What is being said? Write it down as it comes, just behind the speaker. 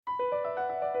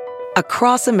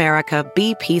Across America,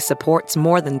 BP supports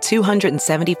more than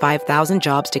 275,000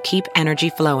 jobs to keep energy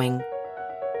flowing.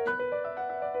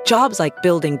 Jobs like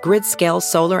building grid-scale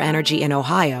solar energy in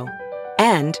Ohio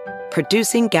and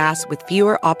producing gas with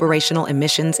fewer operational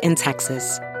emissions in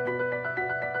Texas.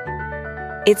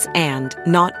 It's and,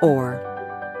 not or.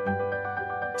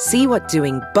 See what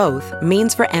doing both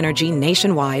means for energy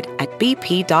nationwide at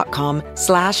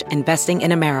bp.com/investing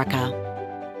in America.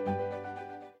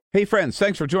 Hey, friends,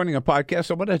 thanks for joining our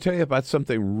podcast. I want to tell you about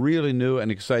something really new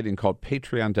and exciting called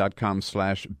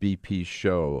patreon.com/BP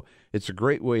Show. It's a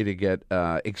great way to get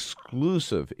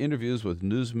exclusive interviews with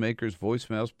newsmakers,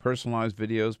 voicemails, personalized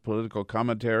videos, political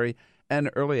commentary, and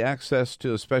early access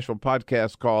to a special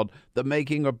podcast called The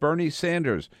Making of Bernie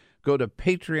Sanders. Go to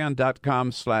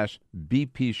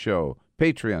patreon.com/BP Show.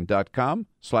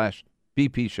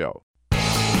 Patreon.com/BP Show.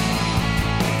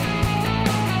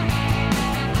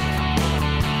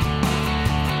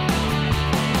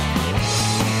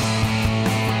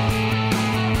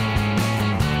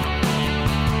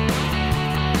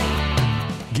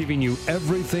 Giving you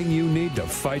everything you need to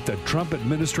fight the Trump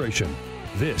administration.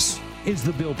 This is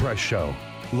The Bill Press Show.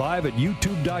 Live at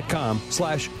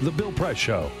youtube.com/The Bill Press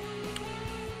Show.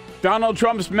 Donald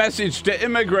Trump's message to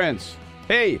immigrants.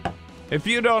 Hey, if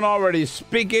you don't already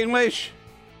speak English,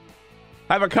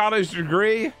 have a college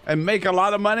degree, and make a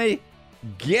lot of money,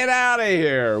 get out of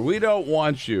here. We don't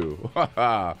want you.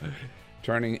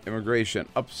 Turning immigration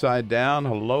upside down.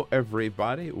 Hello,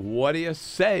 everybody. What do you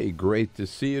say? Great to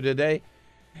see you today.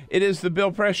 It is the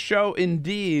Bill Press Show,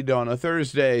 indeed, on a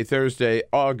Thursday,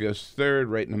 August 3rd,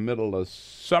 right in the middle of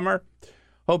summer.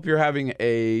 Hope you're having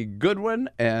a good one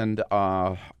and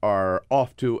are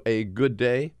off to a good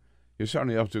day. You're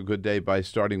certainly off to a good day by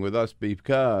starting with us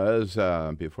because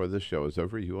before this show is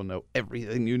over, you will know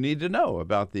everything you need to know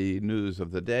about the news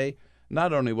of the day,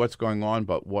 not only what's going on,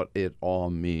 but what it all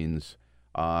means.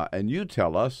 And you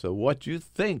tell us what you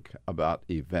think about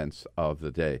events of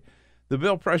the day. The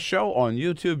Bill Press Show on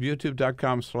YouTube,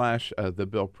 youtube.com/The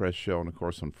Bill Press Show, and, of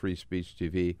course, on Free Speech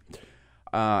TV.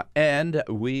 And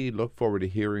we look forward to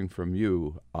hearing from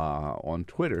you on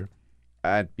Twitter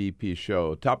at BP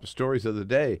Show. Top stories of the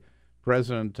day.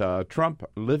 President Trump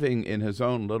living in his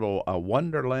own little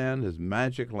wonderland, his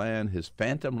magic land, his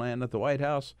phantom land at the White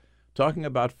House, talking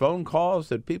about phone calls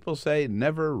that people say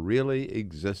never really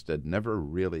existed, never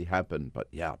really happened. But,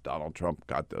 yeah, Donald Trump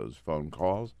got those phone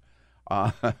calls.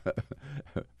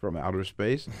 From outer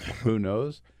space, who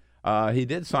knows? He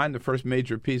did sign the first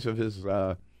major piece of his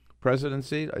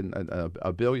presidency,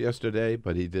 a bill yesterday,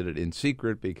 but he did it in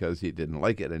secret because he didn't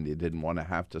like it and he didn't want to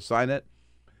have to sign it.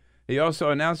 He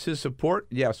also announced his support,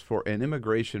 yes, for an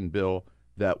immigration bill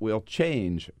that will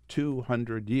change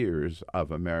 200 years of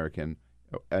American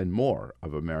and more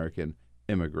of American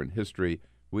immigrant history.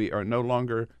 We are no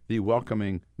longer the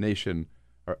welcoming nation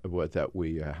that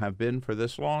we have been for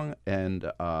this long,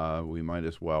 and we might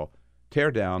as well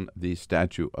tear down the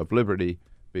Statue of Liberty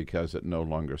because it no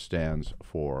longer stands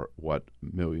for what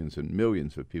millions and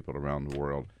millions of people around the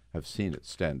world have seen it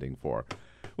standing for.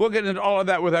 We'll get into all of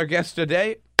that with our guest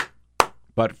today,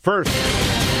 but first,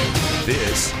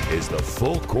 this is the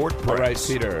Full Court Press. All right,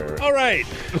 Peter. All right,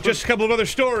 just a couple of other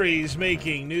stories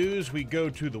making news. We go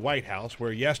to the White House,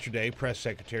 where yesterday Press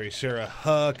Secretary Sara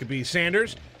Huckabee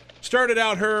Sanders started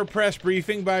out her press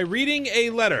briefing by reading a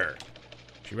letter.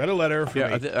 She read a letter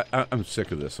from I'm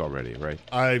sick of this already, right?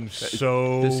 I'm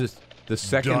so this is the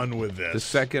second, done with this. The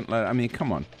second letter. I mean,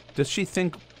 come on. Does she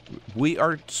think we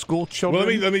are school children?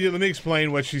 Well, let me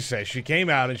explain what she said. She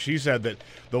came out and she said that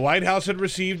the White House had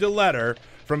received a letter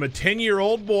from a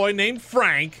 10-year-old boy named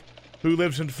Frank who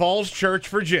lives in Falls Church,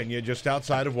 Virginia, just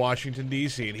outside of Washington,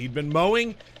 D.C., and he'd been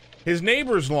mowing his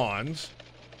neighbor's lawns.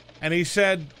 And he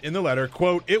said in the letter,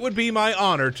 quote, "It would be my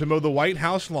honor to mow the White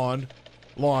House lawn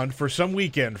for some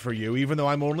weekend for you. Even though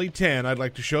I'm only 10, I'd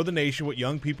like to show the nation what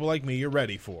young people like me are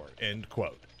ready for," end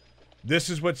quote.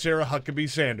 This is what Sara Huckabee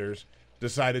Sanders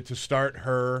decided to start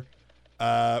her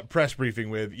press briefing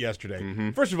with yesterday.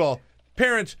 Mm-hmm. First of all,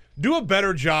 parents, do a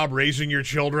better job raising your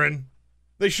children.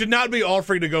 They should not be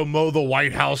offering to go mow the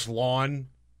White House lawn.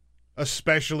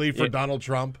 Especially for Donald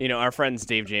Trump. You know, our friends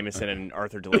Dave Jamieson and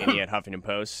Arthur Delaney at Huffington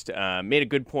Post made a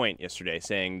good point yesterday,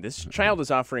 saying this child is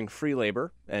offering free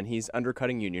labor and he's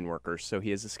undercutting union workers, so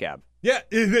he is a scab. Yeah,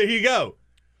 there you go.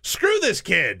 Screw this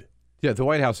kid. Yeah, the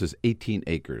White House is 18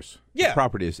 acres. Yeah. The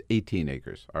property is 18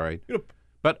 acres, all right?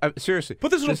 But seriously.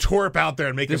 Put this little twerp out there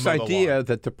and make this him mow the idea lawn.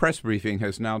 that the press briefing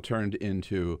has now turned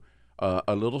into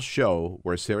a little show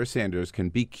where Sarah Sanders can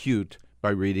be cute by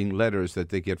reading letters that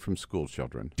they get from school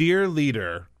children. Dear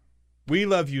leader, We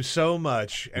love you so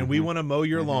much, and we want to mow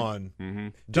your lawn.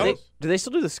 Do they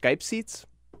still do the Skype seats?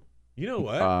 You know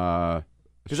what?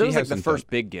 Because that was like the first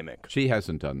big gimmick. She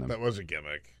hasn't done them. That was a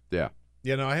gimmick. Yeah.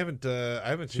 Yeah, no, I haven't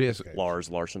seen has Skype. Lars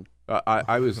Larson.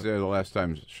 I was there the last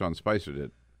time Sean Spicer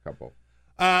did a couple.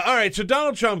 All right, so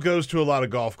Donald Trump goes to a lot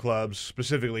of golf clubs,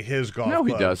 specifically his golf clubs.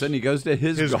 No, he doesn't. He goes to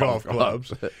his golf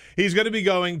clubs. He's going to be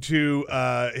going to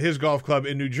his golf club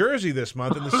in New Jersey this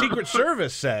month, and the Secret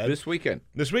Service said... This weekend.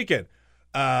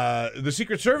 The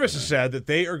Secret Service has said that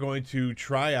they are going to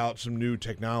try out some new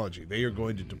technology. They are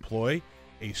going to deploy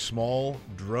a small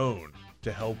drone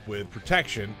to help with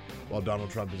protection while Donald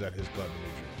Trump is at his club in New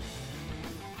Jersey.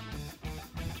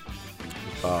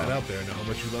 Just put that out there. I know how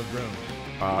much you love drones.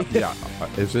 Yeah.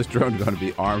 Is this drone going to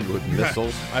be armed with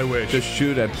missiles? I wish. To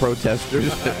shoot at protesters?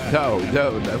 No.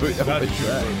 Not true.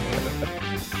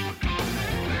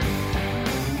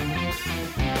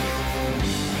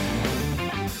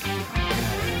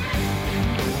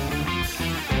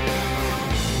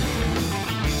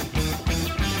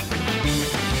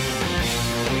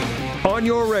 On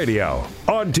your radio,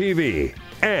 on TV,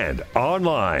 and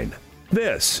online.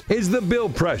 This is The Bill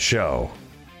Press Show.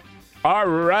 All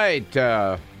right.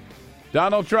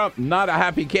 Donald Trump, not a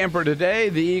happy camper today.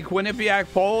 The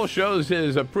Quinnipiac poll shows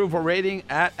his approval rating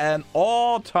at an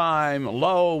all-time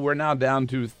low. We're now down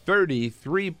to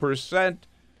 33%.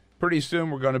 Pretty soon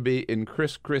we're going to be in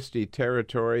Chris Christie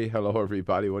territory. Hello,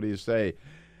 everybody. What do you say?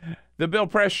 The Bill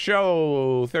Press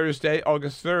Show, Thursday,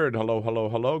 August 3rd.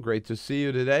 Hello. Great to see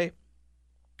you today.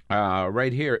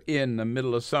 Right here in the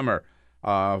middle of summer.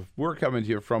 We're coming to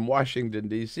you from Washington,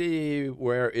 D.C.,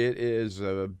 where it is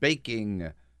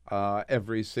baking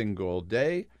every single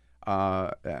day.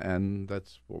 And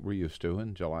that's what we're used to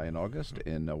in July and August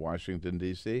in Washington,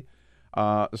 D.C.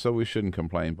 So we shouldn't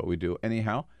complain, but we do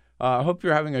anyhow. I hope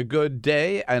you're having a good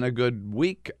day and a good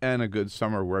week and a good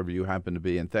summer wherever you happen to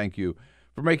be. And thank you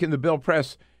for making the Bill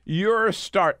Press your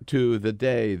start to the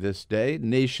day this day,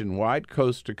 nationwide,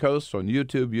 coast to coast, on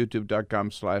YouTube,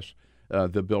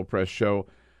 youtube.com/The Bill Press Show.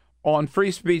 On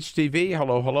Free Speech TV,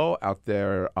 hello, out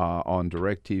there on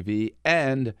DirecTV.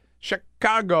 And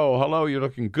Chicago, hello, you're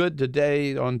looking good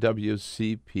today on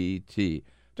WCPT.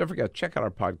 Don't forget, check out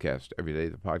our podcast every day,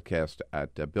 the podcast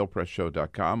at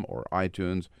BillPressShow.com or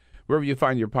iTunes. Wherever you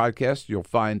find your podcast, you'll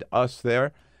find us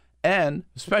there. And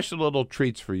special little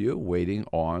treats for you waiting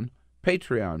on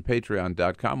Patreon,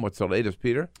 patreon.com. What's the latest,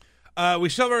 Peter? We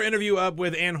still have our interview up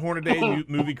with Ann Hornaday,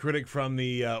 movie critic from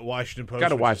the Washington Post. Got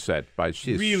to watch that.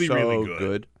 She's really, so really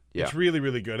good. Yeah. It's really,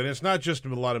 really good. And it's not just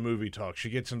a lot of movie talk.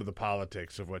 She gets into the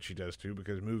politics of what she does, too,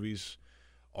 because movies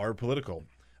are political.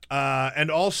 And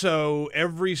also,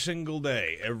 every single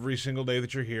day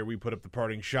that you're here, we put up the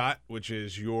parting shot, which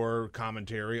is your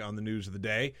commentary on the news of the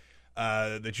day,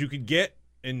 that you could get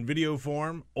in video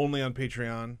form only on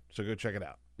Patreon. So go check it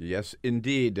out. Yes,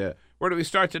 indeed. Where do we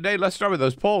start today? Let's start with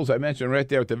those polls I mentioned right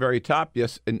there at the very top.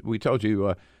 Yes, and we told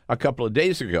you a couple of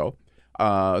days ago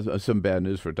some bad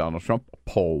news for Donald Trump,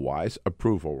 poll-wise,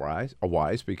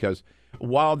 approval-wise, because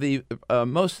while the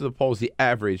most of the polls, the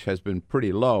average has been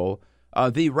pretty low,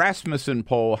 the Rasmussen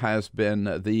poll has been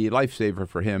the lifesaver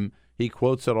for him. He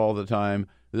quotes it all the time.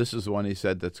 This is the one he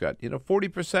said that's got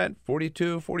 40%,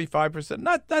 42,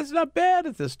 45%. That's not bad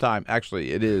at this time. Actually,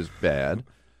 it is bad.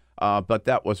 But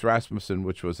that was Rasmussen,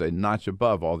 which was a notch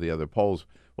above all the other polls.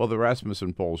 Well, the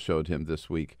Rasmussen poll showed him this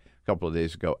week, a couple of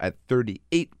days ago, at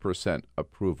 38%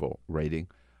 approval rating.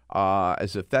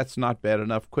 As if that's not bad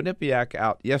enough, Quinnipiac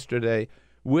out yesterday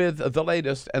with the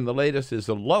latest, and the latest is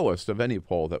the lowest of any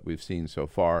poll that we've seen so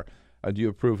far. Do you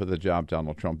approve of the job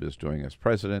Donald Trump is doing as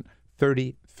president?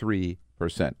 33%,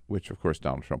 which, of course,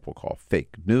 Donald Trump will call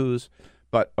fake news.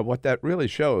 But what that really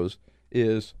shows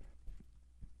is...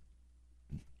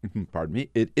 Pardon me.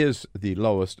 It is the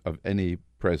lowest of any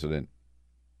president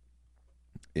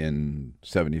in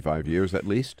 75 years, at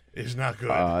least. It's not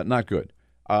good. Not good.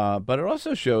 But it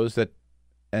also shows that,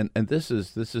 and this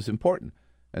is important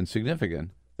and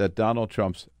significant, that Donald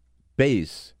Trump's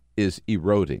base is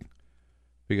eroding.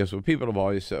 Because what people have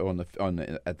always said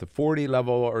at the 40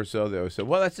 level or so, they always say,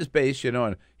 well, that's his base,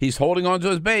 and he's holding on to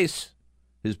his base.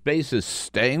 His base is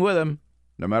staying with him,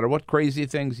 no matter what crazy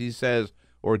things he says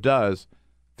or does.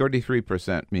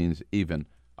 33% means even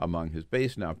among his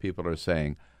base. Now people are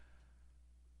saying,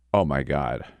 oh, my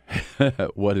God,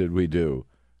 what did we do?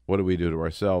 What did we do to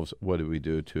ourselves? What did we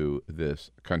do to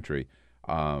this country?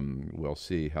 We'll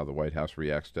see how the White House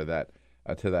reacts to that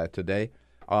today.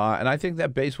 And I think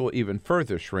that base will even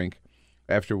further shrink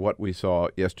after what we saw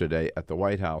yesterday at the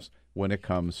White House when it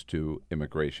comes to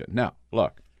immigration. Now,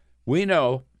 look, we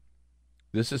know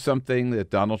This is something that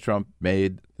Donald Trump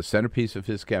made the centerpiece of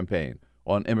his campaign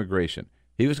on immigration.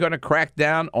 He was going to crack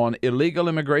down on illegal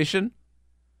immigration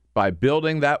by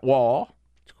building that wall,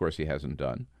 which of course he hasn't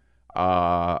done.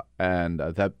 That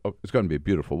it's going to be a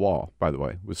beautiful wall, by the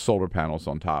way, with solar panels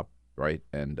on top, right?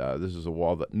 And this is a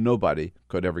wall that nobody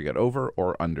could ever get over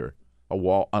or under. A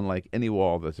wall unlike any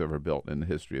wall that's ever built in the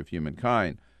history of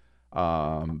humankind,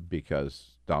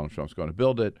 because Donald Trump's going to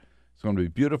build it. It's going to be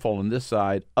beautiful on this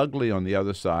side, ugly on the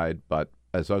other side, but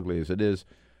as ugly as it is,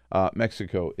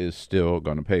 Mexico is still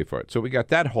going to pay for it. So we got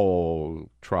that whole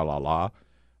tra-la-la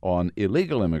on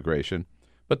illegal immigration.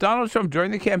 But Donald Trump,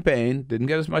 during the campaign, didn't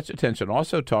get as much attention,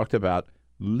 also talked about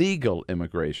legal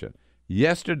immigration.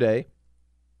 Yesterday,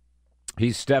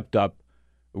 he stepped up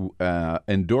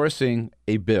endorsing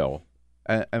a bill.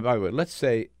 And by the way, let's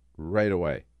say right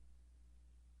away,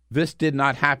 this did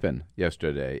not happen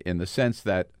yesterday in the sense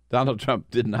that Donald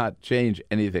Trump did not change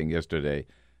anything yesterday.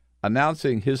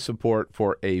 Announcing his support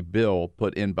for a bill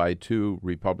put in by 2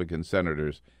 Republican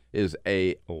senators is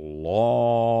a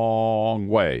long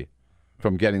way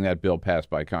from getting that bill passed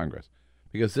by Congress,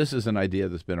 because this is an idea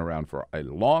that's been around for a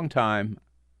long time.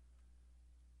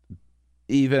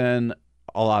 Even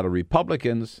a lot of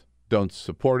Republicans don't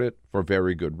support it for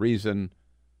very good reason.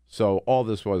 So all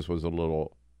this was a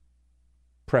little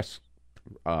press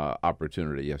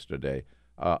opportunity yesterday,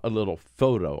 a little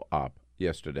photo op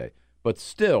yesterday. But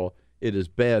still, it is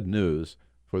bad news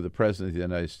for the President of the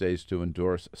United States to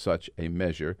endorse such a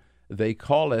measure. They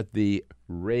call it the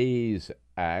RAISE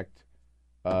Act.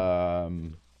 I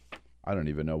don't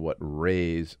even know what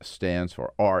RAISE stands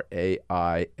for, R-A-I-S-E.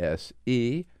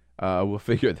 We'll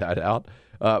figure that out.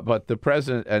 But the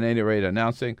president, at any rate,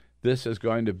 announcing this is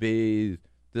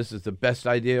the best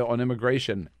idea on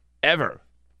immigration ever.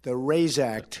 The RAISE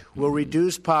Act will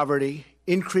reduce poverty,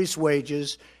 increase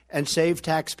wages, and save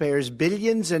taxpayers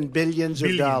billions and billions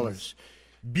of dollars.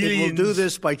 It will do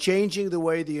this by changing the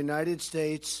way the United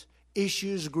States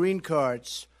issues green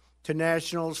cards to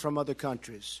nationals from other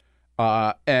countries.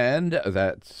 And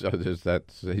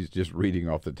he's just reading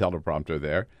off the teleprompter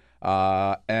there.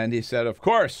 And he said, of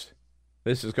course,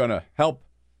 this is going to help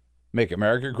make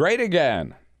America great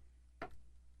again.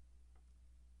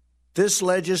 This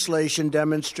legislation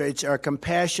demonstrates our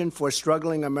compassion for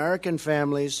struggling American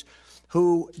families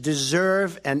who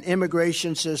deserve an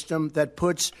immigration system that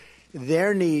puts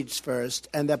their needs first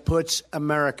and that puts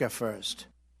America first.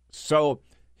 So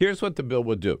here's what the bill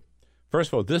would do.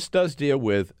 First of all, this does deal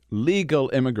with legal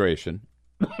immigration.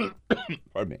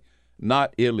 Pardon me,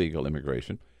 not illegal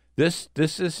immigration. This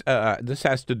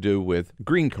has to do with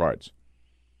green cards.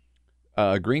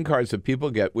 Green cards that people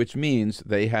get, which means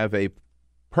they have a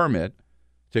permit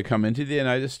to come into the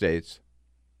United States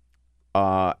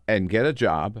and get a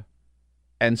job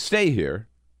and stay here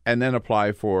and then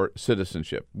apply for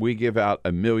citizenship. We give out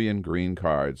 1 million green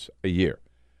cards a year.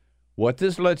 What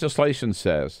this legislation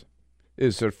says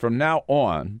is that from now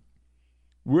on,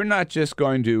 we're not just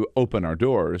going to open our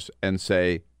doors and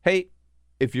say, hey,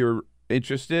 if you're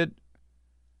interested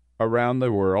around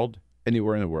the world,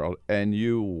 anywhere in the world, and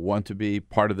you want to be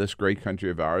part of this great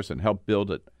country of ours and help build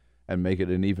it and make it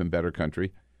an even better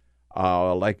country,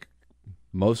 like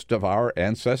most of our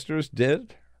ancestors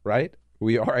did, right?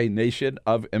 We are a nation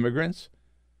of immigrants.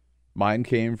 Mine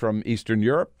came from Eastern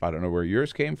Europe. I don't know where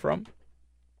yours came from.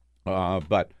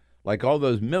 But like all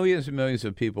those millions and millions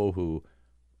of people who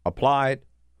applied,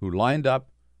 who lined up,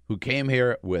 who came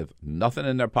here with nothing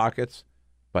in their pockets,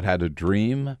 but had a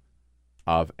dream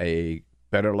of a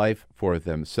better life for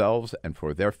themselves and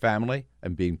for their family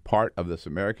and being part of this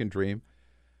American dream.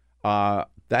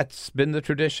 That's been the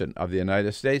tradition of the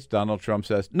United States. Donald Trump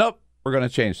says, nope, we're going to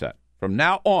change that. From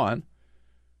now on,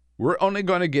 we're only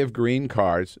going to give green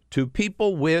cards to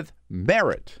people with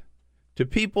merit, to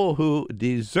people who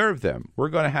deserve them. We're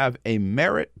going to have a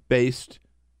merit-based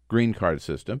green card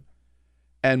system.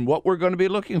 And what we're going to be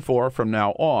looking for from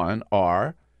now on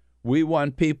are, we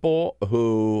want people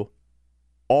who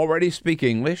already speak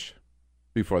English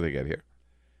before they get here.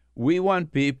 We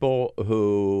want people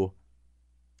who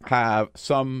have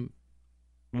some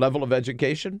level of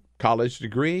education, college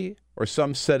degree, or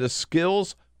some set of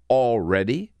skills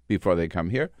already before they come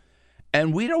here.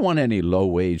 And we don't want any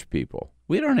low-wage people.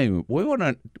 We don't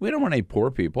want any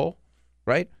poor people,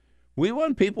 right? We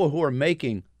want people who are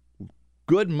making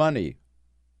good money,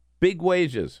 big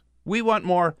wages. We want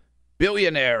more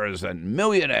billionaires and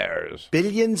millionaires.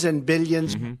 Billions and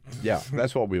billions. Mm-hmm. Yeah,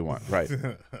 that's what we want, right?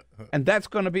 And that's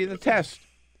going to be the test.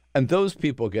 And those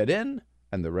people get in,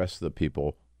 and the rest of the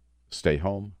people stay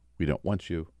home. We don't want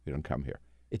you. You don't come here.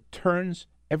 It turns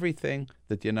everything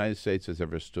that the United States has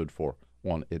ever stood for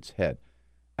on its head.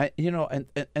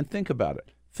 And think about it.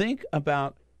 Think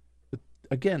about,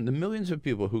 again, the millions of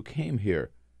people who came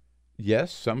here.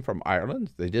 Yes, some from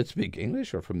Ireland. They did speak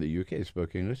English, or from the UK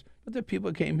spoke English. But the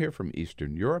people came here from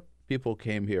Eastern Europe. People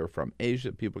came here from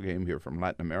Asia. People came here from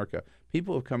Latin America.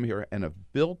 People have come here and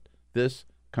have built this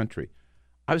country.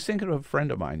 I was thinking of a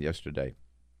friend of mine yesterday,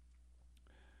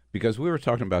 because we were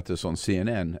talking about this on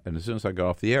CNN, and as soon as I got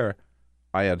off the air,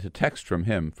 I had a text from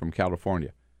him from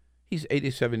California. He's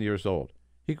 87 years old.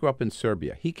 He grew up in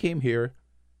Serbia. He came here.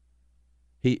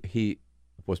 He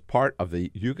was part of the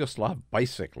Yugoslav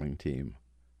bicycling team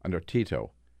under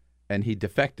Tito, and he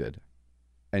defected,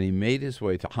 and he made his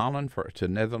way to Holland, to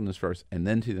Netherlands first, and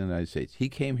then to the United States. He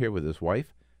came here with his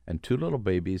wife and 2 little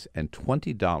babies and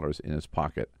 $20 in his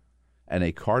pocket and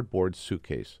a cardboard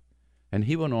suitcase. And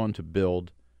he went on to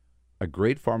build a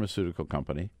great pharmaceutical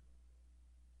company,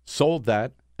 sold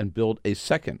that, and built a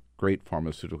second great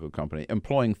pharmaceutical company,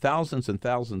 employing thousands and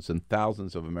thousands and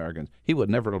thousands of Americans. He would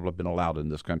never have been allowed in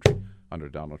this country under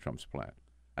Donald Trump's plan.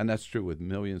 And that's true with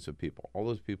millions of people. All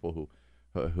those people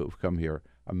who've come here,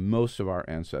 most of our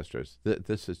ancestors.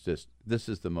 This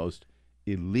is the most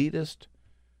elitist,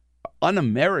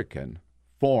 un-American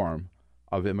form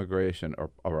of immigration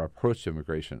or approach to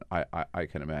immigration I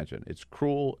can imagine. It's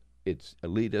cruel, it's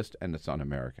elitist, and it's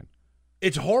un-American.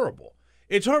 It's horrible.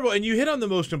 It's horrible, and you hit on the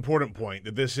most important point,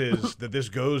 that this is that this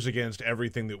goes against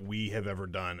everything that we have ever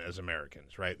done as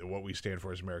Americans, right? That what we stand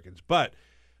for as Americans. But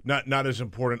not as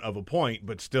important of a point,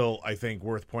 but still, I think,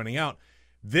 worth pointing out.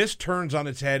 This turns on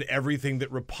its head everything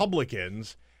that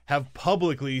Republicans have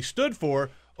publicly stood for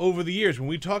over the years. When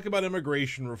we talk about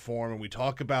immigration reform and we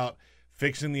talk about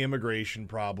fixing the immigration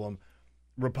problem,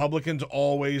 Republicans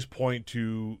always point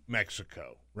to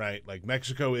Mexico, right? Like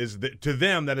Mexico is, to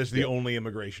them, that is the only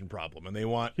immigration problem. And they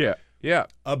want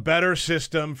a better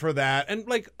system for that. And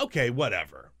like, okay,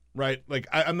 whatever, right? Like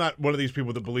I'm not one of these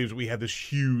people that believes we have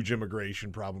this huge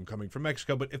immigration problem coming from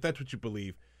Mexico, but if that's what you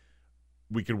believe,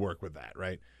 we could work with that,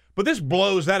 right? But this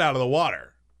blows that out of the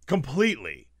water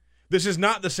completely. This is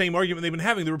not the same argument they've been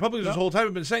having. The Republicans this whole time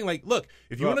have been saying, like, look,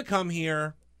 if you want to come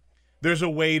here, there's a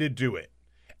way to do it.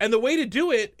 And the way to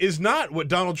do it is not what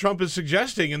Donald Trump is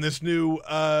suggesting in this new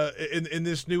in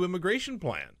this new immigration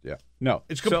plan. Yeah, no,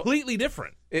 it's completely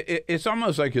different. It's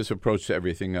almost like his approach to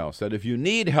everything else. That if you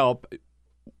need help,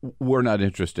 we're not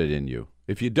interested in you.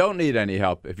 If you don't need any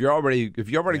help, if you already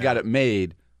got it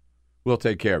made, we'll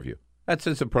take care of you. That's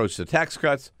his approach to tax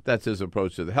cuts. That's his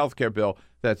approach to the health care bill.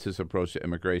 That's his approach to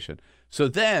immigration. So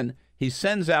then he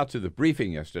sends out to the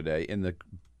briefing yesterday, in the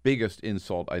biggest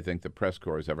insult I think the press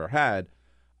corps has ever had,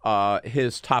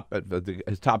 his top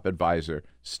advisor,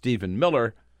 Stephen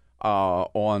Miller,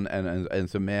 and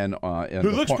the man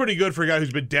who looks pretty good for a guy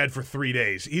who's been dead for 3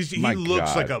 days. He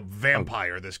looks like a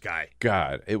vampire. This guy.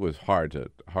 God, it was hard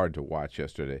to watch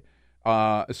yesterday.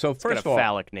 So first of all,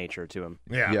 phallic nature to him.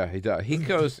 Yeah, he does. He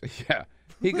goes.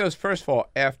 He goes. First of all,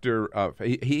 after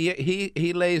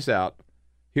he lays out,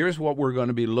 here's what we're going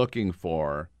to be looking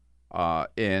for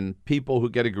in people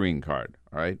who get a green card.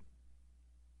 All right.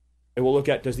 And we'll look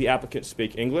at, does the applicant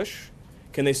speak English?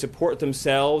 Can they support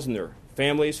themselves and their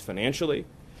families financially?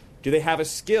 Do they have a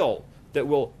skill that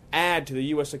will add to the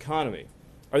U.S. economy?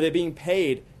 Are they being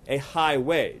paid a high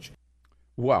wage?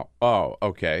 Well,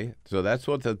 okay. So that's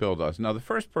what the bill does. Now, the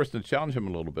first person to challenge him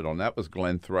a little bit on that was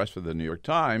Glenn Thrush of the New York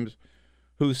Times,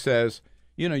 who says,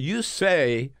 you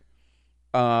say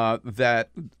that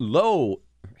low.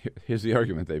 Here's the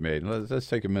argument they made. Let's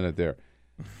take a minute there.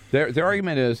 Their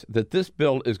argument is that this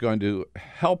bill is going to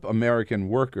help American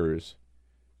workers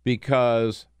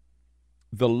because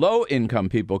the low-income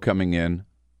people coming in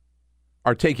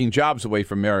are taking jobs away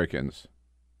from Americans,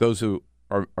 those who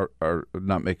are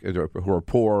not making, who are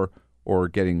poor or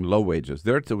getting low wages.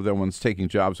 They're the ones taking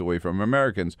jobs away from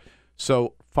Americans.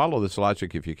 So follow this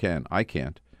logic if you can. I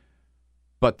can't.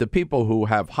 But the people who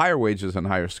have higher wages and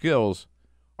higher skills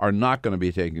are not going to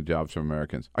be taking jobs from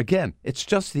Americans. Again, it's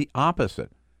just the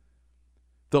opposite.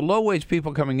 The low-wage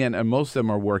people coming in, and most of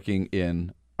them are working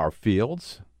in our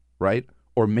fields, right?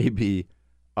 Or maybe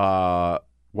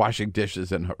washing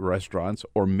dishes in restaurants,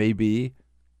 or maybe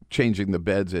changing the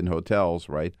beds in hotels,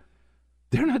 right?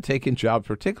 They're not taking jobs,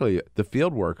 particularly the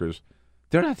field workers.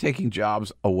 They're not taking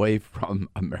jobs away from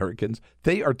Americans.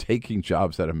 They are taking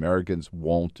jobs that Americans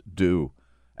won't do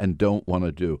and don't want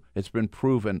to do. It's been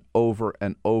proven over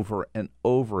and over and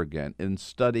over again in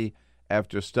study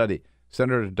after study.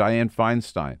 Senator Dianne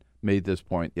Feinstein made this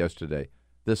point yesterday.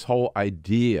 This whole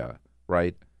idea,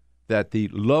 right, that the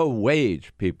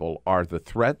low-wage people are the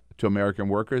threat to American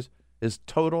workers is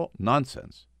total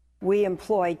nonsense. We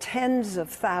employ tens of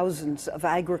thousands of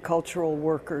agricultural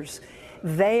workers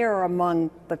they are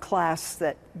among the class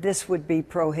that this would be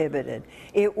prohibited.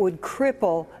 It would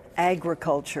cripple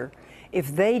agriculture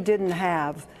if they didn't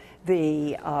have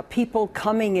the people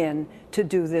coming in to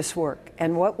do this work.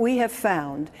 And what we have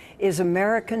found is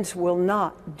Americans will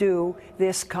not do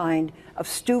this kind of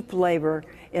stoop labor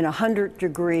in 100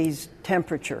 degrees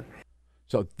temperature.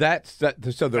 So that's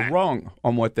that. So they're wrong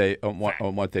on what they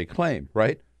claim,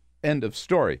 right? End of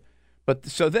story. But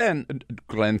so then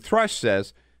Glenn Thrush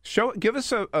says, give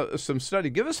us some study,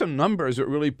 give us some numbers that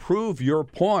really prove your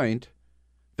point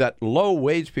that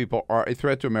low-wage people are a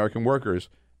threat to American workers.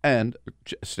 And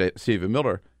Stephen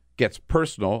Miller gets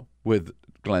personal with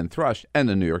Glenn Thrush and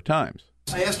the New York Times.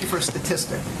 I asked you for a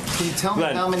statistic. Can you tell me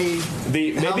Glenn, how many...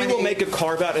 Maybe we'll make a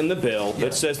carve-out in the bill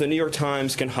that says the New York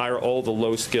Times can hire all the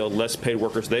low-skilled, less-paid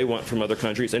workers they want from other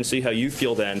countries and see how you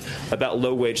feel then about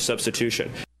low-wage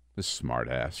substitution. This smart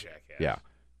ass. Jackass. Yeah,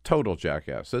 total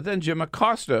jackass. So then Jim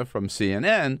Acosta from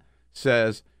CNN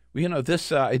says, well, you know,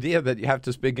 this idea that you have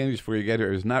to speak English before you get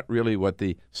here is not really what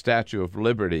the Statue of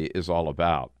Liberty is all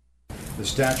about. The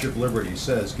Statue of Liberty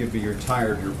says, give me your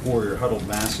tired, your poor, your huddled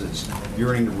masses,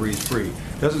 yearning to breathe free.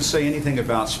 It doesn't say anything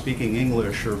about speaking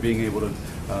English or being able to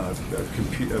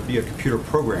be a computer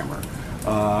programmer.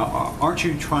 Aren't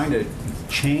you trying to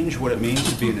change what it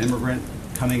means to be an immigrant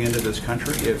coming into this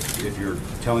country? If you're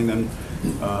telling them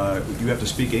you have to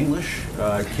speak English,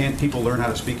 can't people learn how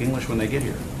to speak English when they get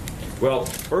here? Well,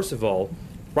 first of all,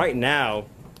 right now,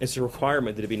 it's a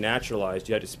requirement that to be naturalized,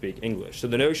 you had to speak English. So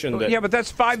the notion that... Yeah, but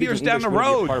that's 5 years down the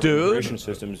road, dude. Immigration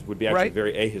systems would be actually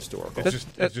very ahistorical.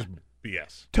 It's just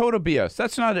BS. Total BS.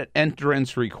 That's not an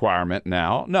entrance requirement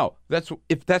now. No,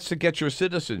 if that's to get your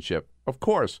citizenship, of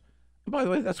course. And by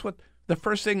the way, that's what the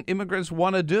first thing immigrants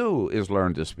want to do is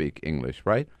learn to speak English,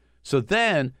 right? So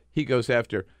then he goes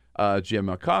after Jim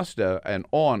Acosta and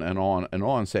on and on and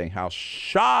on, saying how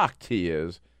shocked he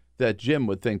is that Jim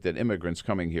would think that immigrants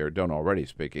coming here don't already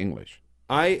speak English.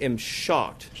 I am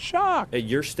shocked at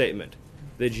your statement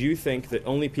that you think that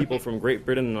only people from Great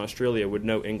Britain and Australia would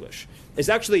know English.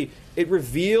 It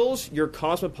reveals your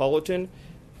cosmopolitan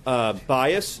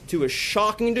bias to a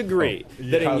shocking degree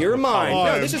that in your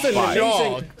mind, this is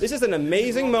an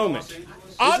amazing moment.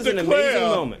 This is an amazing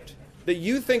moment that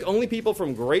you think only people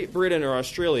from Great Britain or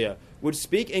Australia would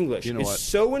speak English. You know what?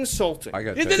 So insulting.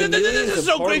 This is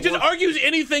so great. It just argues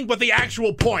anything but the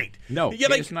actual point. No,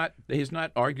 he's not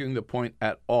arguing the point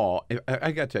at all.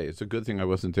 I got to tell you, it's a good thing I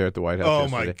wasn't there at the White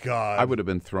House yesterday. Oh, my God. I would have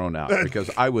been thrown out because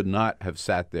I would not have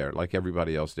sat there like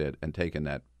everybody else did and taken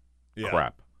that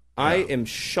crap. I am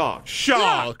shocked.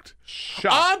 Shocked.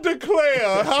 I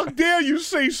declare, how dare you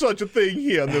say such a thing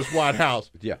here in this White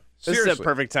House? Yeah. This Seriously. is a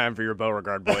perfect time for your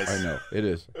Beauregard boys. I know, it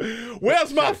is.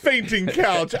 Where's my fainting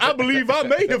couch? I believe I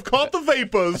may have caught the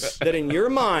vapors. That in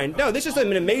your mind, this is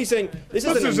an amazing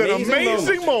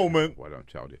moment. Why don't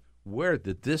I tell you? Where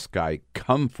did this guy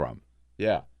come from?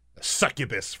 Yeah. A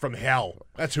succubus from hell.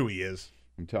 That's who he is.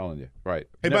 I'm telling you. Right.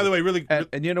 Hey, by the way, really...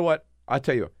 And you know what? I'll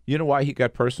tell you. You know why he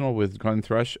got personal with Glenn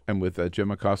Thrush and with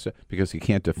Jim Acosta? Because he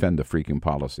can't defend the freaking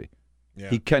policy. Yeah.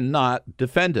 He cannot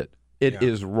defend it. It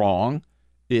is wrong.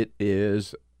 It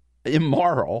is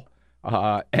immoral,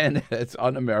 and it's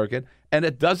un-American, and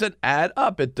it doesn't add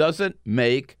up. It doesn't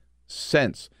make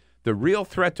sense. The real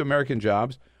threat to American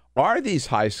jobs are these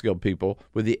high-skilled people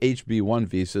with the HB1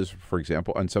 visas, for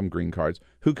example, and some green cards,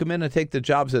 who come in and take the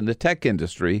jobs in the tech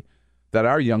industry that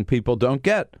our young people don't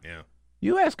get. Yeah.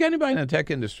 You ask anybody in the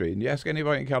tech industry, and you ask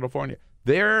anybody in California,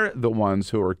 they're the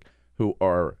ones who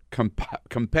are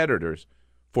competitors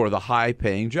for the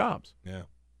high-paying jobs. Yeah.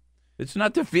 It's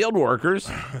not the field workers.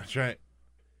 That's right.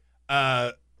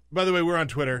 By the way, we're on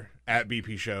Twitter,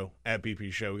 @BP Show.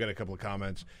 We got a couple of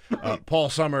comments. Paul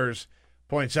Summers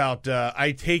points out,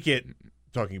 I take it,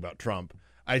 talking about Trump,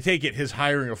 I take it his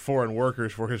hiring of foreign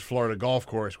workers for his Florida golf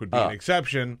course would be an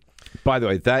exception. By the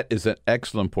way, that is an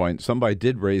excellent point. Somebody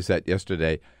did raise that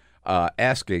yesterday,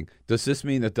 asking, does this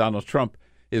mean that Donald Trump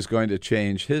is going to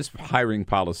change his hiring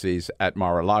policies at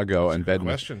Mar-a-Lago and Bedford?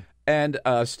 Question. And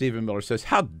Stephen Miller says,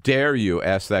 how dare you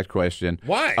ask that question?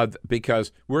 Why?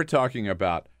 Because we're talking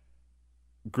about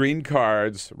green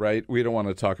cards, right? We don't want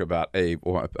to talk about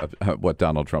what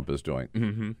Donald Trump is doing.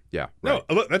 Mm-hmm. Yeah. Right.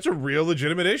 No, look, that's a real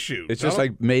legitimate issue. It's just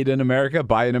like made in America,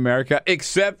 buy in America,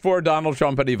 except for Donald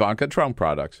Trump and Ivanka Trump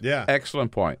products. Yeah.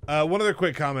 Excellent point. One other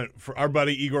quick comment. For our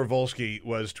buddy Igor Volsky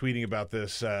was tweeting about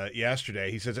this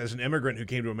yesterday. He says, as an immigrant who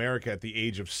came to America at the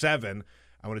age of 7,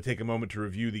 I want to take a moment to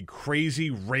review the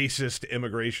crazy racist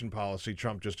immigration policy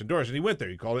Trump just endorsed. And he went there.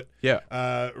 He called it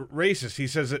racist. He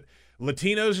says that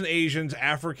Latinos and Asians,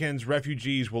 Africans,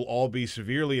 refugees will all be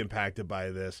severely impacted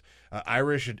by this.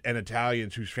 Irish and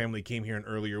Italians whose family came here in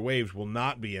earlier waves will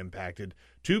not be impacted.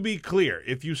 To be clear,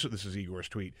 this is Igor's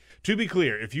tweet. To be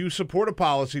clear, if you support a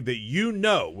policy that you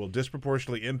know will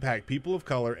disproportionately impact people of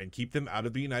color and keep them out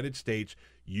of the United States,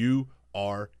 you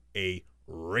are a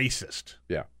racist.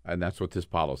 Yeah, and that's what this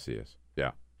policy is.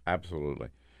 Yeah, absolutely.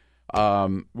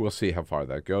 We'll see how far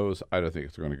that goes. I don't think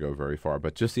it's going to go very far,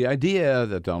 but just the idea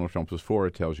that Donald Trump was for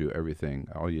it tells you everything,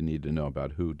 all you need to know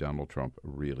about who Donald Trump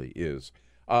really is.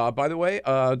 By the way,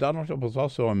 Donald Trump was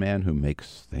also a man who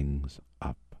makes things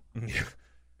up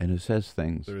and who says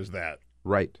things. There is that.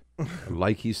 Right.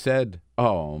 Like he said,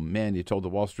 oh, man, you told the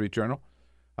Wall Street Journal,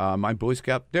 my Boy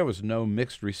Scout, there was no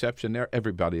mixed reception there.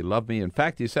 Everybody loved me. In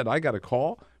fact, he said, I got a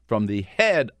call from the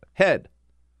head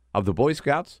of the Boy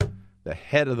Scouts, the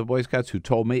head of the Boy Scouts, who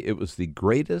told me it was the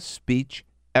greatest speech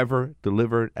ever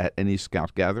delivered at any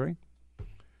Scout gathering.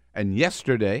 And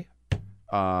yesterday,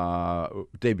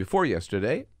 day before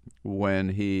yesterday, when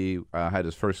he had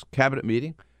his first cabinet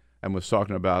meeting and was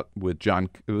talking about with John,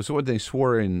 it was when they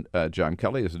swore in John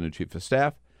Kelly as the new chief of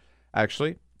staff,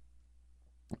 actually.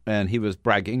 And he was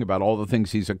bragging about all the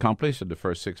things he's accomplished in the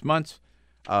first 6 months.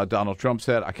 Donald Trump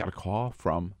said, I got a call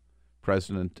from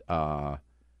President of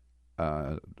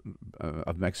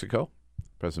Mexico,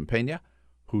 President Peña,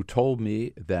 who told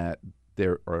me that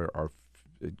there are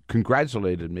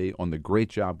congratulated me on the great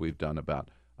job we've done about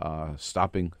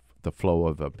stopping the flow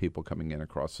of people coming in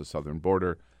across the southern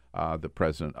border, the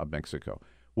President of Mexico.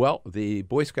 Well, the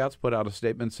Boy Scouts put out a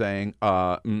statement saying,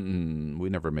 we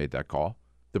never made that call.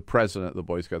 The president of the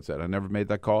Boy Scouts said, I never made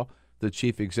that call. The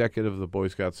chief executive of the Boy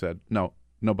Scouts said, no,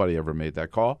 nobody ever made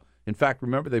that call. In fact,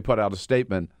 remember, they put out a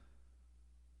statement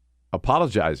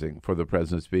apologizing for the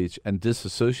president's speech and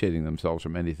disassociating themselves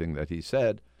from anything that he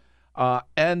said.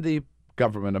 And the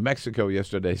government of Mexico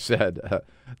yesterday said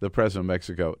the president of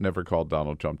Mexico never called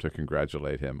Donald Trump to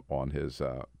congratulate him on his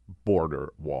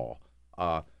border wall.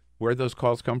 Where those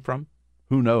calls come from?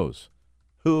 Who knows?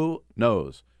 Who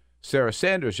knows? Sarah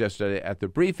Sanders yesterday at the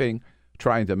briefing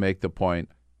trying to make the point,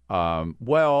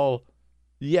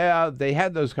 yeah, they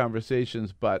had those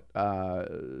conversations, but,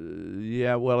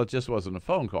 it just wasn't a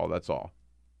phone call, that's all.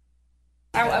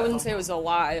 I wouldn't say it was a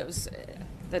lie.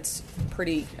 That's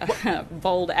pretty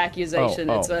bold accusation.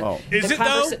 Is it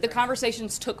though? The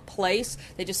conversations took place.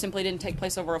 They just simply didn't take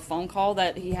place over a phone call,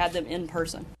 that he had them in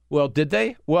person. Well, did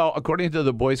they? Well, according to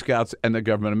the Boy Scouts and the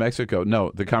government of Mexico,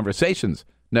 no, the conversations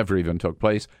never even took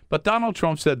place. But Donald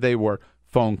Trump said they were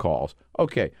phone calls.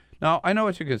 Okay, now I know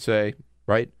what you could say,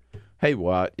 right? Hey,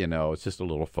 what? It's just a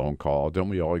little phone call. Don't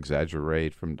we all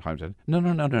exaggerate from time to time?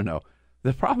 No.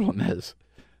 The problem is,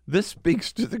 this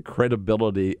speaks to the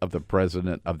credibility of the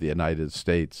President of the United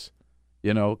States.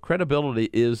 Credibility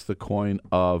is the coin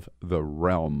of the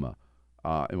realm.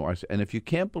 And if you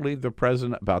can't believe the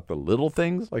President about the little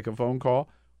things like a phone call,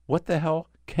 what the hell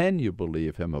can you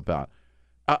believe him about?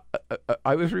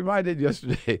 I was reminded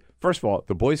yesterday, first of all,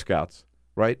 the Boy Scouts,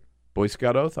 right? Boy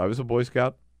Scout oath. I was a Boy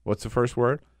Scout. What's the first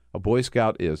word? A Boy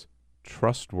Scout is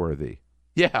trustworthy.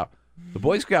 Yeah, the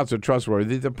Boy Scouts are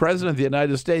trustworthy. The President of the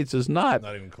United States is not.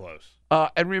 Not even close.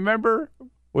 And remember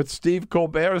what Steve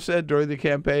Colbert said during the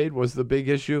campaign was the big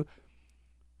issue?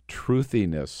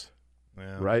 Truthiness,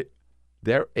 right?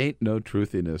 There ain't no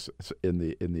truthiness in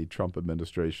the Trump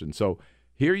administration. So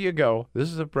here you go.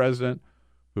 This is a president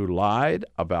who lied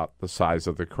about the size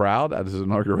of the crowd at his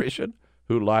inauguration,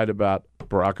 who lied about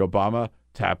Barack Obama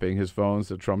tapping his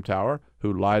phones at Trump Tower,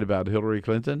 who lied about Hillary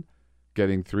Clinton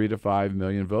getting 3 to 5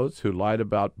 million votes, who lied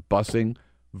about busing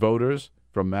voters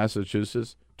from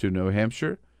Massachusetts to New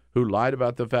Hampshire, who lied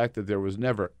about the fact that there was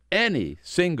never any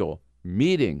single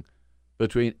meeting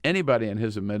between anybody in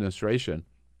his administration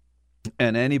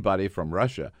and anybody from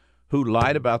Russia, who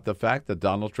lied about the fact that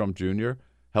Donald Trump Jr.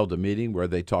 held a meeting where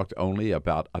they talked only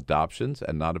about adoptions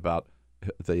and not about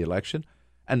the election.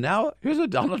 And now here's a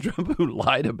Donald Trump who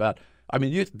lied about,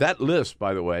 that list,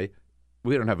 by the way,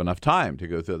 we don't have enough time to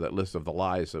go through that list of the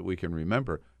lies that we can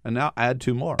remember. And now add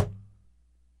 2 more.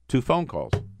 2 phone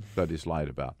calls that he's lied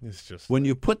about. It's just when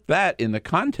you put that in the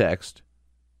context,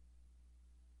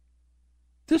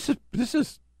 this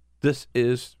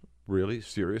is really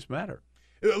serious matter.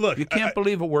 Look, you can't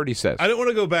believe a word he says. I don't want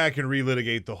to go back and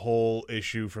relitigate the whole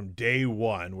issue from day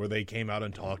one where they came out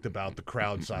and talked about the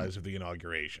crowd size of the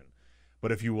inauguration.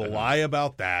 But if you will lie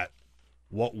about that,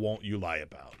 what won't you lie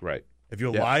about? Right. If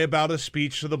you'll lie about a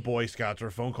speech to the Boy Scouts or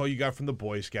a phone call you got from the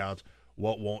Boy Scouts,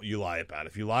 what won't you lie about?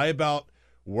 If you lie about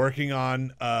working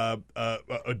on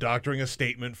doctoring a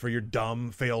statement for your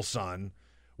dumb fail son.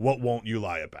 What won't you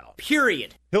lie about?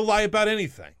 Period. He'll lie about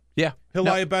anything. Yeah. He'll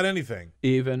lie about anything.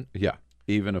 Even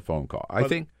a phone call. I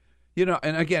think,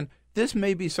 and again, this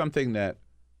may be something that,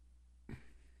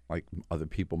 like other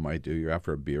people might do. You're out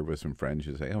for a beer with some friends.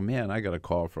 You say, oh, man, I got a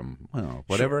call from,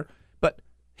 whatever. Sure. But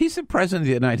he's the president of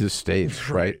the United States,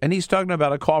 right? And he's talking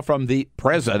about a call from the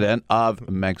president of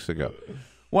Mexico.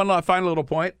 One final little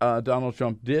point. Donald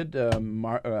Trump did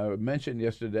mention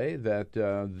yesterday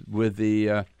that with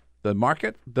the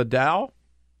market, the Dow,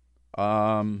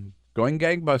 going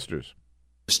gangbusters.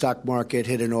 The stock market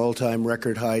hit an all-time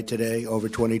record high today, over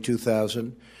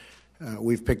 22,000.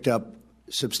 We've picked up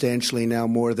substantially now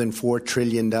more than $4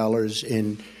 trillion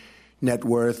in net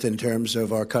worth in terms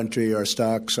of our country, our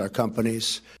stocks, our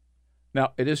companies.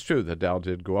 Now, it is true the Dow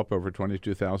did go up over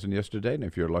 22,000 yesterday, and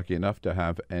if you're lucky enough to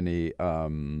have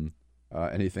anything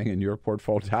in your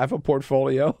portfolio, have a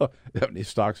portfolio, any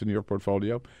stocks in your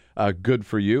portfolio, good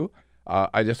for you.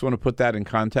 I just want to put that in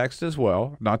context as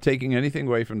well, not taking anything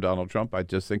away from Donald Trump. I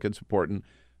just think it's important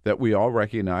that we all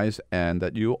recognize and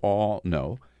that you all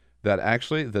know that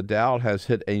actually the Dow has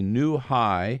hit a new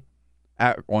high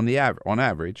on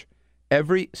average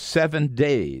every 7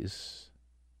 days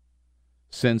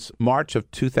since March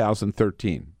of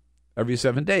 2013. Every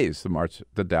 7 days,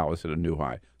 the Dow has hit a new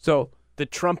high. So the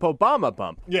Trump-Obama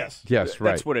bump. Yes. Yes, right.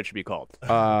 That's what it should be called.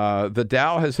 The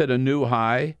Dow has hit a new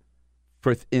high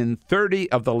in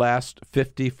 30 of the last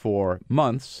 54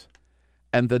 months,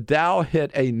 and the Dow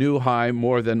hit a new high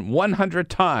more than 100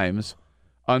 times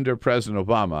under President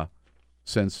Obama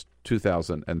since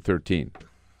 2013.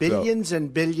 Billions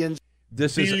and billions.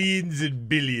 Billions and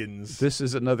billions. This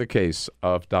is another case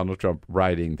of Donald Trump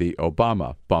riding the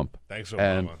Obama bump. Thanks, Obama.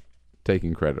 And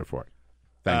taking credit for it.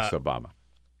 Thanks, Obama.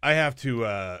 I have to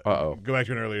go back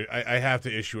to an earlier. I have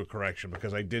to issue a correction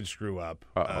because I did screw up,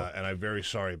 and I'm very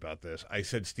sorry about this. I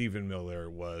said Stephen Miller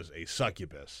was a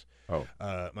succubus.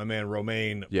 My man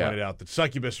Romaine pointed out that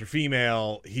succubus are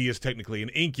female. He is technically an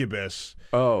incubus,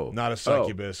 not a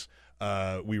succubus.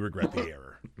 We regret the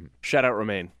error. Shout out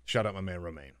Romaine. Shout out my man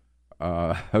Romaine.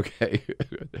 Okay.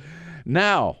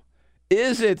 Now,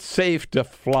 is it safe to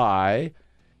fly?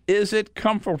 Is it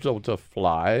comfortable to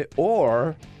fly?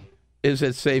 Or is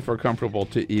it safe or comfortable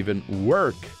to even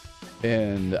work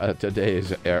in on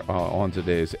today's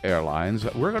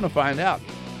airlines? We're going to find out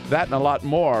that and a lot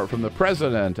more from the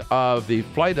president of the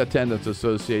Flight Attendants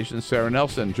Association, Sara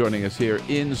Nelson, joining us here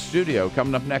in studio.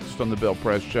 Coming up next on the Bill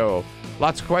Press Show.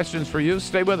 Lots of questions for you.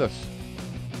 Stay with us.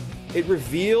 It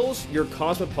reveals your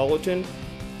cosmopolitan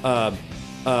bias.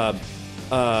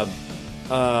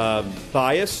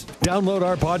 Download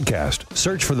our podcast.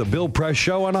 Search for The Bill Press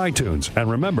Show on iTunes.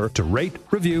 And remember to rate,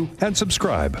 review, and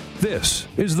subscribe. This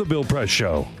is The Bill Press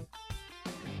Show.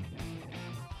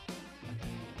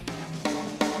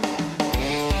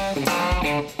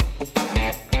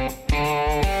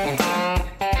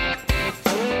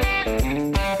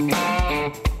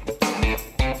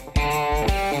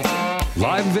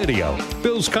 Live video,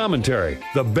 Bill's commentary,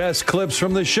 the best clips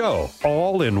from the show,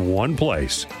 all in one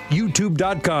place.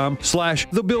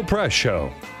 YouTube.com/The Bill Press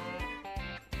Show.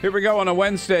 Here we go on a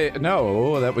Wednesday.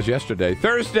 No, that was yesterday.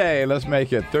 Thursday, let's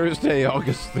make it. Thursday,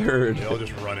 August 3rd. They all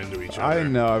just run into each other. I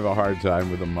know I have a hard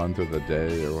time with the month or the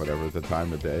day or whatever, the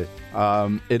time of day.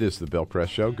 It is the Bill Press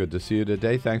Show. Good to see you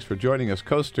today. Thanks for joining us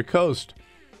coast to coast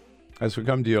as we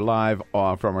come to you live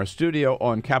from our studio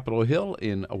on Capitol Hill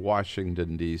in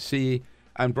Washington, D.C.,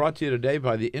 and brought to you today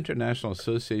by the International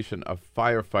Association of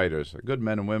Firefighters, good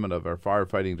men and women of our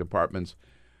firefighting departments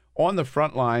on the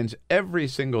front lines every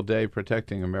single day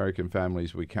protecting American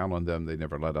families. We count on them. They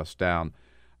never let us down.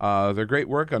 Their great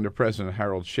work under President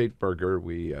Harold Schaitberger,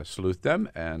 we salute them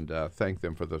and thank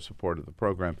them for the support of the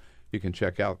program. You can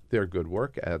check out their good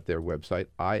work at their website,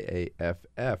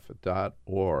 IAFF.org.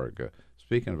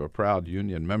 Speaking of a proud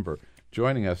union member,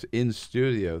 joining us in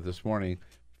studio this morning,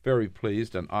 very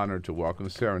pleased and honored to welcome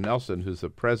Sara Nelson, who's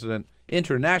the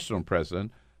international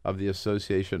president of the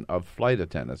Association of Flight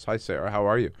Attendants. Hi, Sara. How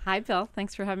are you? Hi, Bill.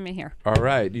 Thanks for having me here. All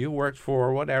right. You worked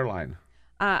for what airline?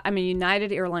 I'm a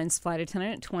United Airlines flight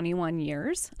attendant at 21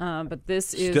 years, but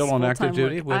this is still on active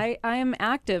duty. I am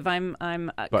active.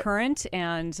 I'm current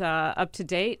and up to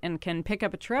date and can pick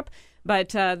up a trip. But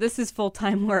this is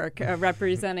full-time work,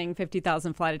 representing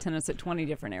 50,000 flight attendants at 20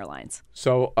 different airlines.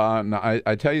 So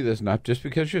I tell you this not just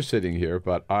because you're sitting here,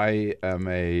 but I am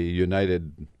a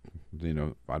United,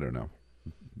 I don't know,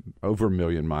 over a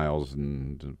million miles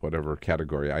and whatever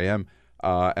category I am.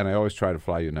 And I always try to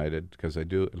fly United because I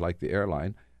do like the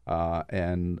airline.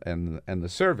 and the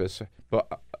service.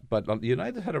 But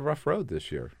United had a rough road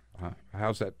this year.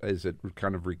 How's that? Is it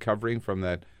kind of recovering from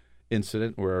that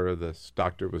incident where the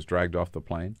doctor was dragged off the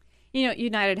plane?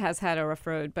 United has had a rough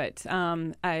road, but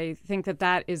I think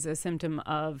that is a symptom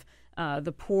of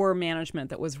the poor management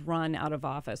that was run out of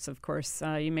office. Of course,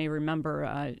 you may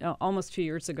remember almost 2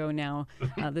 years ago now,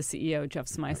 the CEO, Jeff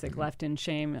Smisek, left in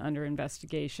shame under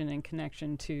investigation in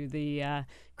connection to the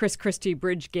Chris Christie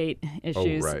Bridgegate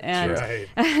issues. Oh, right.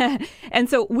 And, and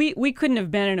so we couldn't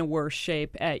have been in a worse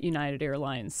shape at United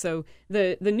Airlines. So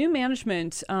the new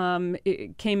management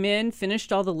came in,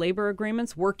 finished all the labor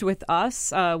agreements, worked with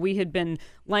us. We had been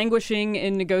languishing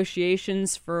in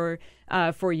negotiations for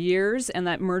years, and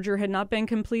that merger had not been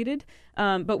completed.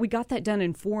 But we got that done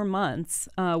in 4 months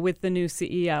with the new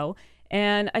CEO.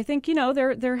 And I think,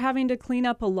 they're having to clean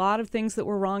up a lot of things that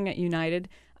were wrong at United.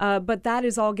 But that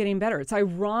is all getting better. It's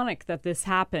ironic that this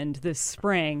happened this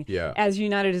spring as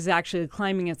United is actually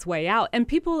climbing its way out. And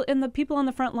the people on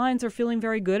the front lines are feeling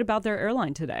very good about their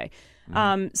airline today.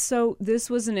 So this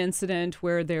was an incident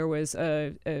where there was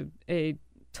a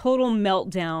total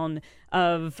meltdown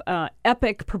of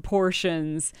epic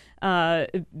proportions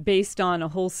based on a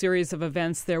whole series of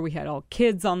events there. We had all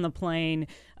kids on the plane.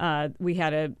 We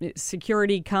had a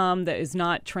security come that is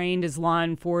not trained as law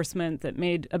enforcement that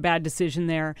made a bad decision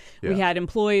there. We had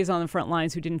employees on the front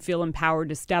lines who didn't feel empowered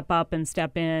to step up and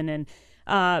step in. And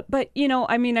but,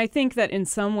 I think that in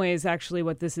some ways, actually,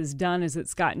 what this has done is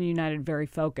it's gotten United very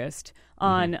focused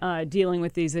on dealing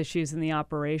with these issues in the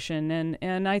operation.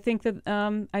 And I think that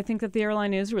the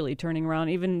airline is really turning around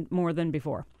even more than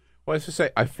before. Well, I have to say,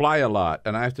 I fly a lot,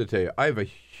 and I have to tell you, I have a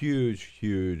huge,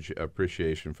 huge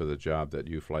appreciation for the job that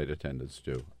you flight attendants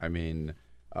do. I mean,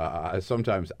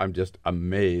 sometimes I'm just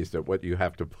amazed at what you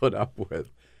have to put up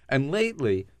with. And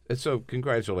lately, so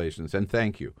congratulations and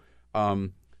thank you.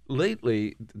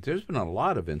 Lately, there's been a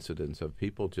lot of incidents of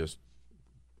people just,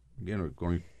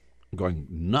 going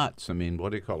nuts. I mean,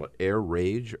 what do you call it? Air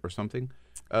rage or something?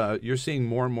 You're seeing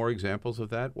more and more examples of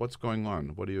that. What's going on?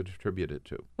 What do you attribute it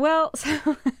to? Well,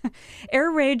 so air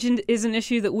rage is an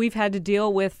issue that we've had to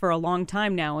deal with for a long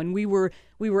time now, and we were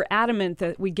adamant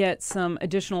that we get some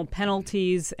additional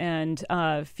penalties and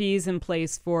fees in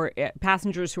place for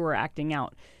passengers who are acting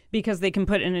out, because they can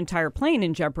put an entire plane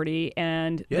in jeopardy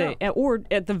and or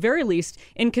at the very least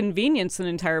inconvenience an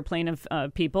entire plane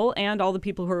of people and all the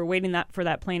people who are waiting for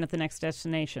that plane at the next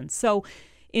destination. So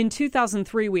in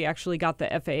 2003, we actually got the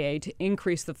FAA to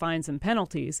increase the fines and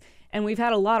penalties, and we've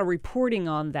had a lot of reporting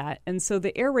on that. And so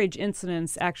the air rage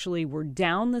incidents actually were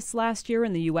down this last year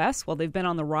in the U.S. while they've been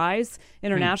on the rise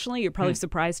internationally. You're probably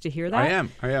surprised to hear that.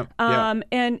 I am.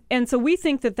 And so we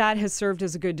think that has served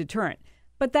as a good deterrent.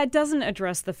 But that doesn't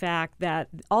address the fact that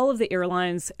all of the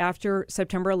airlines after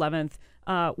September 11th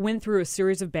went through a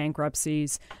series of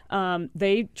bankruptcies.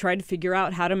 They tried to figure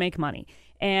out how to make money.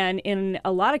 And in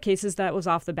a lot of cases, that was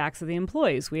off the backs of the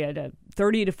employees. We had a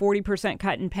 30 to 40%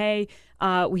 cut in pay.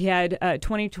 We had a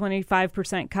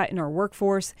 20-25% cut in our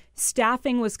workforce.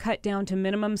 Staffing was cut down to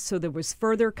minimums, so there was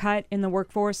further cut in the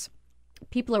workforce.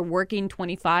 People are working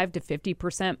 25 to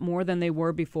 50% more than they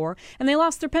were before, and they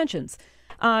lost their pensions.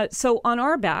 So on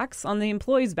our backs, on the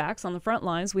employees' backs, on the front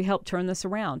lines, we helped turn this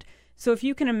around. So if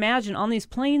you can imagine, on these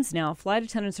planes now, flight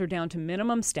attendants are down to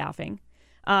minimum staffing.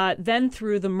 Then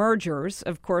through the mergers,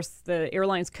 of course, the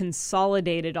airlines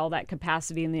consolidated all that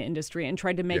capacity in the industry and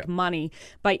tried to make money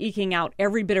by eking out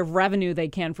every bit of revenue they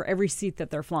can for every seat that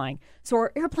they're flying. So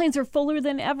our airplanes are fuller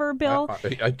than ever, Bill.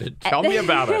 Tell me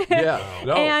about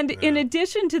it. In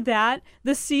addition to that,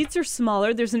 the seats are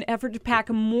smaller. There's an effort to pack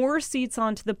more seats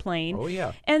onto the plane. Oh,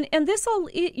 yeah. And this all,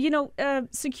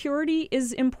 security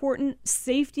is important.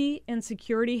 Safety and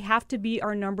security have to be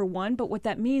our number one. But what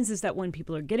that means is that when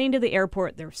people are getting to the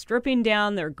airport, they're stripping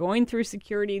down, they're going through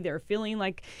security, they're feeling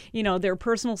like, their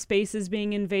personal space is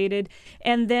being invaded.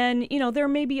 And then, there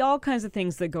may be all kinds of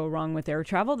things that go wrong with air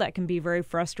travel that can be very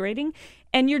frustrating.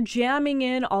 And you're jamming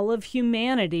in all of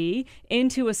humanity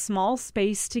into a small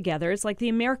space together. It's like the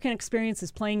American experience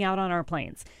is playing out on our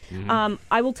planes. Mm-hmm.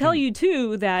 I will tell you,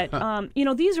 too, that,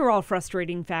 these are all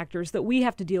frustrating factors that we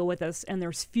have to deal with us, and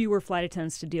there's fewer flight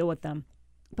attendants to deal with them.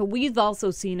 But we've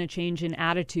also seen a change in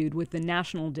attitude with the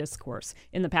national discourse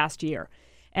in the past year.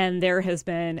 And there has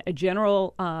been a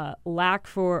general lack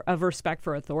of respect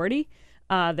for authority.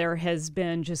 There has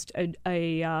been just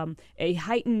a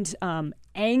heightened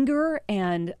anger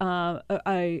and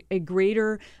a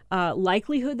greater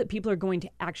likelihood that people are going to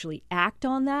actually act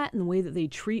on that in the way that they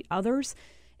treat others.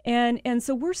 And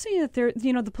so we're seeing that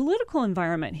the political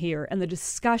environment here and the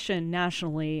discussion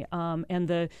nationally and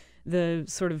the the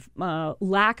sort of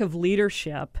lack of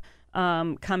leadership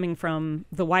coming from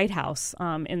the White House,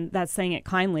 and that's saying it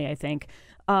kindly, I think,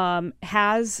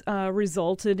 has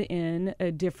resulted in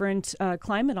a different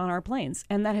climate on our planes,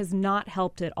 and that has not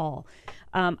helped at all.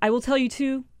 I will tell you,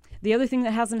 too, the other thing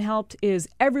that hasn't helped is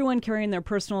everyone carrying their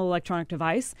personal electronic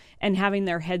device and having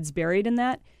their heads buried in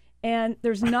that. And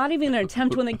there's not even an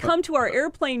attempt when they come to our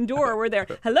airplane door where they're,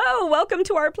 hello, welcome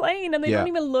to our plane. And they don't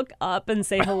even look up and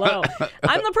say hello.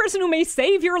 I'm the person who may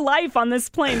save your life on this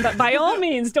plane, but by all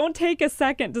means, don't take a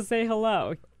second to say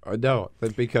hello. No,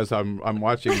 because I'm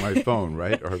watching my phone,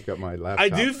 right? Or I've got my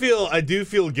laptop. I do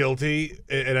feel guilty,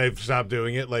 and I've stopped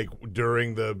doing it. Like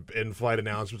during the in-flight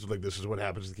announcements, of like this is what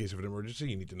happens in the case of an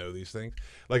emergency. You need to know these things.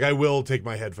 Like I will take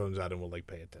my headphones out and will like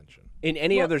pay attention. In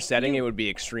any other setting, it would be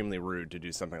extremely rude to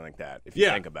do something like that. If you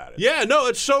think about it. Yeah, no,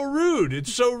 it's so rude.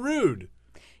 It's so rude.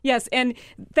 Yes, and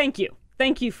thank you.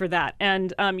 Thank you for that.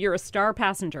 And you're a star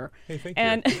passenger. Hey, thank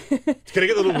you. Can I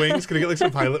get little wings? Can I get like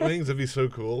some pilot wings? That'd be so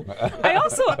cool. I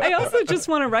also just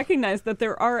want to recognize that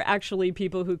there are actually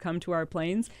people who come to our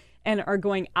planes and are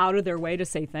going out of their way to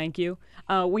say thank you.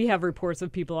 We have reports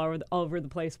of people all over the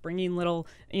place bringing little,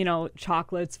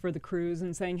 chocolates for the crews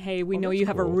and saying, hey, we know you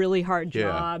have a really hard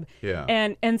job. Yeah.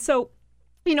 And so,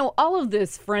 all of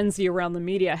this frenzy around the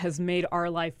media has made our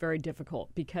life very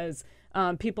difficult because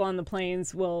people on the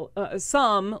planes will,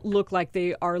 some look like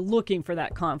they are looking for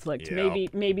that conflict,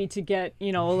 maybe to get,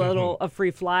 a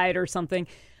free flight or something.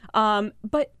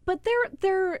 But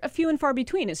they're a few and far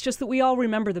between. It's just that we all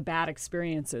remember the bad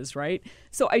experiences, right?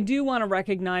 So I do want to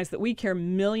recognize that we carry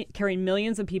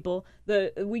millions of people.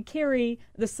 We carry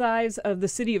the size of the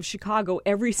city of Chicago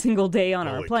every single day on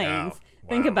our planes. Wow.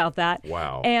 Think about that.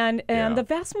 Wow. And the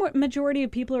vast majority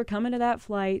of people are coming to that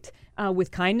flight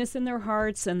with kindness in their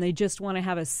hearts, and they just want to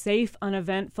have a safe,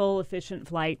 uneventful, efficient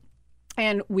flight.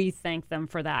 And we thank them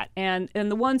for that. And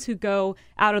the ones who go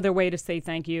out of their way to say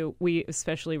thank you, we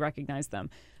especially recognize them.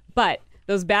 But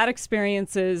those bad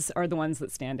experiences are the ones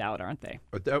that stand out, aren't they?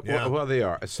 Well, they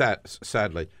are,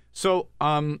 sadly. So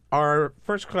are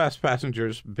first-class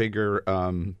passengers bigger,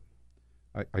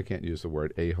 I can't use the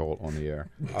word a-hole on the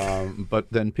air,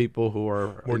 but then people who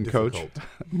are more in difficult. coach,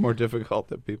 more difficult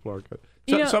than people are coach.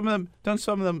 So, some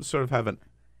of them sort of have an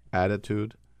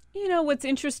attitude? What's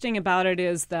interesting about it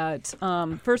is that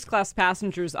first-class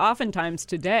passengers oftentimes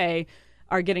today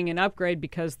are getting an upgrade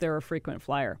because they're a frequent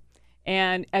flyer.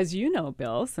 And as you know,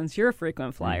 Bill, since you're a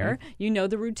frequent flyer, you know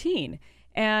the routine.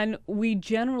 And we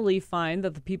generally find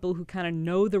that the people who kind of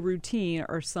know the routine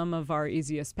are some of our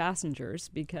easiest passengers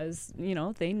because,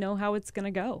 they know how it's going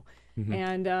to go.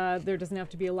 And there doesn't have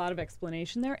to be a lot of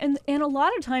explanation there. And a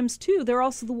lot of times, too, they're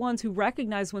also the ones who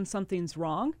recognize when something's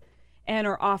wrong and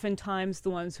are oftentimes the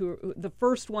ones who are the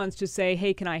first ones to say,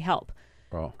 hey, can I help?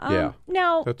 Oh, yeah.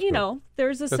 Now, That's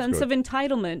there's a That's sense good. of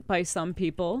entitlement by some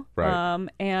people. Right.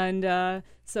 And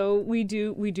so we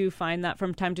do find that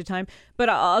from time to time. But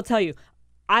I'll tell you,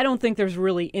 I don't think there's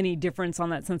really any difference on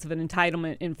that sense of an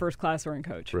entitlement in first class or in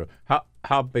coach.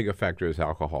 How big a factor is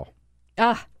alcohol?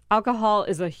 Alcohol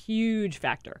is a huge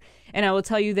factor. And I will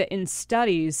tell you that in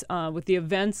studies with the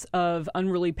events of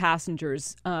unruly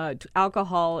passengers,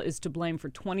 alcohol is to blame for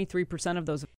 23% of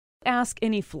those. Ask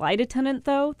any flight attendant,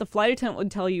 though. The flight attendant would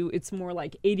tell you it's more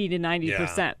like 80 to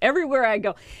 90% everywhere I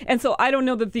go. And so I don't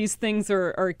know that these things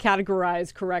are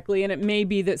categorized correctly, and it may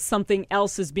be that something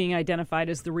else is being identified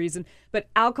as the reason. But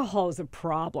alcohol is a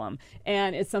problem,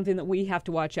 and it's something that we have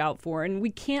to watch out for. And we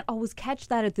can't always catch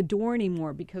that at the door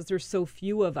anymore because there's so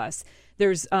few of us.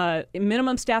 There's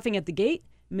minimum staffing at the gate,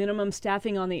 minimum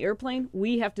staffing on the airplane.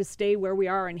 We have to stay where we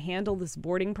are and handle this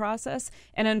boarding process.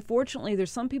 And unfortunately, there's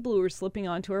some people who are slipping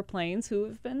onto our planes who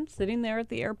have been sitting there at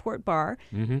the airport bar,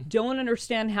 don't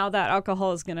understand how that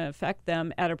alcohol is going to affect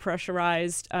them at a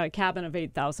pressurized cabin of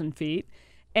 8,000 feet,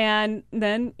 and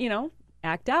then,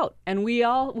 act out. And we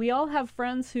all have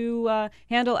friends who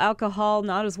handle alcohol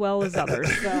not as well as others.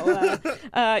 So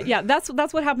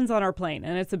that's what happens on our plane,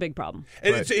 and it's a big problem.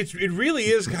 And it really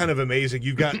is kind of amazing.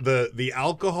 You've got the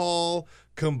alcohol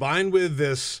combined with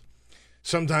this.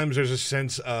 Sometimes there's a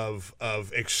sense of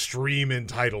extreme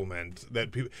entitlement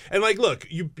that people, and like, look,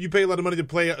 you pay a lot of money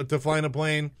to fly in a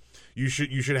plane. You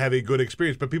should have a good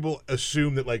experience, but people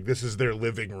assume that like this is their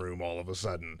living room all of a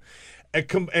sudden.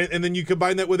 And then you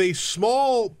combine that with a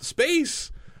small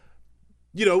space,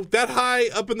 that high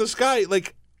up in the sky.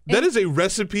 Like, that is a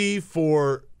recipe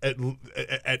for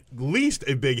at least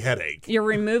a big headache. You're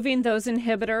removing those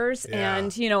inhibitors,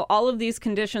 and all of these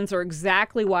conditions are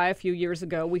exactly why a few years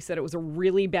ago we said it was a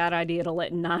really bad idea to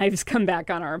let knives come back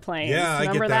on our planes. Yeah,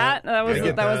 remember I get that.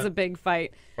 That was a big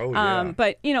fight. Oh, yeah.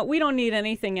 But we don't need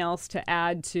anything else to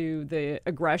add to the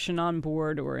aggression on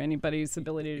board or anybody's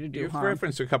ability to do You've harm.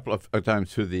 referenced a couple of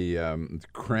times to the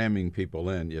cramming people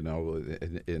in.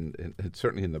 In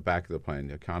certainly in the back of the plane,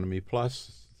 the economy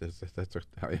plus. That's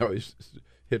I always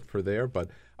hit for there, but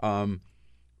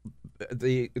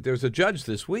there's a judge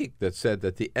this week that said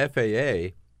that the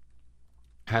FAA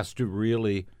has to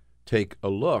really take a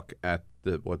look at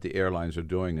what the airlines are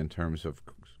doing in terms of,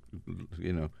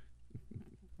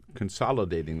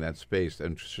 consolidating that space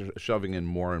and shoving in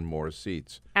more and more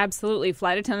seats. Absolutely.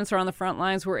 Flight attendants are on the front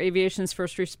lines. We're aviation's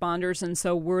first responders, and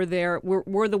so we're there.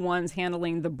 We're the ones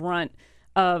handling the brunt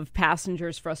of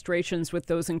passengers' frustrations with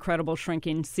those incredible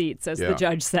shrinking seats, as the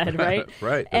judge said, right?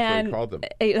 Right. That's what he called them.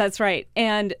 That's right.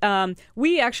 And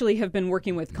we actually have been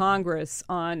working with Congress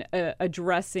on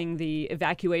addressing the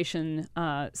evacuation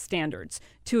standards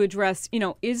to address,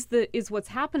 is what's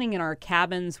happening in our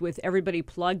cabins with everybody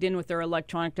plugged in with their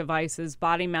electronic devices,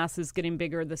 body masses getting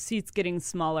bigger, the seats getting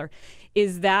smaller,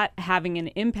 is that having an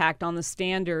impact on the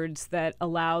standards that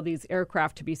allow these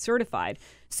aircraft to be certified?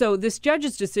 So this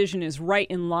judge's decision is right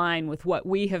in line with what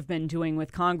we have been doing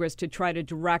with Congress to try to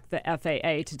direct the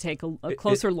FAA to take a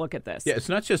closer look at this. Yeah, it's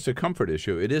not just a comfort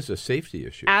issue. It is a safety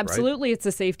issue. Absolutely, right? It's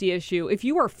a safety issue. If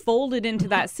you are folded into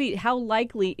that seat, how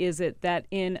likely is it that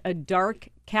in a dark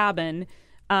cabin,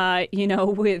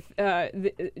 with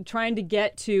trying to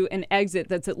get to an exit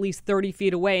that's at least 30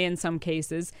 feet away in some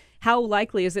cases, how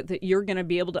likely is it that you're going to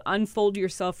be able to unfold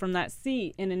yourself from that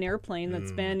seat in an airplane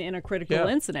that's been in a critical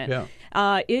incident?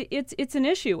 Yeah. It's an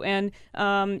issue. And,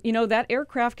 that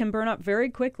aircraft can burn up very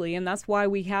quickly. And that's why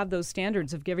we have those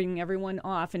standards of giving everyone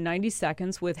off in 90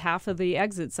 seconds with half of the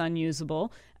exits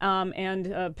unusable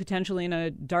and potentially in a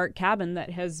dark cabin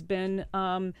that has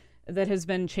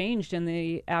been changed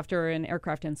after an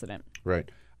aircraft incident. Right.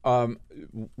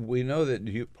 We know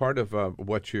that part of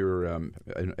what you're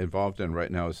involved in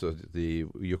right now is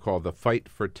you call the Fight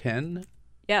for 10.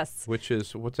 Yes. What's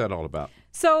that all about?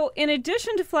 So in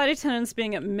addition to flight attendants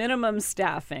being at minimum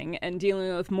staffing and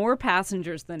dealing with more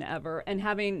passengers than ever and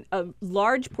having a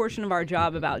large portion of our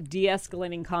job about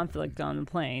de-escalating conflict on the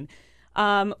plane,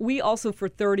 we also for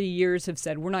 30 years have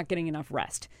said we're not getting enough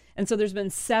rest. And so there's been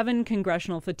 7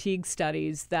 congressional fatigue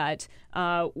studies that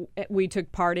we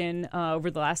took part in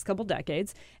over the last couple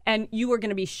decades. And you are going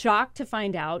to be shocked to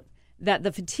find out that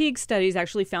the fatigue studies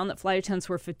actually found that flight attendants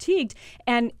were fatigued.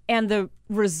 And the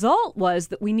result was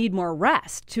that we need more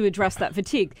rest to address that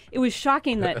fatigue. It was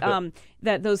shocking that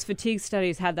that those fatigue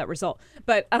studies had that result.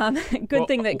 But good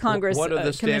thing that Congress what are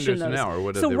the commissioned standards those. now, or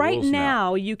what are so the right rules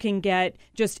now you can get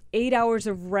just 8 hours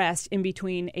of rest in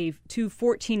between two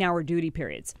 14-hour duty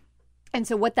periods. And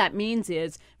so what that means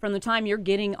is from the time you're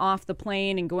getting off the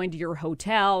plane and going to your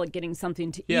hotel and getting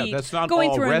something to eat, that's not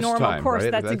going all through a rest normal time, course,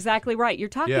 right? that's exactly right. You're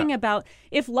talking about,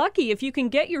 if you can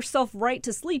get yourself right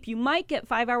to sleep, you might get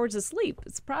 5 hours of sleep.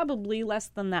 It's probably less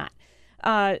than that.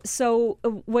 So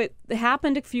what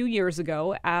happened a few years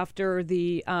ago after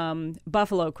the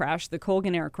Buffalo crash, the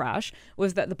Colgan Air crash,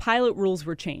 was that the pilot rules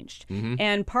were changed. Mm-hmm.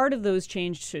 And part of those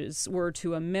changes were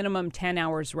to a minimum 10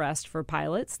 hours rest for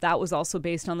pilots. That was also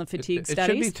based on the fatigue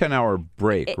studies. It should be 10-hour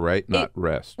break, right? Not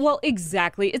rest. Well,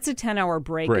 exactly. It's a 10-hour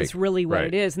break is really what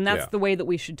it is. And that's the way that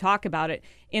we should talk about it.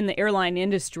 In the airline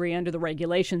industry, under the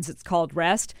regulations, it's called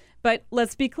rest. But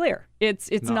let's be clear,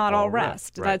 it's not all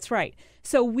rest. Right. That's right.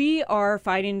 So we are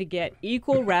fighting to get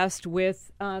equal rest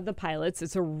with the pilots.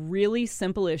 It's a really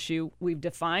simple issue. We've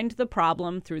defined the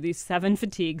problem through these 7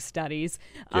 fatigue studies.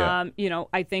 Yeah.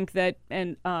 I think that,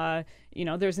 and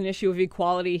there's an issue of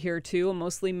equality here too. A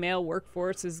mostly male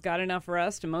workforce has got enough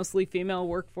rest. A mostly female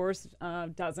workforce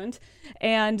doesn't.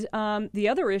 And the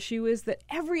other issue is that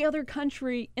every other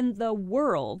country in the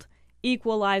world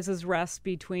equalizes rest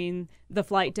between the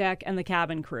flight deck and the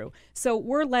cabin crew. So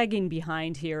we're lagging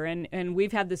behind here, and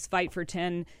we've had this Fight for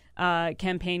 10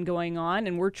 campaign going on,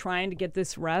 and we're trying to get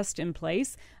this rest in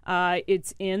place.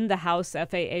 It's in the House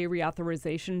FAA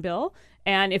reauthorization bill,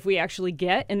 and if we actually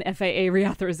get an FAA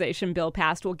reauthorization bill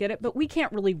passed, we'll get it, but we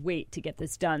can't really wait to get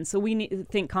this done. So we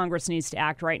think Congress needs to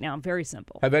act right now. Very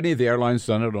simple. Have any of the airlines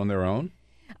done it on their own?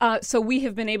 So we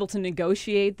have been able to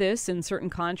negotiate this in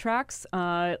certain contracts.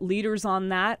 Leaders on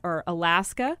that are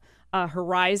Alaska,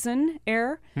 Horizon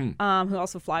Air, who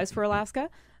also flies for Alaska,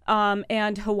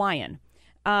 and Hawaiian.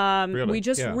 Really? We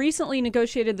just recently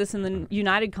negotiated this in the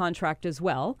United contract as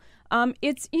well.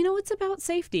 It's about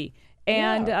safety.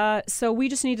 And so we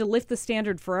just need to lift the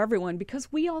standard for everyone,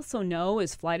 because we also know,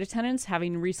 as flight attendants,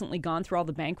 having recently gone through all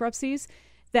the bankruptcies,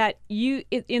 that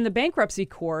in the bankruptcy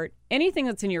court, anything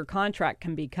that's in your contract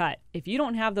can be cut. If you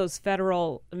don't have those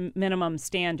federal minimum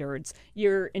standards,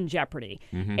 you're in jeopardy.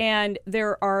 And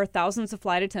there are thousands of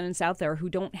flight attendants out there who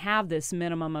don't have this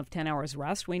minimum of 10 hours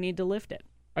rest. We need to lift it.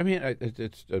 I mean,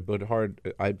 it's a bit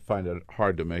hard. I find it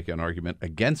hard to make an argument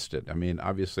against it. I mean,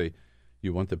 obviously,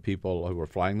 you want the people who are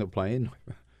flying the plane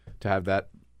to have that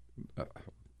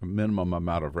minimum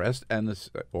amount of rest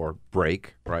or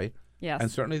break, right? Yes.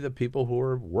 And certainly the people who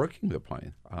are working the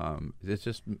plane. It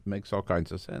just makes all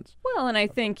kinds of sense. Well, and I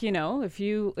think, if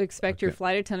you expect your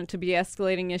flight attendant to be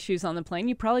escalating issues on the plane,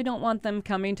 you probably don't want them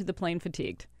coming to the plane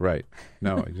fatigued. Right.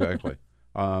 No, exactly.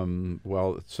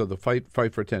 So the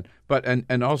fight for 10, but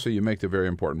and also you make the very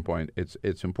important point.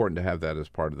 It's important to have that as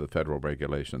part of the federal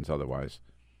regulations. Otherwise,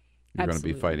 you're going to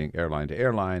be fighting airline to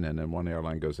airline, and then one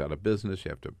airline goes out of business. You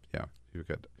have to, you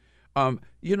got.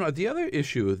 The other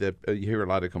issue that you hear a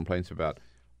lot of complaints about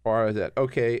are that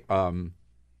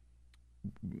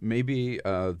maybe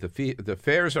the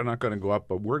fares are not going to go up,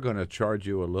 but we're going to charge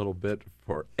you a little bit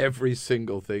for every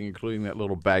single thing, including that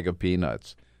little bag of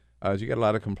peanuts. Do you get a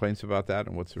lot of complaints about that,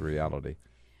 and what's the reality?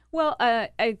 Well,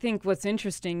 I think what's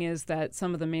interesting is that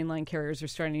some of the mainline carriers are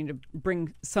starting to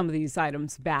bring some of these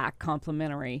items back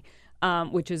complimentary,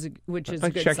 which is a good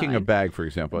checking sign. A bag, for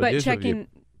example. But checking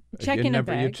a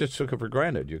bag. You just took it for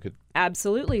granted. You could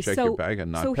absolutely check your bag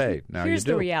and not pay. Now here's you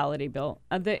do. The reality, Bill.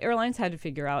 The airlines had to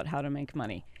figure out how to make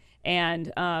money.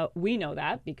 And we know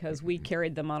that because we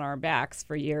carried them on our backs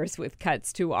for years with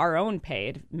cuts to our own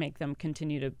pay to make them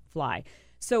continue to fly.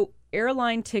 So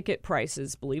airline ticket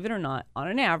prices, believe it or not, on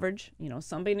an average,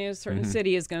 somebody in a certain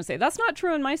city is going to say, that's not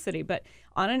true in my city, but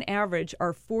on an average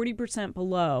are 40%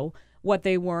 below what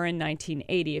they were in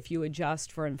 1980 if you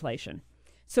adjust for inflation.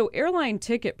 So airline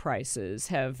ticket prices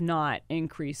have not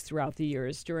increased throughout the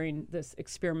years during this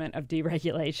experiment of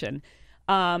deregulation.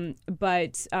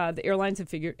 But the airlines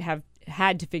have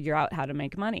had to figure out how to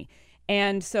make money.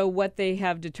 And so what they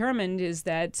have determined is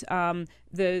that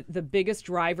the biggest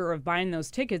driver of buying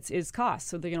those tickets is cost.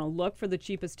 So they're going to look for the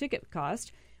cheapest ticket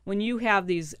cost. When you have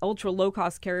these ultra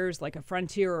low-cost carriers like a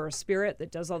Frontier or a Spirit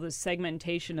that does all this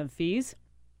segmentation of fees,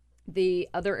 the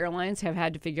other airlines have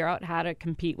had to figure out how to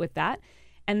compete with that.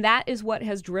 And that is what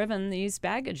has driven these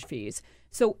baggage fees.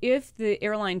 So if the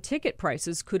airline ticket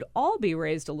prices could all be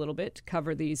raised a little bit to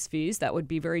cover these fees, that would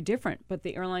be very different. But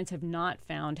the airlines have not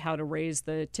found how to raise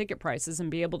the ticket prices and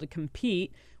be able to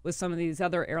compete with some of these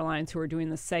other airlines who are doing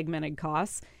the segmented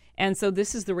costs. And so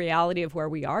this is the reality of where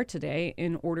we are today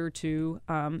in order to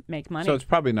make money. So it's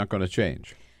probably not going to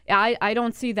change. I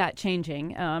don't see that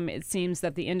changing. It seems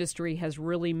that the industry has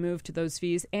really moved to those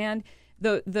fees. And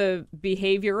the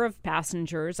behavior of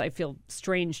passengers, I feel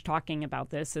strange talking about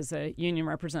this as a union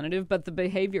representative, but the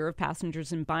behavior of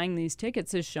passengers in buying these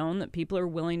tickets has shown that people are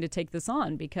willing to take this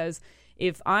on. Because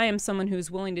if I am someone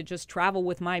who's willing to just travel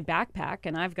with my backpack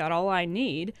and I've got all I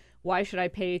need, why should I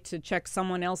pay to check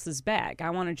someone else's bag? I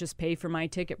want to just pay for my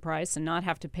ticket price and not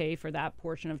have to pay for that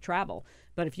portion of travel.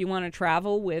 But if you want to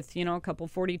travel with, a couple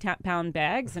 40-pound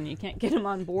bags and you can't get them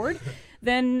on board,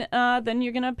 then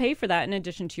you're going to pay for that in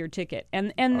addition to your ticket.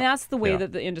 And that's the way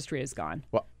that the industry has gone.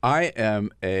 Well, I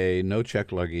am a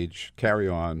no-check luggage,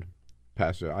 carry-on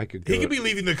passenger. He could be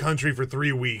leaving the country for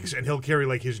 3 weeks, and he'll carry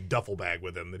like his duffel bag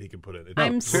with him that he can put in.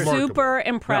 I'm super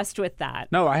impressed with that.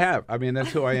 No, I have. I mean,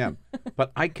 that's who I am.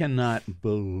 But I cannot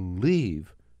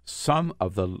believe some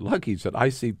of the luggage that I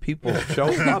see people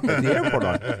showing up at the airport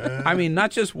on. I mean,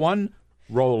 not just one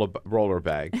roller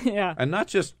bag, and not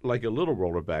just like a little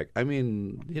roller bag. I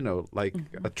mean, like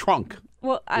a trunk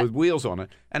with wheels on it,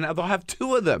 and they'll have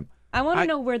two of them. I want to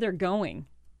know where they're going.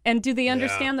 And do they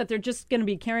understand that they're just going to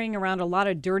be carrying around a lot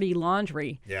of dirty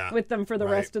laundry with them for the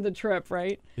rest of the trip,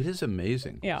 right? It is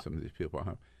amazing some of these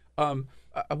people have.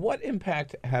 What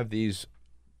impact have these?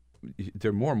 There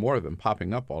are more and more of them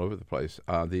popping up all over the place.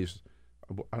 These,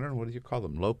 I don't know, what do you call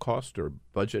them, low-cost or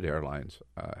budget airlines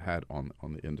had on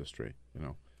the industry,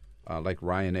 like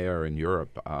Ryanair in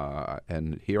Europe.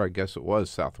 And here I guess it was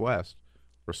Southwest,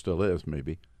 or still is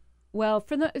maybe. Well,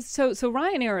 so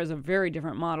Ryanair is a very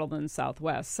different model than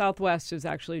Southwest. Southwest is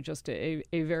actually just a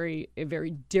very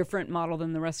different model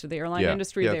than the rest of the airline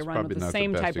industry. They run with the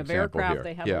same type of aircraft. Here.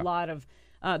 They have a lot of.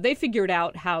 They figured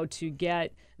out how to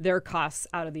get their costs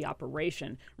out of the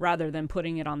operation rather than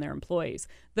putting it on their employees.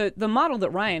 The model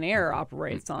that Ryanair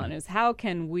operates on is how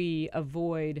can we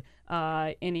avoid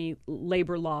any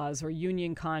labor laws or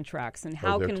union contracts, and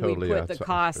how can we put the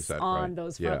costs on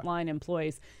those frontline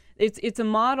employees. It's a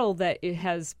model that it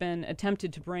has been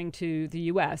attempted to bring to the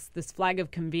U.S. This flag of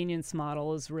convenience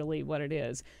model is really what it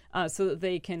is, so that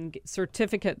they can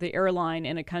certificate the airline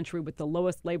in a country with the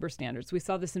lowest labor standards. We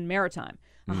saw this in maritime.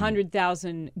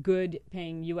 100,000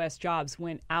 good-paying U.S. jobs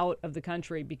went out of the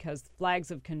country because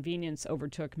flags of convenience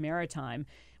overtook maritime,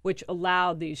 which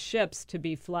allowed these ships to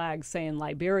be flagged, say, in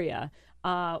Liberia,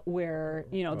 where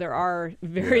there are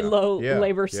very low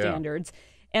labor standards.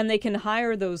 And they can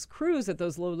hire those crews at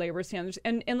those low labor standards.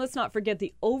 And let's not forget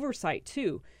the oversight,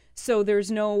 too. So there's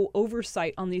no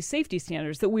oversight on these safety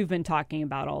standards that we've been talking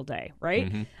about all day,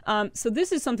 right? So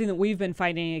this is something that we've been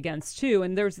fighting against, too.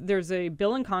 And there's a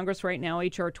bill in Congress right now,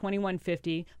 H.R.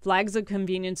 2150, Flags of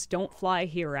Convenience Don't Fly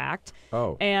Here Act.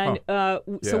 So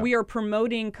we are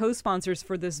promoting co-sponsors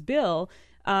for this bill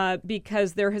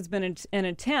because there has been an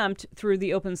attempt through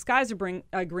the Open Skies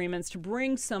agreements to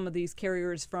bring some of these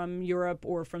carriers from Europe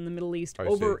or from the Middle East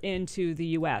over into the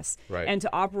U.S. and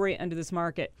to operate under this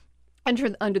market,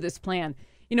 under this plan.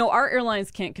 Our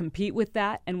airlines can't compete with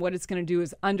that, and what it's going to do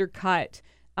is undercut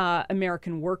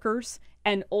American workers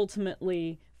and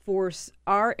ultimately force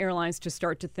our airlines to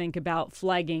start to think about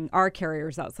flagging our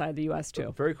carriers outside the U.S.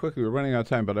 too. Very quickly, we're running out of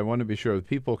time, but I want to be sure that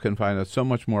people can find out so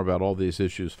much more about all these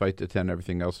issues, Fight to 10,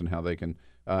 everything else, and how they can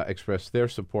express their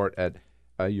support at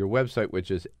your website, which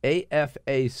is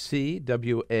afacwa.org,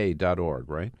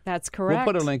 right? That's correct.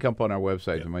 We'll put a link up on our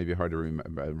website. It might be hard to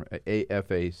remember,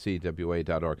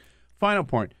 afacwa.org. Final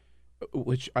point,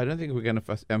 which I don't think we can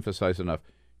emphasize enough.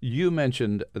 You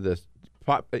mentioned this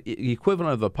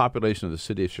equivalent of the population of the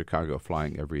city of Chicago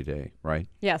flying every day, right?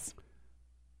 Yes.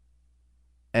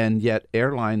 And yet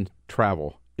airline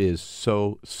travel is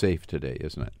so safe today,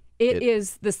 isn't it? It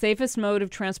is the safest mode of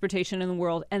transportation in the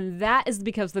world, and that is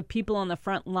because the people on the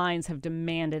front lines have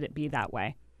demanded it be that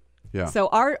way. Yeah. So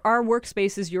our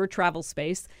workspace is your travel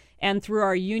space, and through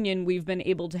our union, we've been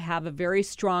able to have a very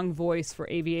strong voice for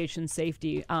aviation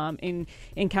safety in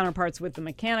counterparts with the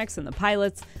mechanics and the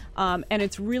pilots, and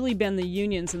it's really been the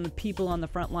unions and the people on the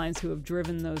front lines who have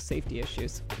driven those safety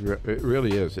issues. It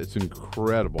really is. It's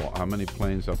incredible how many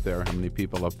planes up there, how many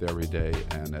people up there every day,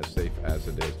 and as safe as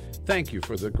it is. Thank you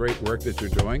for the great work that you're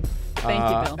doing. Thank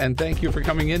you, Bill. And thank you for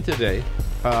coming in today.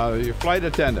 Your flight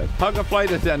attendant. Hug a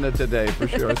flight attendant today for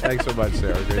sure. Thanks so much,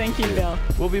 Sarah. Great Thank you, Bill.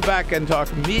 We'll be back and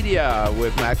talk media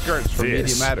with Matt Gertz from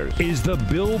Media Matters. This is the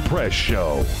Bill Press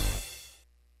Show.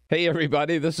 Hey,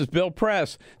 everybody, this is Bill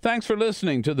Press. Thanks for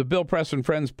listening to the Bill Press and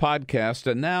Friends podcast.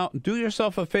 And now, do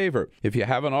yourself a favor. If you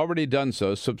haven't already done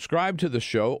so, subscribe to the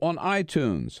show on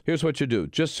iTunes. Here's what you do.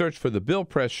 Just search for the Bill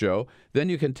Press Show. Then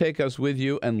you can take us with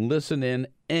you and listen in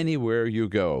anywhere you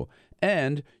go.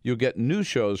 And you'll get new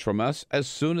shows from us as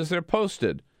soon as they're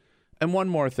posted. And one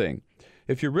more thing.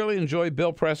 If you really enjoy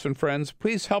Bill Press and Friends,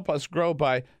 please help us grow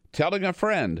by telling a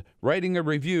friend, writing a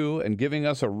review, and giving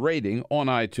us a rating on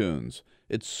iTunes.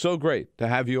 It's so great to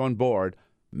have you on board.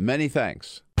 Many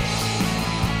thanks.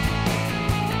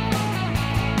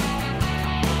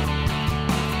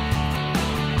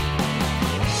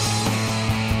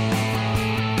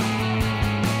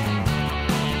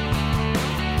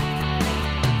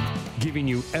 Giving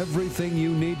you everything you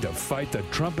need to fight the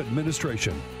Trump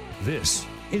administration. This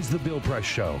is The Bill Press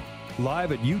Show.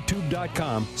 Live at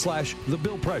youtube.com/The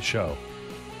Bill Press Show.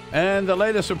 And the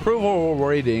latest approval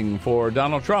rating for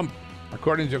Donald Trump,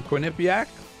 according to Quinnipiac,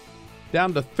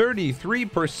 down to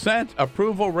 33%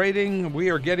 approval rating. We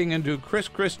are getting into Chris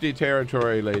Christie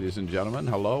territory, ladies and gentlemen.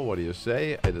 Hello, what do you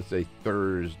say? It is a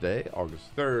Thursday,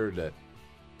 August 3rd.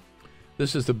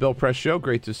 This is the Bill Press Show.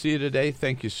 Great to see you today.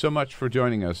 Thank you so much for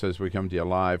joining us as we come to you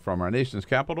live from our nation's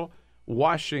capital,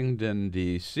 Washington,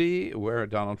 D.C., where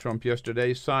Donald Trump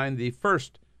yesterday signed the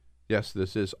first, yes,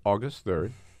 this is August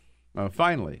 3rd,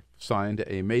 finally signed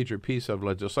a major piece of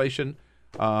legislation,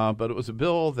 but it was a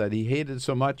bill that he hated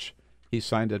so much, he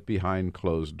signed it behind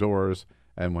closed doors,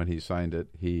 and when he signed it,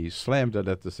 he slammed it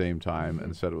at the same time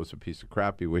and said it was a piece of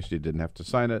crap. He wished he didn't have to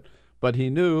sign it, but he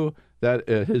knew that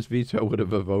his veto would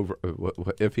have over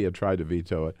if he had tried to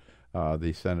veto it.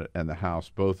 The Senate and the House,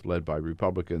 both led by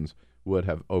Republicans, would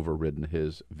have overridden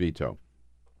his veto.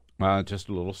 Just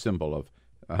a little symbol of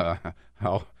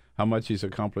how much he's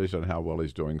accomplished and how well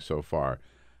he's doing so far.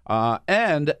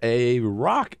 And a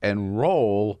rock and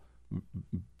roll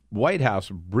White House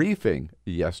briefing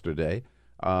yesterday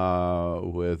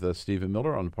with Stephen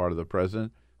Miller on the part of the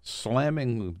president,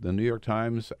 slamming the New York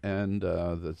Times and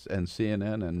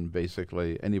CNN and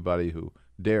basically anybody who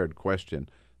dared question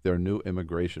their new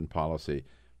immigration policy.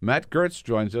 Matt Gertz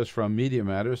joins us from Media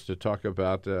Matters to talk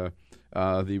about the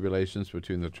relations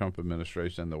between the Trump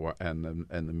administration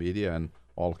and the media, and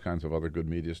all kinds of other good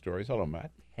media stories. Hello,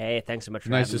 Matt. Hey, thanks so much for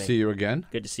Nice having to me. see you again.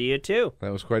 Good to see you, too.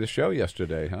 That was quite a show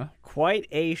yesterday, huh? Quite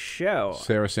a show.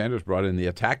 Sarah Sanders brought in the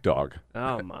attack dog.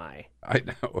 Oh, my. I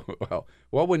know.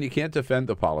 Well, when you can't defend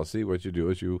the policy, what you do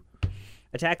is you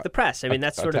attack the press. I mean,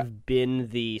 that's sort of been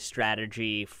the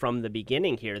strategy from the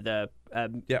beginning here. The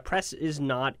press is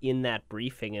not in that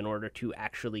briefing in order to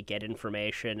actually get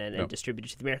information and distribute it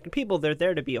to the American people. They're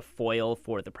there to be a foil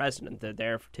for the president. They're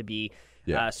there to be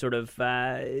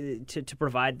to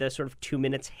provide the sort of 2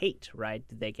 minutes hate, right?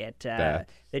 They get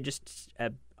they just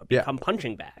become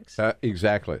punching bags.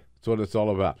 Exactly. That's what it's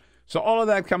all about. So all of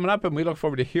that coming up, and we look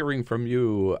forward to hearing from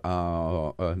you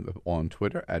on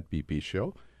Twitter at BP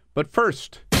Show. But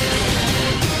first,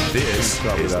 this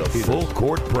is the Full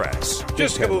Court Press.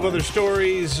 Just a couple of other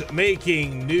stories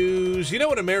making news. You know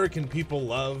what American people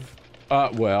love?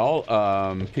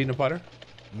 Peanut butter?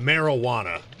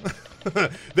 Marijuana.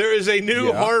 There is a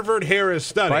new Harvard-Harris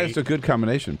study. It's a good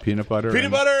combination. Peanut butter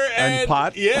and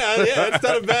pot? Yeah, that's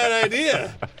not a bad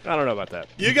idea. I don't know about that.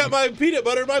 You got my peanut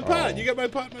butter, my pot. You got my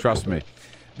pot, my Trust me.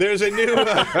 There's a new...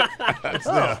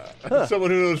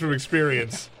 someone who knows from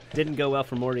experience. Didn't go well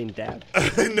for Maureen Dad.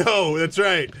 No, that's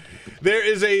right. There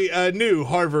is a new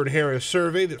Harvard-Harris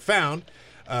survey that found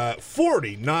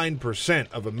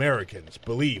 49% of Americans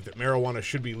believe that marijuana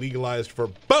should be legalized for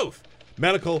both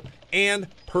medical and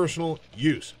personal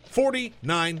use.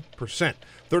 49%.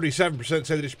 37%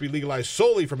 say that it should be legalized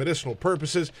solely for medicinal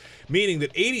purposes, meaning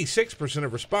that 86%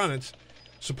 of respondents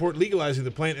support legalizing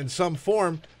the plant in some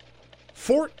form.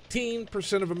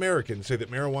 14% of Americans say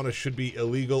that marijuana should be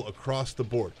illegal across the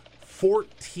board.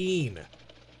 14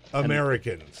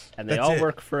 Americans. And they all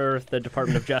work for the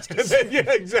Department of Justice.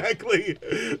 Yeah, exactly.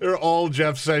 They're all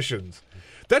Jeff Sessions.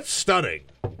 That's stunning.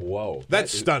 Whoa.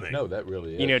 That's stunning. No, that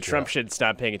really is. You know, Trump should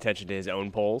stop paying attention to his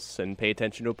own polls and pay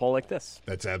attention to a poll like this.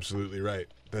 That's absolutely right.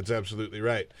 This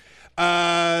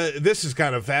is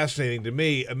kind of fascinating to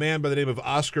me. A man by the name of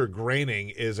Oscar Groening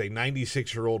is a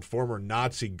 96-year-old former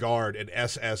Nazi guard and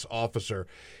SS officer.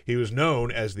 He was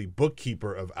known as the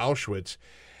bookkeeper of Auschwitz.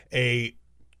 A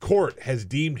court has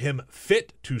deemed him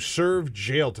fit to serve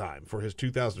jail time for his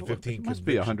 2015 conviction. Must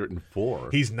be 104.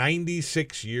 He's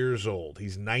 96 years old.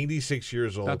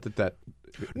 Not that.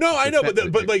 No, I know,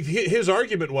 but like his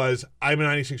argument was, I'm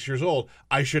 96 years old.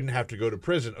 I shouldn't have to go to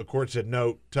prison. A court said,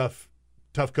 no, tough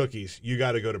cookies. You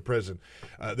got to go to prison.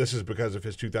 This is because of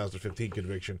his 2015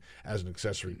 conviction as an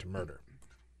accessory to murder.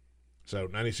 So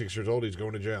 96 years old, he's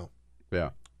going to jail. Yeah.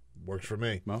 Works for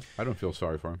me. Well, I don't feel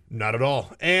sorry for him. Not at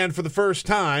all. And for the first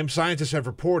time, scientists have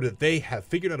reported they have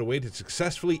figured out a way to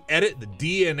successfully edit the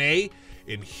DNA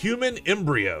in human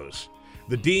embryos.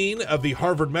 The dean of the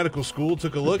Harvard Medical School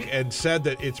took a look and said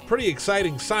that it's pretty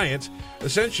exciting science.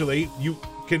 Essentially, you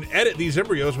can edit these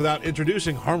embryos without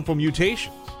introducing harmful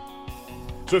mutations.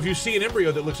 So if you see an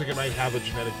embryo that looks like it might have a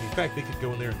genetic defect, they could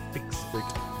go in there and fix it.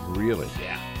 Really?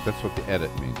 Yeah. That's what the edit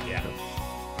means. Yeah.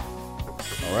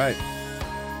 All right.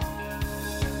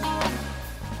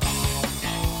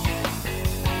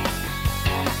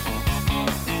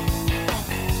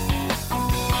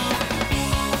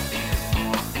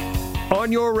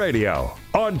 On your radio,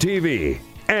 on TV,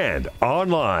 and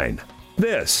online.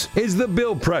 This is The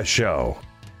Bill Press Show.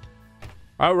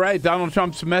 All right, Donald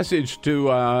Trump's message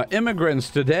to immigrants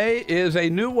today is a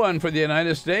new one for the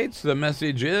United States. The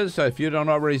message is, if you don't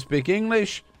already speak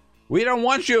English, we don't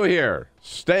want you here.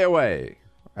 Stay away.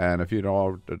 And if you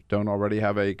don't already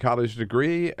have a college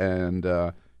degree and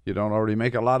you don't already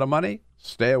make a lot of money,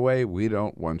 stay away. We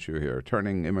don't want you here.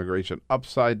 Turning immigration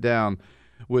upside down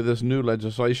with this new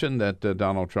legislation that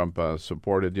Donald Trump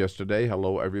supported yesterday.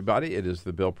 Hello, everybody. It is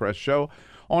the Bill Press Show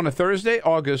on a Thursday,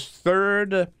 August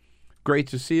 3rd. Great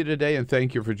to see you today, and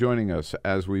thank you for joining us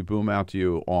as we boom out to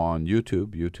you on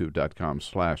YouTube,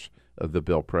 youtube.com/The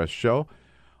Bill Press Show,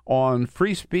 on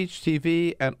Free Speech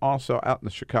TV, and also out in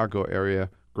the Chicago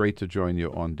area. Great to join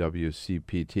you on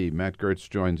WCPT. Matt Gertz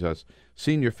joins us,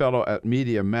 Senior Fellow at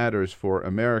Media Matters for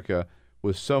America,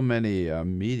 with so many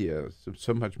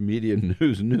so much media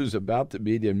news about the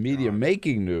media,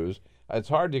 media-making news. It's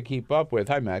hard to keep up with.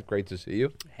 Hi, Matt. Great to see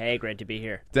you. Hey, great to be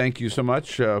here. Thank you so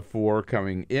much for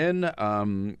coming in.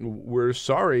 We're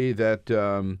sorry that,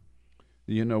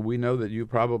 we know that you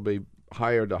probably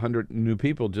hired 100 new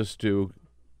people just to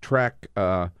track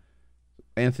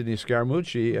Anthony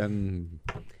Scaramucci, and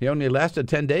he only lasted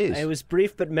 10 days. It was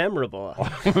brief but memorable.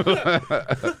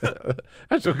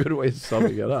 That's a good way of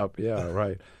summing it up. Yeah,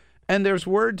 right. And there's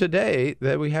word today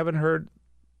that we haven't heard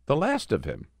the last of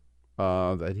him.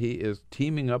 That he is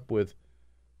teaming up with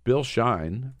Bill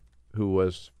Shine, who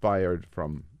was fired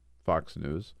from Fox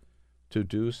News, to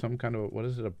do some kind of, what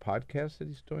is it, a podcast that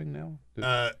he's doing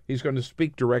now? He's going to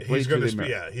speak directly to the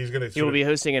Americans. He will be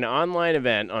hosting an online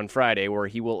event on Friday where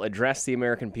he will address the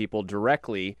American people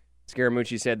directly.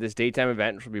 Scaramucci said this daytime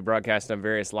event, which will be broadcast on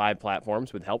various live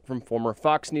platforms with help from former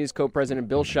Fox News co-president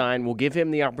Bill Shine, will give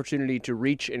him the opportunity to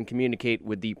reach and communicate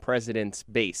with the president's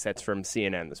base. That's from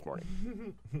CNN this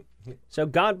morning. So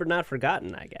gone but not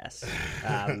forgotten, I guess.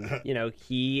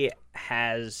 He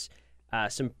has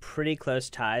some pretty close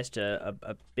ties to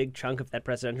a big chunk of that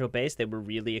presidential base. They were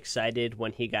really excited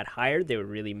when he got hired. They were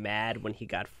really mad when he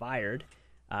got fired.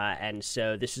 And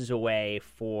so this is a way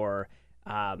for,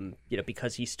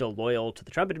 because he's still loyal to the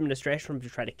Trump administration, to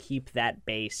try to keep that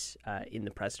base in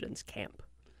the president's camp.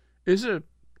 Is it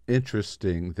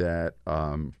interesting that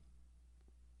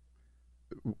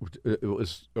it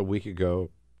was a week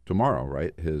ago tomorrow,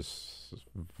 right? His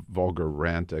vulgar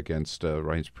rant against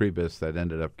Reince Priebus that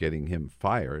ended up getting him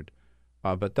fired.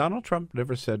 But Donald Trump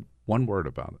never said one word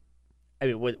about it. I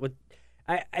mean,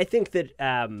 I think that...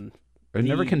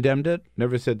 never condemned it?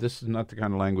 Never said this is not the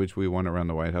kind of language we want around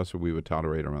the White House or we would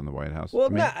tolerate around the White House? Well,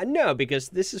 no, because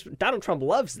this is... Donald Trump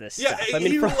loves this stuff. I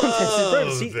mean, he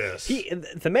loves this.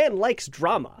 The man likes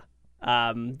drama.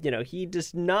 He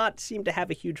does not seem to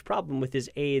have a huge problem with his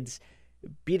aides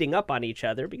beating up on each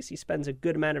other because he spends a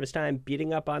good amount of his time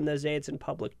beating up on those aides in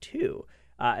public too.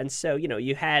 And so,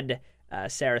 you had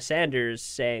Sarah Sanders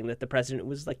saying that the president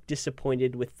was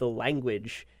disappointed with the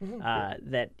language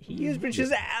that he used, which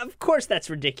is, of course, that's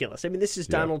ridiculous. I mean, this is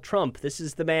Donald Trump. This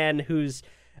is the man whose,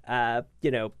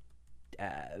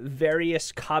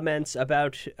 various comments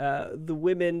about the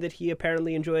women that he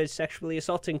apparently enjoys sexually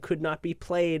assaulting could not be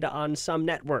played on some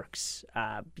networks.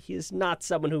 He is not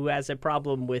someone who has a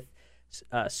problem with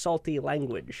salty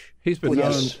language. He's been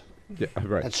known. Yes. Yeah,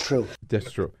 right. That's true. That's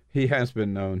true. He has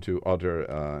been known to utter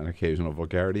an occasional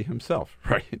vulgarity himself,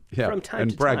 right? Yeah, from time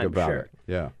and to brag time, about sure. it.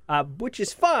 Yeah, which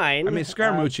is fine. I mean,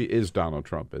 Scaramucci is Donald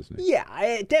Trump, isn't he? Yeah,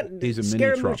 he's a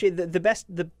mini Trump.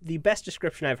 The best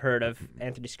description I've heard of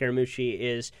Anthony Scaramucci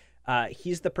is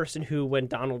he's the person who, when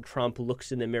Donald Trump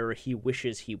looks in the mirror, he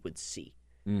wishes he would see.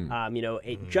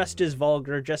 Just as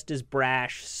vulgar, just as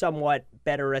brash, somewhat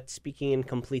better at speaking in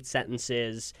complete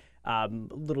sentences, a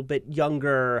little bit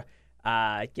younger.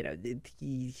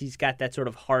 He's got that sort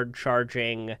of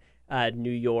hard-charging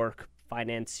New York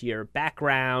financier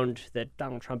background that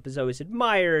Donald Trump has always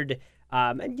admired.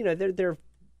 They're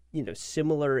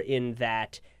similar in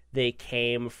that they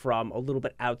came from a little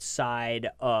bit outside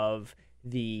of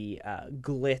the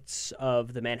glitz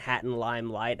of the Manhattan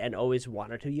limelight and always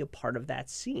wanted to be a part of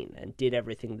that scene and did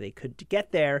everything they could to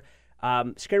get there.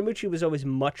 Scaramucci was always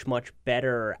much, much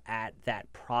better at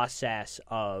that process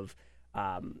of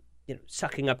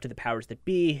sucking up to the powers that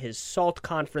be. His SALT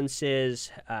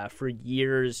conferences for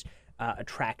years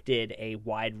attracted a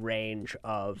wide range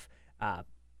of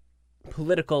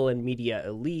political and media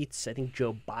elites. I think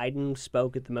Joe Biden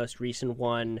spoke at the most recent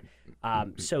one.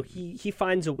 So he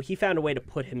found a way to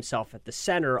put himself at the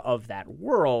center of that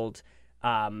world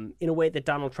in a way that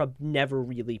Donald Trump never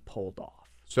really pulled off.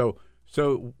 So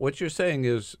what you're saying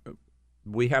is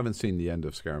we haven't seen the end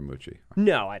of Scaramucci.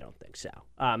 No, I don't think so.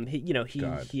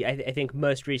 I think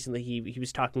most recently he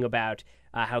was talking about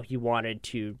how he wanted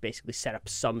to basically set up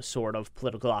some sort of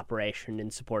political operation in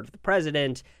support of the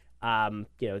president.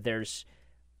 There's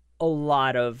a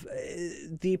lot of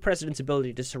the president's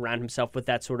ability to surround himself with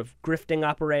that sort of grifting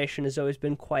operation has always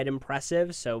been quite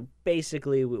impressive. So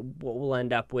basically what we'll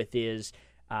end up with is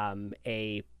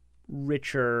a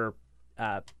richer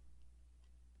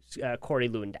Corey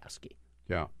Lewandowski.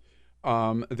 Yeah.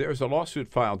 There's a lawsuit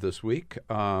filed this week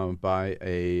by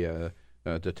a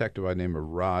detective by the name of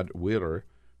Rod Wheeler,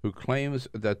 who claims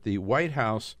that the White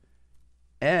House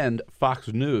and Fox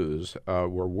News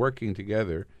were working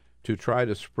together to try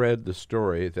to spread the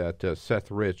story that Seth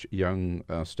Rich, young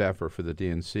staffer for the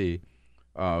DNC,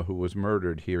 who was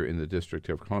murdered here in the District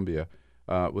of Columbia,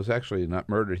 was actually not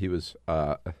murdered. He was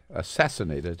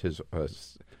assassinated. His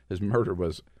murder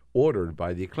was ordered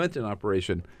by the Clinton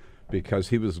operation because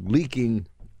he was leaking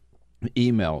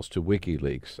emails to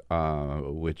WikiLeaks,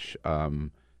 which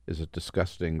is a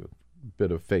disgusting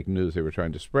bit of fake news they were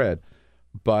trying to spread.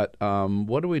 But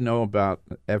what do we know about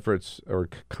efforts or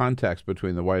contacts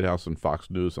between the White House and Fox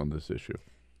News on this issue?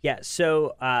 Yeah,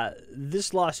 so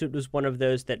this lawsuit was one of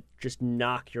those that just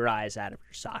knock your eyes out of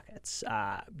your sockets.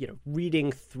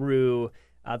 Reading through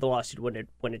the lawsuit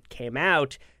when it came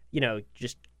out,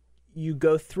 you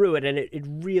go through it, and it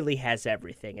really has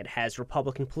everything. It has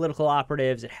Republican political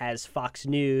operatives. It has Fox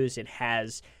News. It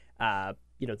has, the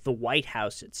White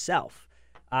House itself.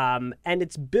 And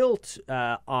it's built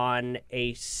on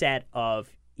a set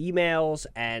of emails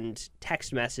and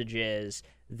text messages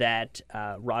that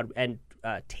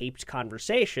taped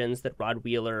conversations that Rod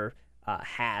Wheeler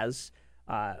has.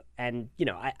 And,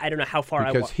 I don't know how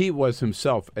far because he was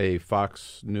himself a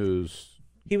Fox News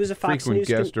He was a Fox frequent News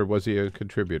guest, or was he a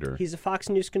contributor? He's a Fox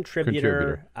News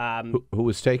contributor. Who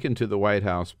was taken to the White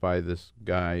House by this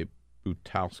guy,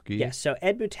 Butowski. Yes, so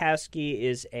Ed Butowski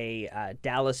is a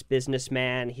Dallas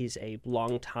businessman. He's a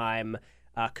longtime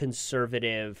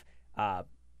conservative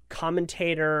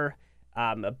commentator,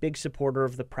 a big supporter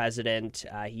of the president.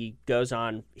 He goes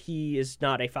on. He is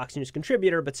not a Fox News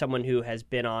contributor, but someone who has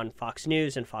been on Fox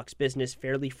News and Fox Business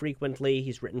fairly frequently.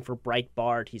 He's written for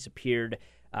Breitbart. He's appeared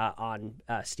on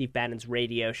Steve Bannon's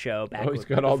radio show. He's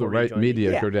got all the right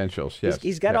media credentials. Yes,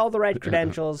 he's got all the right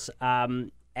credentials.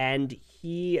 And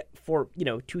he,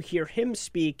 to hear him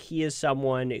speak, he is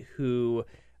someone who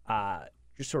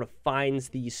just sort of finds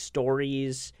these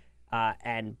stories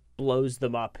and blows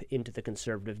them up into the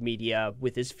conservative media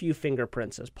with as few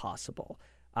fingerprints as possible.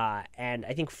 And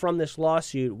I think from this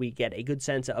lawsuit, we get a good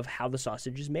sense of how the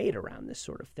sausage is made around this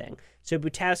sort of thing. So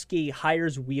Butowski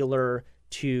hires Wheeler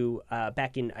to,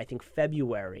 back in, I think,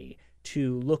 February,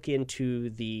 to look into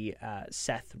the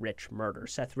Seth Rich murder.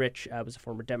 Seth Rich was a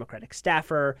former Democratic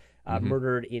staffer,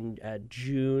 murdered in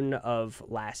June of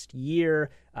last year.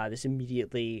 This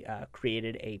immediately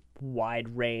created a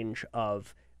wide range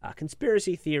of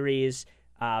conspiracy theories,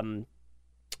 and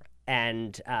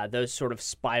those sort of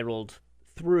spiraled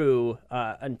through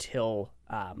until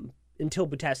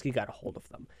Butowski got a hold of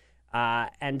them.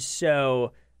 And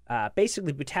so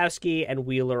basically, Butowski and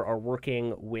Wheeler are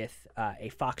working with a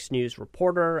Fox News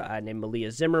reporter named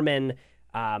Malia Zimmerman.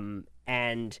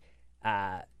 And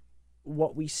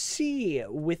what we see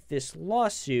with this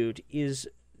lawsuit is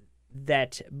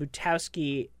that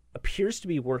Butowski appears to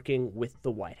be working with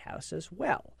the White House as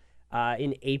well.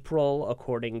 In April,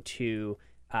 according to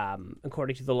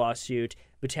the lawsuit,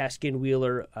 Butowski and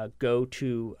Wheeler go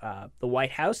to the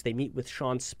White House. They meet with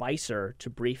Sean Spicer to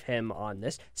brief him on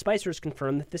this. Spicer has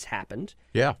confirmed that this happened.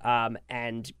 Yeah.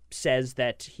 And says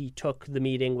that he took the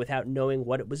meeting without knowing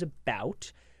what it was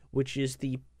about, which is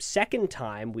the second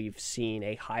time we've seen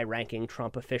a high-ranking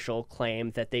Trump official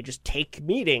claim that they just take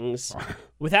meetings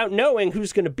without knowing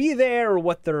who's going to be there or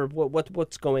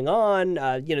what's going on.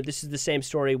 This is the same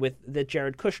story that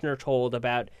Jared Kushner told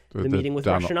about the meeting with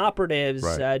Russian operatives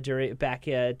during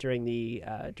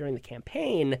the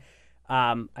campaign.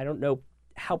 I don't know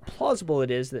how plausible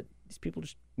it is that these people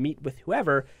just meet with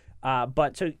whoever.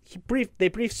 But so they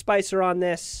briefed Spicer on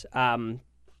this.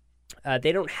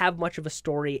 They don't have much of a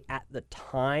story at the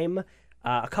time.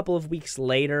 A couple of weeks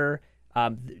later,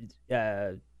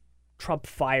 Trump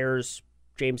fires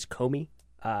James Comey.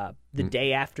 The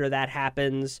day after that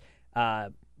happens,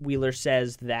 Wheeler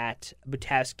says that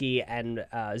Butowski and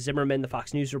Zimmerman, the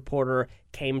Fox News reporter,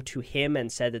 came to him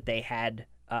and said that they had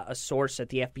a source at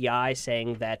the FBI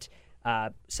saying that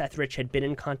Seth Rich had been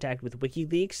in contact with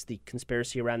WikiLeaks. The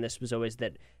conspiracy around this was always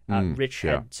that Rich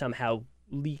had somehow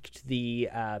leaked the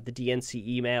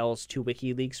DNC emails to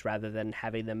WikiLeaks rather than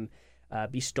having them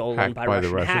be stolen by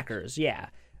Russian hackers. Yeah.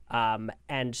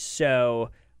 And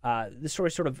so the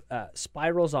story sort of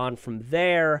spirals on from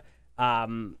there.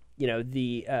 The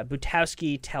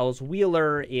Butowski tells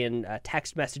Wheeler in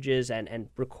text messages and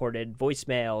recorded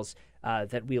voicemails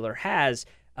that Wheeler has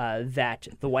that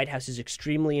the White House is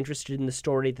extremely interested in the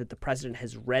story, that the president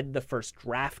has read the first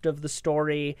draft of the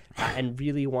story and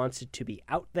really wants it to be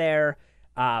out there.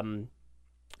 That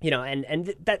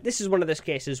this is one of those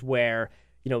cases where,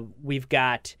 we've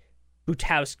got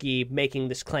Butowski making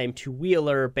this claim to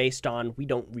Wheeler based on we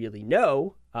don't really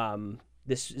know.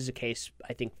 This is a case,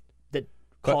 I think, that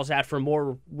calls out for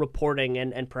more reporting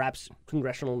and perhaps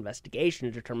congressional investigation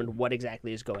to determine what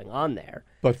exactly is going on there.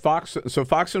 But Fox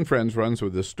and Friends runs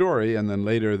with the story, and then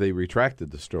later they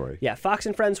retracted the story. Yeah, Fox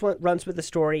and Friends runs with the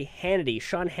story.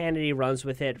 Sean Hannity runs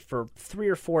with it for 3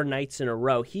 or 4 nights in a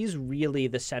row. He's really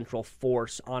the central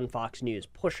force on Fox News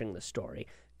pushing the story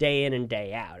day in and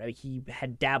day out. I mean, he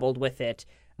had dabbled with it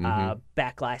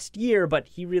back last year, but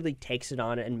he really takes it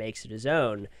on and makes it his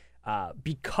own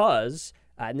because...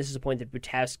 and this is a point that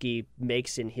Butowski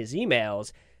makes in his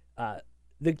emails,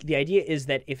 the idea is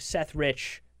that if Seth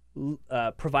Rich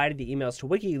provided the emails to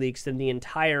WikiLeaks, then the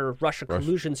entire Russia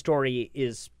collusion story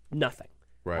is nothing.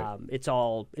 Right. It's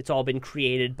all been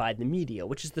created by the media,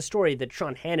 which is the story that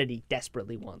Sean Hannity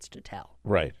desperately wants to tell.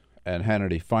 Right. And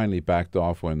Hannity finally backed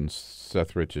off when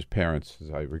Seth Rich's parents,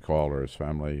 as I recall, or his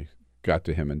family, got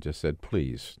to him and just said,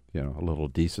 please, a little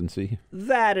decency?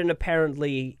 That, and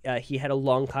apparently he had a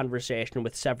long conversation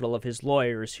with several of his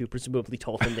lawyers who presumably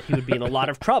told him that he would be in a lot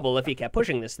of trouble if he kept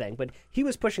pushing this thing. But he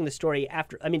was pushing the story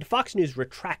after. I mean, Fox News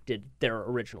retracted their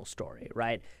original story,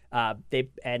 right?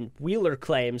 And Wheeler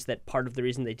claims that part of the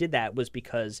reason they did that was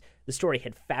because the story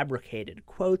had fabricated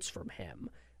quotes from him.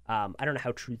 I don't know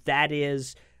how true that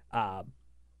is.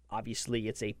 Obviously,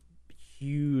 it's a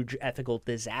huge ethical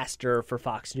disaster for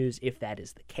Fox News if that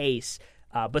is the case.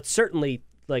 But certainly,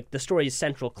 the story's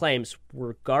central claims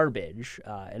were garbage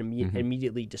and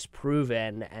immediately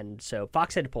disproven. And so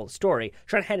Fox had to pull the story.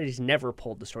 Sean Hannity's never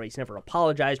pulled the story. He's never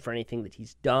apologized for anything that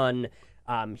he's done.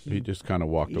 He just kind of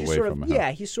walked away from it.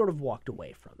 Yeah, he sort of walked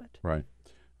away from it. Right.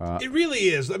 It really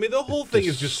is. I mean, the whole thing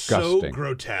is just so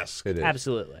grotesque. It is.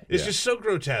 Absolutely. It's just so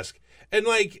grotesque. And,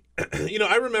 I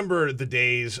remember the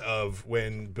days of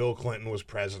when Bill Clinton was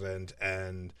president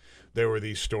and there were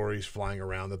these stories flying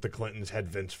around that the Clintons had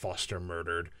Vince Foster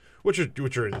murdered, which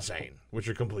are insane, which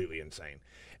are completely insane.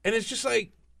 And it's just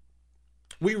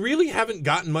we really haven't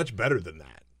gotten much better than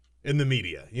that in the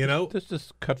media, This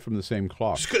is cut from the same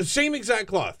cloth. Same exact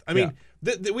cloth. I mean,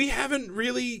 we haven't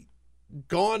really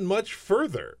gone much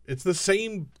further. It's the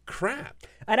same crap.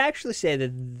 I'd actually say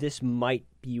that this might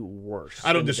be worse.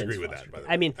 I don't disagree with that, by the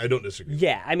way. I mean, I don't disagree.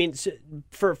 Yeah, I mean,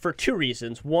 for two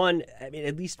reasons. One, I mean,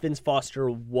 at least Vince Foster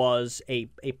was a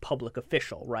public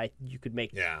official, right? You could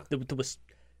make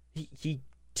he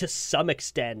to some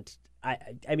extent. I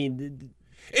mean.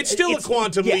 It's still a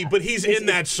quantum leap, but he's in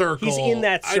that circle. He's in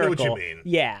that circle. I know what you mean.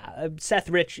 Yeah, Seth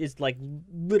Rich is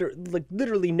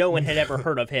literally no one had ever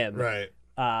heard of him. Right.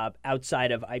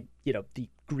 Outside of the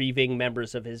grieving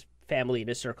members of his family and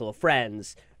his circle of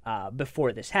friends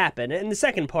before this happened. And the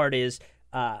second part is,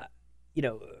 from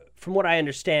what I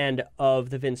understand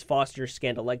of the Vince Foster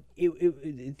scandal,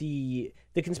 the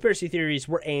conspiracy theories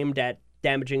were aimed at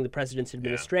damaging the president's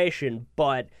administration,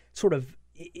 but sort of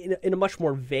in a much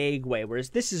more vague way,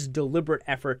 whereas this is a deliberate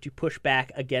effort to push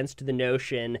back against the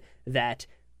notion that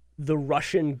the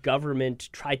Russian government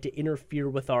tried to interfere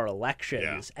with our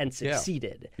elections and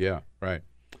succeeded. Yeah, right.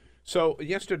 So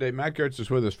yesterday, Matt Gertz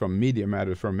is with us from Media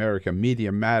Matters for America,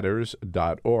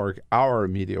 MediaMatters.org, our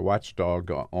media watchdog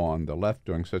on the left,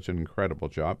 doing such an incredible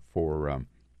job for,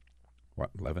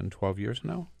 11, 12 years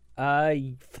now?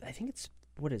 I think it's,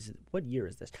 what year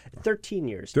is this? 13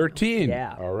 years. 13? Now.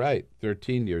 Yeah. All right,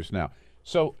 13 years now.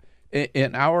 So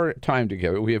in our time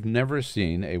together, we have never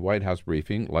seen a White House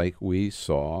briefing like we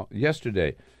saw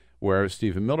yesterday, where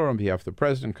Stephen Miller, on behalf of the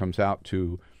president, comes out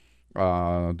to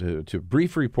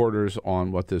brief reporters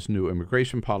on what this new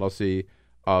immigration policy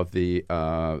of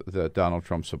that Donald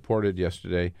Trump supported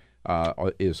yesterday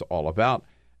is all about.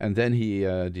 And then he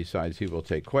decides he will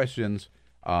take questions,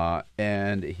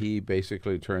 and he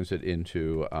basically turns it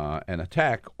into an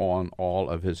attack on all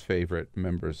of his favorite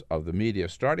members of the media,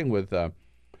 starting with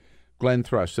Glenn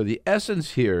Thrush. So the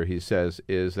essence here, he says,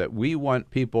 is that we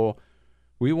want to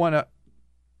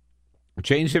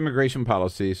change immigration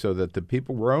policy so that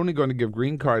we're only going to give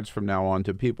green cards from now on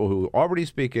to people who already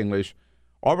speak English,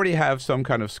 already have some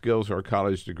kind of skills or a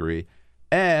college degree,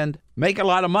 and make a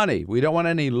lot of money. We don't want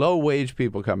any low-wage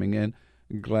people coming in.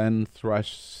 Glenn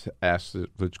Thrush asked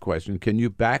the question, can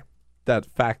you back that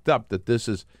fact up that this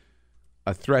is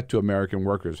a threat to American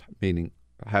workers, meaning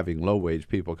having low-wage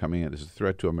people coming in is a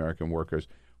threat to American workers?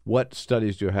 What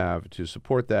studies do you have to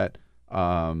support that?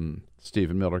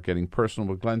 Stephen Miller getting personal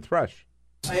with Glenn Thrush.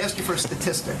 I asked you for a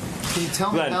statistic. Can you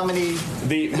tell me how many...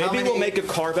 Maybe we'll make a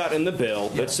carve-out in the bill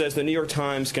that says the New York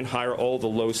Times can hire all the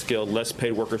low-skilled,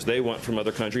 less-paid workers they want from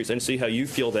other countries, and see how you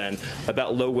feel then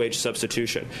about low-wage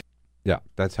substitution. Yeah,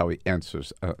 that's how he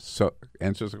answers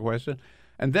the question.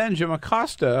 And then Jim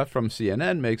Acosta from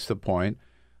CNN makes the point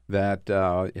that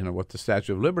what the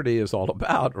Statue of Liberty is all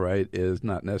about, right, is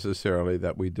not necessarily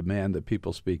that we demand that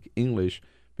people speak English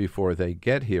before they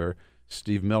get here.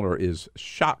 Steve Miller is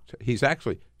shocked. He's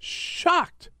actually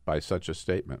shocked by such a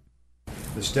statement.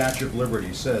 The Statue of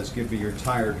Liberty says, give me your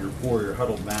tired, your poor, your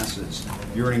huddled masses,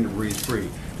 yearning to breathe free.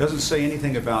 Doesn't say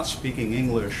anything about speaking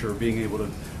English or being able to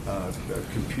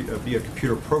be a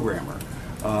computer programmer.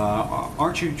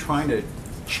 Aren't you trying to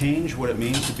change what it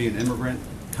means to be an immigrant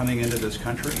coming into this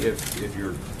country? If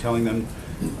you're telling them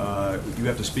you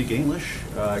have to speak English,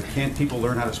 can't people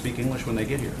learn how to speak English when they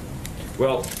get here?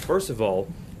 Well, first of all,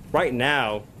 right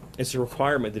now, it's a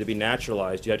requirement that to be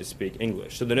naturalized, you have to speak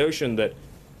English. So the notion that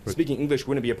speaking English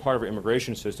wouldn't be a part of our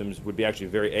immigration systems would be actually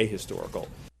very ahistorical.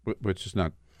 Which is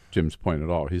not Jim's point at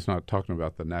all. He's not talking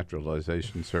about the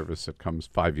naturalization service that comes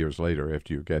 5 years later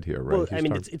after you get here, right? Well, I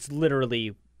mean, it's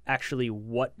literally actually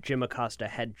what Jim Acosta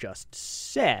had just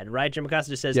said, right? Jim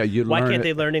Acosta says, Yeah, why can't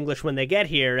they learn English when they get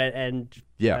here? And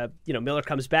Miller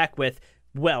comes back with,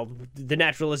 well, the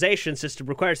naturalization system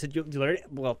requires that you learn it.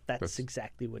 Well, that's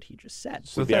exactly what he just said.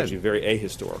 So would be actually very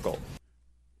ahistorical.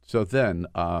 So then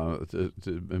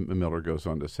Miller goes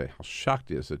on to say how shocked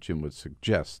he is that Jim would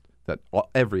suggest that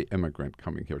every immigrant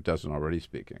coming here doesn't already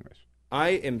speak English. I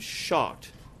am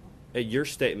shocked at your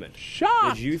statement.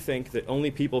 Shocked! That you think that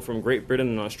only people from Great Britain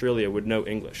and Australia would know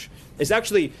English.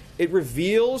 It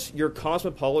reveals your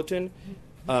cosmopolitan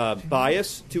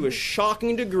bias to a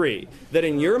shocking degree that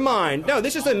in your mind,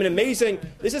 this is an amazing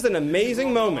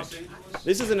moment.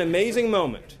 This is an amazing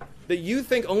moment. That you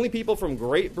think only people from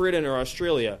Great Britain or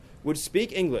Australia would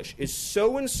speak English is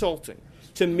so insulting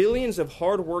to millions of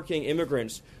hardworking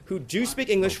immigrants who do speak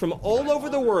English from all over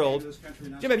the world.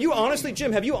 Jim, have you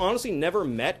honestly never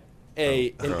met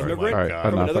an immigrant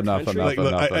from another country?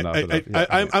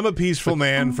 I'm a peaceful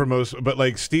man for most, but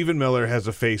like Stephen Miller has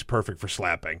a face perfect for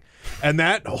slapping, and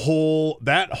that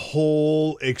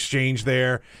whole exchange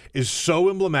there is so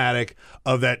emblematic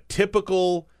of that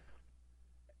typical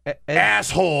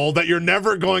asshole that you're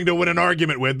never going to win an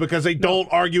argument with because they don't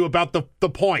argue about the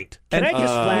point. Can I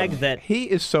just flag that he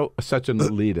is such an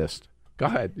elitist? Go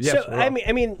ahead. Yes, so I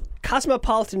mean,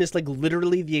 cosmopolitan is like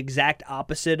literally the exact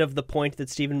opposite of the point that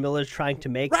Stephen Miller is trying to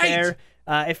make there.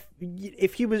 If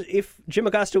Jim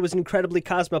Acosta was incredibly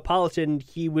cosmopolitan,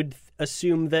 he would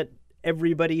assume that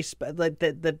everybody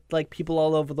that people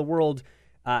all over the world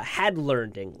had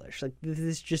learned English. Like this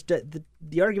is just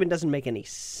the argument doesn't make any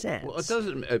sense. Well, it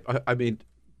doesn't. I mean,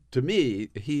 to me,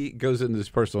 he goes into this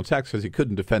personal text because he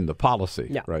couldn't defend the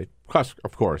policy, right?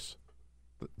 Of course,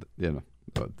 New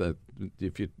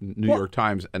York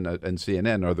Times and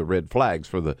CNN are the red flags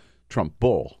for the Trump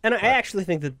bull. And I actually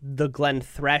think that the Glenn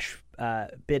Thresh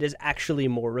bit is actually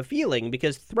more revealing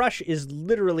because Thresh is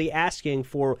literally asking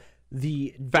for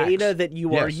the data that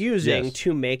you are using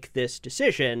to make this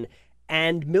decision.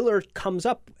 And Miller comes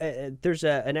up, there's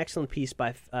an excellent piece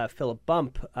by Philip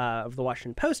Bump of the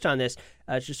Washington Post on this,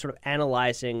 just sort of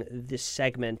analyzing this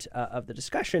segment of the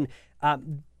discussion.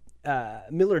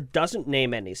 Miller doesn't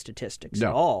name any statistics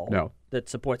at all that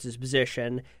supports his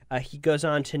position. He goes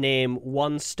on to name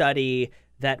one study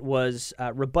that was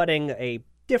rebutting a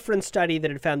different study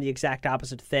that had found the exact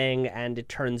opposite thing, and it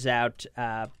turns out,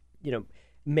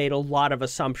 made a lot of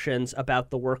assumptions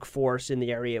about the workforce in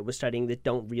the area it was studying that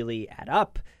don't really add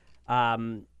up.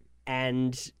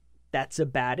 And that's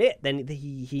about it. Then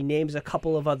he names a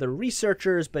couple of other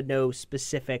researchers, but no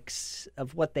specifics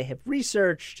of what they have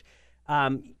researched.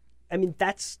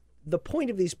 That's the point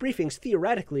of these briefings,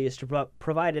 theoretically, is to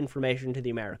provide information to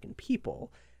the American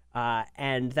people.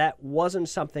 And that wasn't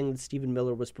something that Stephen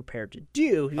Miller was prepared to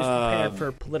do. He was prepared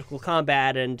for political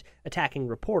combat and attacking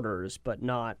reporters, but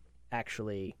not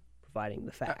actually providing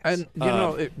the facts. And,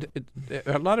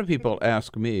 a lot of people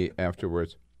ask me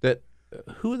afterwards that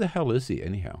who the hell is he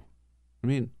anyhow? I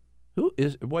mean,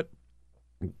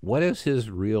 what is his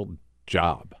real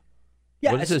job?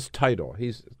 Yeah, what is his title?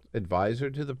 He's advisor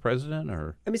to the president,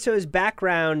 or? So his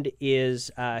background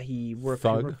is he worked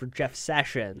for Jeff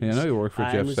Sessions. Yeah, I know he worked for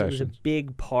Jeff Sessions. It was a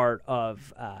big part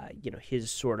of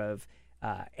his sort of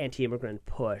anti-immigrant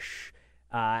push,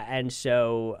 and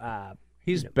so.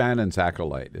 He's Bannon's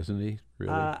acolyte, isn't he?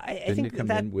 Really? I think he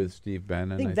come in with Steve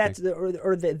Bannon? I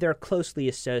think they're closely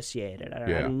associated.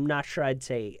 I'm not sure I'd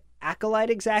say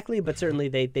acolyte exactly, but certainly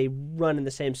they run in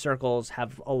the same circles,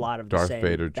 have a lot of the same Darth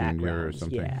Vader Jr. or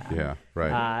something. Yeah,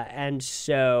 right. And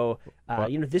so,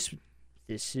 this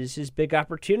is his big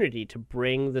opportunity to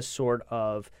bring the sort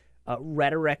of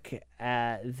rhetoric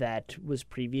that was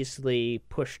previously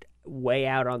pushed way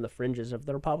out on the fringes of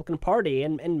the Republican Party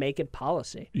and make it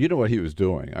policy. You know what he was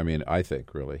doing? I mean, I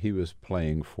think really he was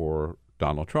playing for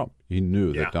Donald Trump. He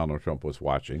knew that Donald Trump was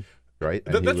watching, right?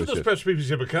 That's what those press briefings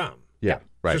have become. Yeah,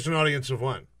 right. Just an audience of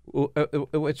one.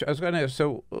 Which I was going to ask,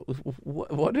 so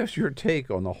what is your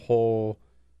take on the whole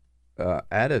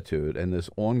attitude and this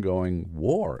ongoing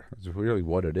war? It's really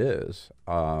what it is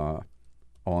on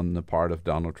the part of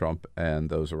Donald Trump and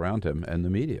those around him and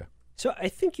the media. So I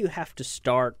think you have to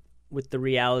start with the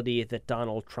reality that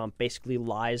Donald Trump basically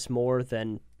lies more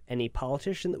than any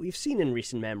politician that we've seen in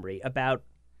recent memory about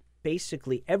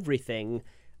basically everything,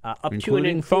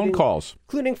 including phone calls.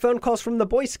 Including phone calls from the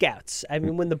Boy Scouts. I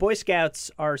mean, when the Boy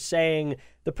Scouts are saying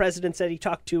the president said he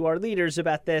talked to our leaders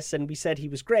about this and we said he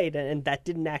was great and that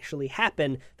didn't actually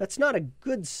happen, that's not a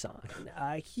good sign.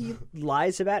 He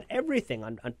lies about everything,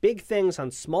 on big things,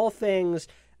 on small things.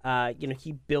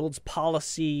 He builds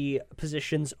policy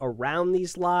positions around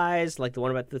these lies, like the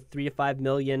one about the 3 to 5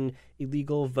 million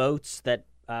illegal votes that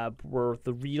were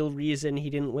the real reason he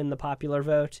didn't win the popular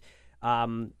vote,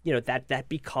 that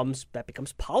becomes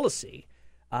policy.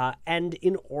 And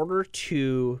in order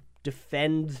to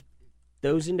defend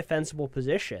those indefensible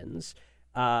positions,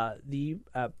 the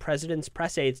president's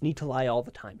press aides need to lie all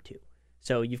the time too.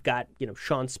 So you've got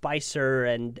Sean Spicer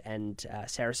and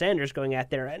Sarah Sanders going out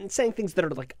there and saying things that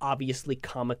are like obviously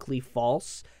comically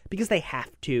false because they have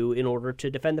to in order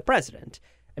to defend the president.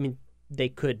 I mean, they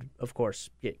could, of course,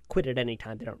 quit at any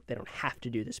time. They don't have to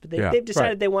do this, but they've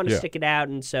decided they want to stick it out,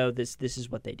 and so this is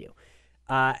what they do.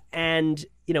 And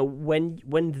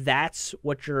when that's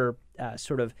what you're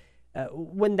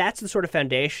when that's the sort of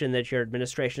foundation that your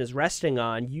administration is resting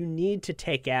on, you need to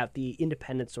take out the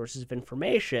independent sources of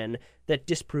information that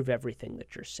disprove everything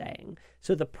that you're saying.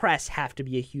 So the press have to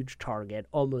be a huge target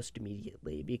almost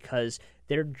immediately because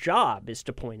their job is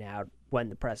to point out when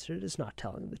the president is not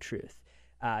telling the truth.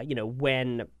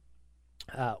 When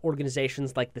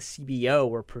organizations like the CBO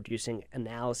were producing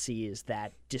analyses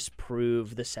that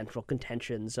disprove the central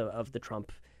contentions of the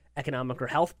Trump economic or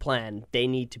health plan, they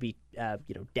need to be,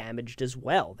 damaged as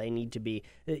well. They need to be,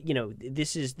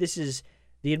 this is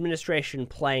the administration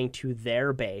playing to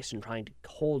their base and trying to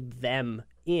hold them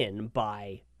in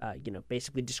by,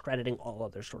 basically discrediting all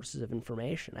other sources of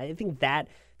information. I think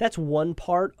that's one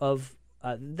part of,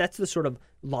 that's the sort of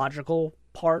logical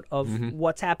part of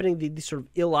what's happening. The sort of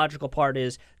illogical part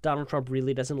is Donald Trump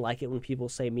really doesn't like it when people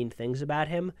say mean things about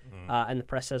him, and the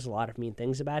press says a lot of mean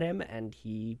things about him, and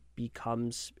he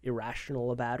becomes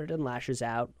irrational about it and lashes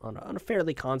out on a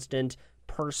fairly constant,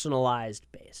 personalized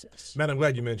basis. Matt, I'm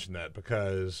glad you mentioned that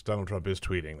because Donald Trump is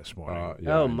tweeting this morning.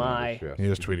 He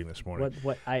is tweeting this morning.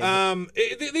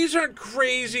 These aren't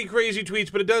crazy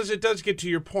tweets, but it does get to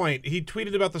your point. He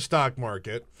tweeted about the stock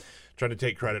market, trying to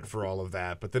take credit for all of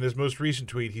that. But then his most recent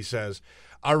tweet, he says,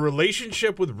 "Our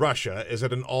relationship with Russia is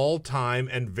at an all-time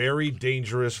and very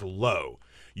dangerous low.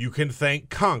 You can thank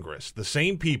Congress, the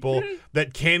same people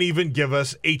that can't even give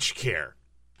us H-care."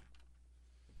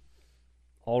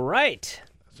 All right.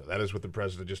 So that is what the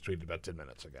president just tweeted about 10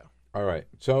 minutes ago. All right.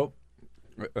 So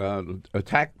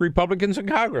attack Republicans in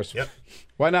Congress. Yep.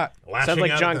 Why not? Sounds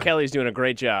like John Kelly's doing a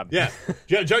great job. Yeah.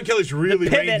 John Kelly's really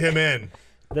reined him in.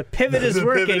 The pivot is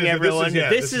working, everyone.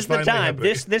 This is the time.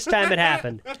 This time it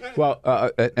happened. Well,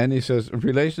 and he says,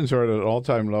 relations are at an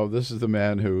all-time low. This is the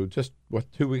man who just,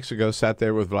 2 weeks ago sat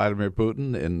there with Vladimir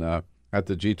Putin at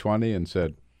the G20 and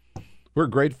said, we're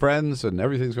great friends and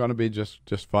everything's going to be just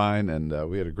fine. And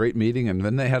we had a great meeting. And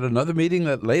then they had another meeting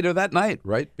later that night,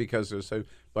 right? Because they say,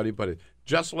 buddy.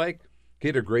 Just like he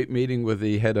had a great meeting with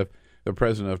the head of the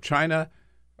president of China,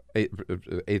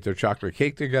 ate their chocolate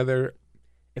cake together.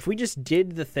 If we just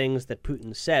did the things that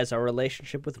Putin says, our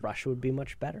relationship with Russia would be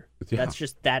much better. Yeah. That's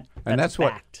just that. That's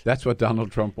fact. That's what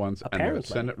Donald Trump wants. Apparently. And the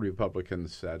Senate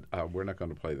Republicans said, we're not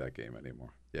going to play that game anymore.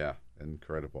 Yeah,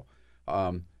 incredible.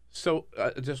 So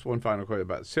just one final question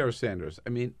about Sarah Sanders.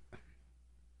 I mean,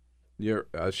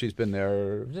 she's been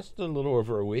there just a little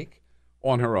over a week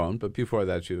on her own, but before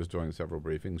that she was doing several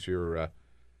briefings. Your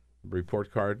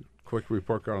quick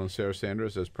report card on Sarah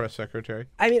Sanders as press secretary?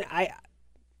 I mean, I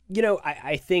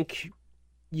think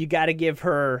you got to give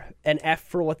her an F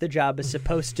for what the job is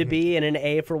supposed to be and an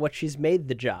A for what she's made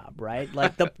the job, right?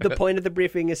 Like the point of the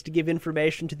briefing is to give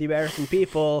information to the American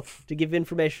people, to give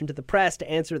information to the press, to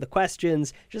answer the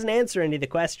questions. She doesn't answer any of the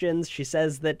questions. She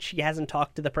says that she hasn't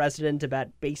talked to the president about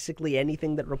basically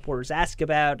anything that reporters ask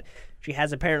about. She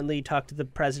has apparently talked to the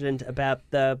president about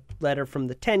the letter from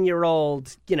the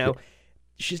 10-year-old.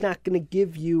 She's not going to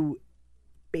give you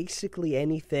basically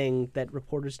anything that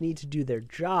reporters need to do their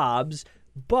jobs,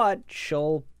 but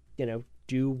she'll,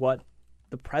 do what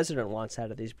the president wants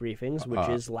out of these briefings, which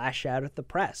is lash out at the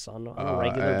press on a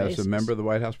regular basis. As a member of the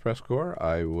White House Press Corps,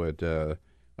 I would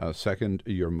second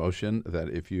your motion that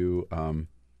if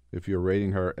you're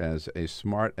rating her as a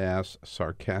smart-ass,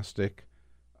 sarcastic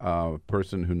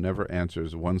person who never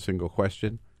answers one single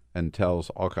question and tells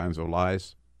all kinds of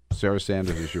lies, Sarah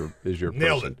Sanders is your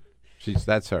Nailed person.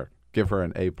 That's her. Give her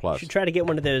an A+. You should try to get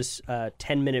one of those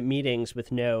 10-minute meetings with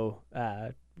no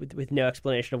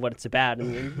explanation of what it's about,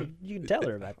 and you can tell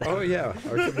her about that. Oh, yeah.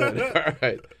 All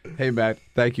right. Hey, Matt,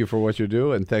 thank you for what you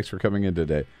do, and thanks for coming in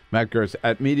today. Matt Gertz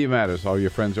at Media Matters. All your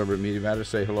friends over at Media Matters,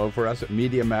 say hello for us at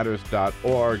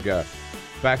MediaMatters.org.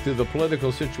 Back to the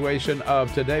political situation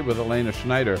of today with Elena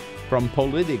Schneider from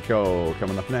Politico,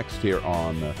 coming up next here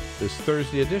on this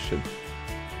Thursday edition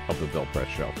of the Bill Press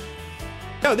Show.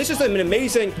 No, this is an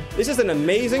amazing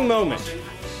moment.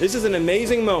 This is an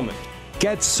amazing moment.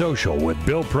 Get social with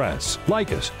Bill Press.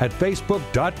 Like us at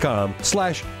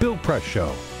Facebook.com/Bill Press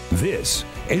Show. This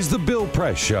is the Bill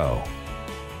Press Show.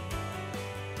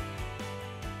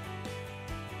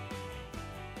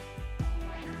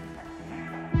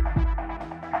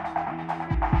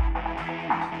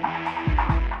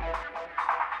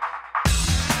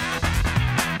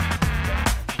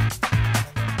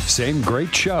 Same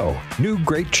great show, new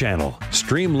great channel.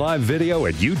 Stream live video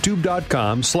at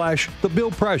youtube.com/The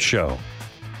Bill Press Show.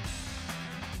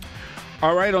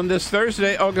 All right, on this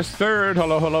Thursday, August 3rd,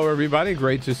 hello, everybody.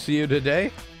 Great to see you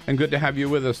today, and good to have you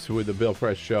with us with the Bill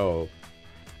Press Show,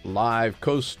 live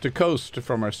coast to coast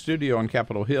from our studio on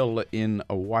Capitol Hill in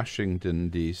Washington,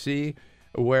 D.C.,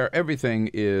 where everything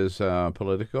is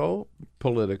political.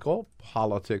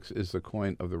 Politics is the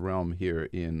coin of the realm here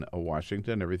in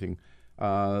Washington. Everything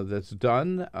that's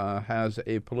done has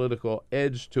a political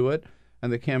edge to it,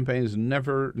 and the campaigns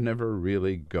never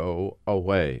really go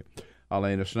away.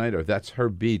 Elena Schneider, that's her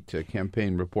beat, a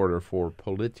campaign reporter for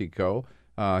Politico,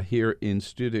 here in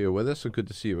studio with us. So good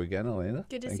to see you again, Elena.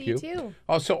 Good to see you too.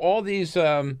 Also, all these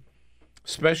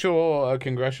special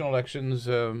congressional elections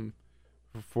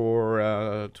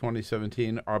for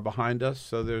 2017 are behind us,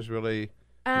 so there's really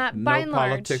no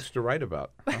politics to write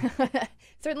about.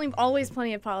 Certainly always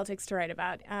plenty of politics to write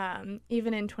about,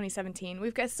 even in 2017.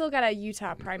 We've still got a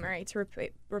Utah primary to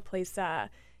replace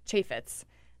Chaffetz.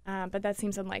 But that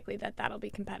seems unlikely that that'll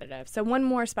be competitive. So one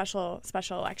more special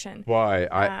election. Why?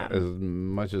 As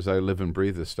much as I live and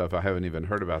breathe this stuff, I haven't even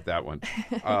heard about that one.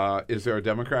 Is there a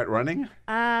Democrat running?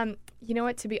 You know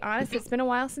what? To be honest, it's been a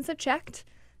while since I've checked.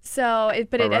 So,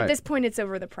 at this point, it's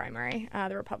over the primary,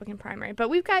 the Republican primary. But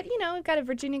we've got a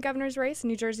Virginia governor's race, a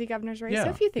New Jersey governor's race,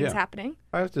 so a few things happening.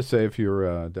 I have to say, if you're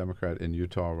a Democrat in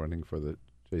Utah running for the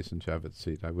Jason Chaffetz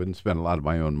seat, I wouldn't spend a lot of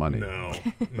my own money. No,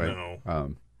 right?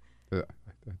 No.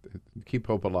 Keep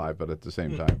hope alive, but at the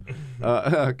same time,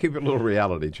 keep a little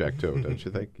reality check too, don't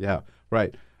you think? Yeah,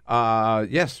 right.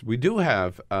 Yes, we do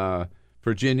have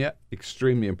Virginia,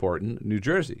 extremely important. New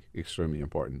Jersey, extremely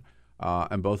important,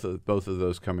 and both of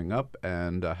those coming up.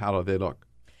 And how do they look?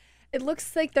 It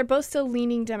looks like they're both still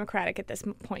leaning Democratic at this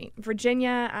point.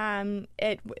 Virginia,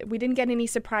 we didn't get any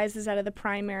surprises out of the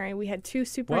primary. We had two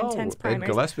super intense primaries. Ed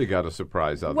Gillespie got a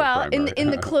surprise out of the primary. Well,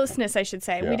 in the closeness, I should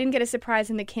say. Yeah. We didn't get a surprise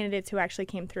in the candidates who actually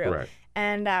came through. Correct.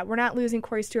 And we're not losing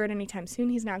Corey Stewart anytime soon.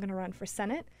 He's now going to run for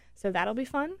Senate, so that'll be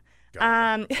fun.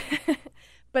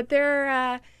 But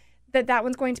that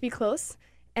one's going to be close.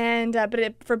 And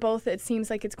for both, it seems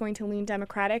like it's going to lean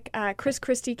Democratic. Chris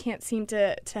Christie can't seem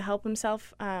to help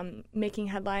himself making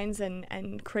headlines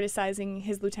and criticizing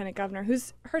his lieutenant governor,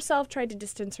 who's herself tried to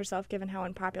distance herself given how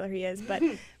unpopular he is. But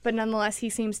nonetheless, he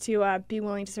seems to be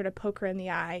willing to sort of poke her in the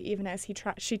eye, even as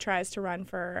she tries to run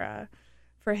for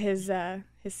his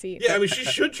seat. Yeah, I mean, she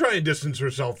should try and distance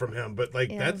herself from him, but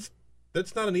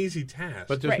that's not an easy task.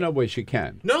 But there's no way she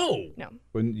can. No.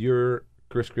 When you're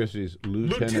Chris Christie's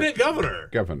lieutenant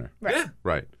governor. Right. Yeah.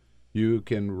 Right. You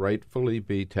can rightfully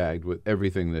be tagged with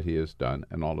everything that he has done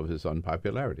and all of his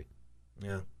unpopularity.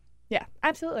 Yeah. Yeah,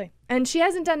 absolutely. And she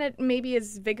hasn't done it maybe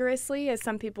as vigorously as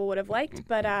some people would have liked,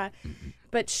 but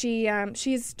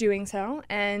she's doing so.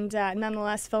 And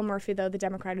nonetheless, Phil Murphy, though, the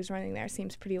Democrat who's running there,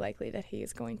 seems pretty likely that he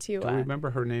is going to. Do you remember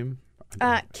her name?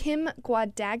 Kim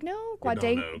Guadagno? Guadagno? I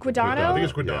think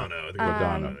it's Guadagno.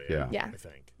 Guadagno, yeah. I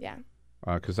think. Yeah.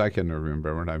 Because I can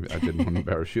remember, and I didn't want to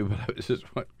embarrass you, but I was just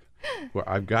well,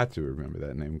 I've got to remember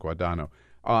that name, Guadagno.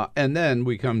 And then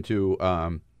we come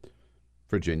to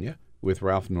Virginia with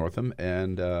Ralph Northam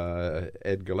and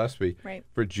Ed Gillespie. Right.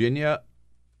 Virginia,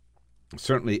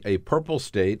 certainly a purple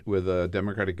state with a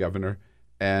Democratic governor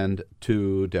and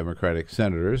two Democratic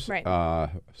senators, right.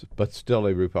 But still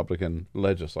a Republican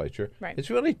legislature. Right. It's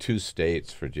really two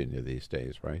states, Virginia, these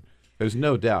days, right? There's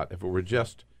no doubt if it were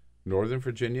just Northern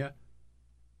Virginia,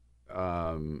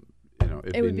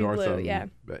 it'd be Northam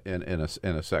in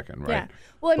a second, right? Yeah.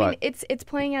 Well, I mean, it's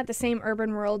playing out the same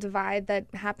urban-rural divide that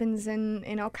happens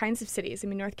in all kinds of cities. I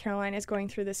mean, North Carolina is going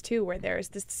through this too, where there's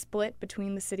this split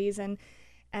between the cities and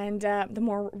the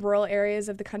more rural areas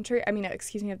of the country. I mean,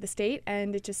 of the state,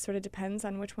 and it just sort of depends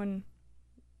on which one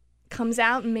comes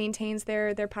out and maintains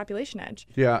their population edge.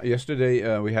 Yeah.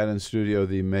 Yesterday we had in studio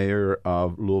the mayor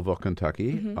of Louisville,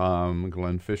 Kentucky,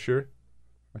 Glenn Fisher.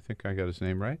 I think I got his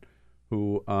name right.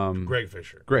 Greg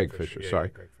Fisher. Greg Fisher. Sorry.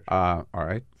 Greg Fisher. All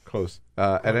right. Close.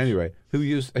 At any rate, who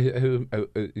used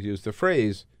the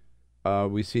phrase?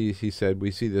 He said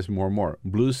we see this more and more.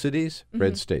 Blue cities,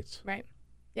 red states. Right.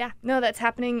 Yeah. No, that's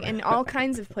happening in all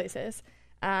kinds of places.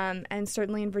 And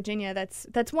certainly in Virginia,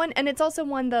 that's one. And it's also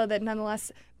one, though, that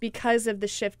nonetheless, because of the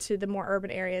shift to the more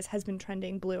urban areas, has been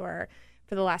trending bluer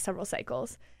for the last several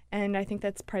cycles. And I think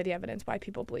that's part of the evidence why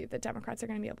people believe that Democrats are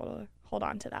going to be able to hold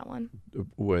on to that one.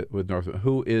 With Northam,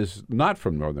 who is not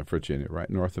from Northern Virginia, right?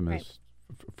 Northam is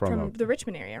from the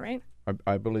Richmond area, right?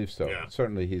 I believe so. Yeah.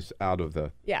 Certainly, he's out of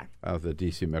the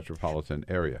D.C. metropolitan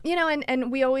area.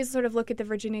 And we always sort of look at the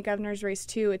Virginia governor's race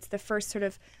too. It's the first sort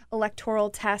of electoral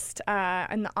test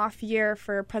in the off year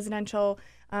for presidential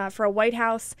for a White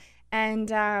House. And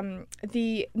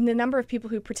the number of people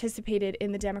who participated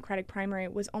in the Democratic primary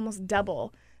was almost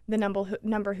double the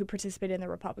number who participated in the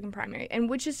Republican primary, and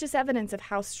which is just evidence of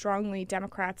how strongly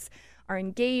Democrats are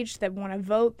engaged, that want to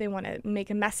vote, they want to make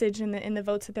a message in the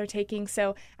votes that they're taking.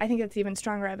 So I think that's even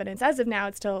stronger evidence. As of now,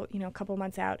 it's still a couple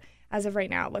months out. As of right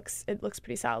now, it looks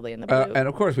pretty solidly in the blue. And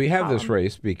of course, we have this column.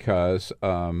 race because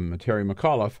Terry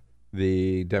McAuliffe,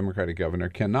 the Democratic governor,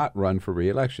 cannot run for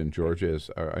re-election.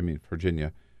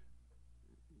 Virginia,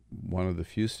 one of the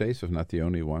few states, if not the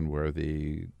only one, where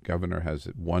the governor has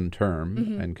one term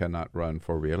and cannot run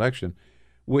for re-election,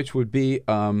 which would be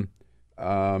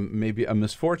maybe a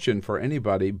misfortune for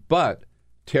anybody but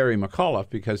Terry McAuliffe,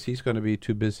 because he's going to be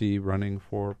too busy running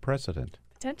for president.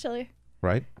 Potentially.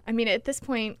 Right? I mean, at this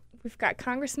point, we've got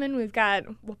congressmen,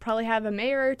 we'll probably have a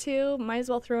mayor or two. Might as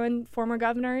well throw in former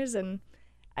governors, and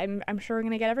I'm sure we're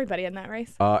going to get everybody in that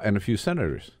race. And a few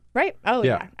senators. Right. Oh,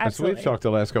 yeah, absolutely. So we've talked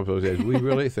the last couple of days. We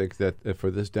really think that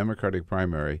for this Democratic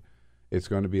primary, it's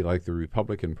going to be like the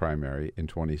Republican primary in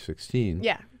 2016.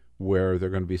 Yeah. Where there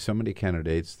are going to be so many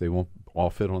candidates, they won't all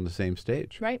fit on the same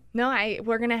stage. Right. No,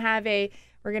 we're going to have Isn't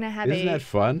that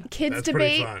fun? Kids That's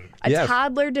debate, fun. Yes.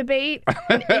 toddler debate,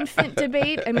 an infant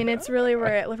debate. I mean, it's really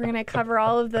we're going to cover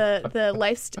all of the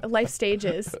life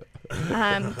stages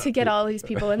to get all these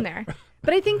people in there.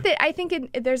 But I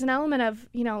think there's an element of,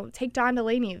 take Don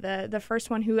Delaney, the first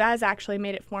one who has actually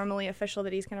made it formally official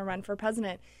that he's going to run for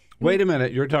president. Wait a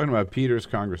minute. You're talking about Peter's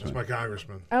congressman. That's my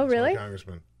congressman. Oh, really? My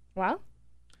congressman. Wow.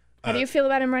 How do you feel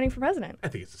about him running for president? I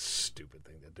think it's a stupid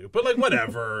thing to do. But,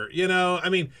 whatever. I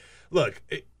mean, look.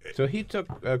 So he took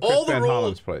Chris Van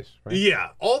Hollen's place, right? Yeah.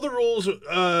 All the rules.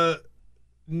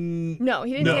 No,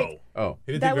 he didn't take. Oh.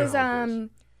 He didn't That take was Van Hollen's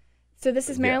place. So this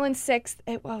is Maryland's 6th.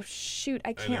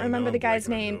 I can't remember the guy's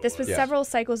name. This was several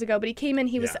cycles ago, but he came in.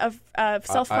 He was a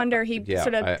self-funder. He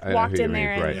sort of walked in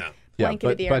there and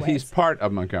blanketed the airways. But he's part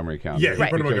of Montgomery County. Yeah,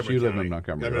 right. Because you live in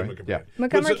Montgomery, right? Yeah.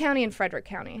 Montgomery County and Frederick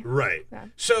County. Right. Yeah.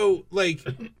 So,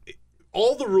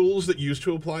 all the rules that used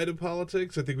to apply to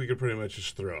politics, I think we could pretty much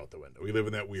just throw out the window. We live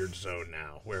in that weird zone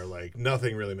now where,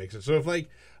 nothing really makes sense. So if,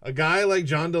 a guy like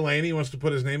John Delaney wants to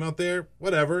put his name out there,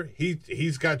 whatever.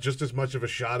 He's got just as much of a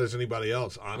shot as anybody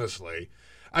else, honestly.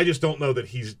 I just don't know that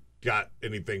he's got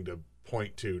anything to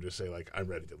point to say, I'm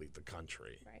ready to leave the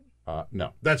country. Right.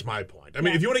 No. That's my point. I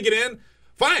mean, if you want to get in,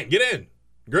 fine, get in.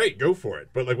 Great, go for it.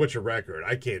 But what's your record?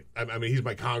 I can't. I mean, he's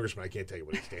my congressman. I can't tell you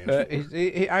what he stands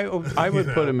for. I would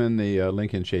put him in the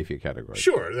Lincoln Chafee category.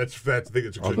 Sure, I think it's a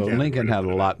good Although category. Lincoln had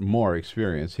a lot more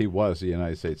experience. He was the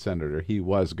United States senator. He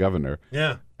was governor.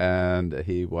 Yeah. And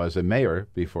he was a mayor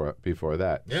before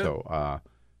that. Yeah. So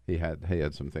he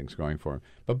had some things going for him.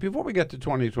 But before we get to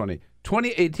 2020,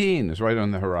 2018 is right on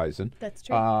the horizon. That's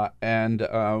true. And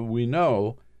we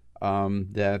know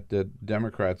that the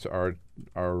Democrats are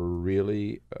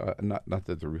really not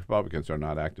that the Republicans are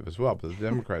not active as well, but the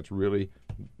Democrats really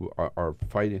are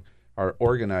fighting, are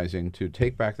organizing to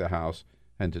take back the House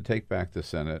and to take back the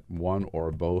Senate, one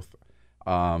or both,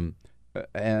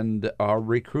 and are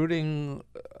recruiting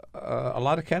a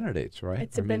lot of candidates. Right?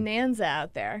 It's a bonanza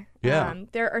out there. Yeah.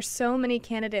 There are so many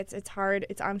candidates. It's hard.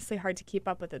 It's honestly hard to keep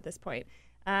up with at this point.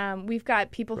 We've got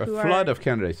people who are a flood of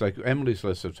candidates. Like Emily's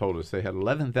list have told us, they had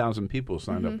 11,000 people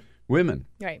signed up, women.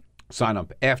 Right. Sign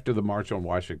up after the March on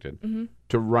Washington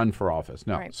to run for office.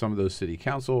 Now, some of those city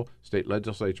council, state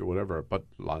legislature, whatever, but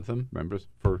a lot of them members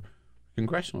for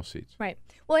congressional seats. Right.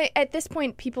 Well, at this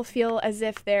point, people feel as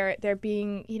if they're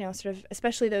being, sort of,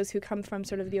 especially those who come from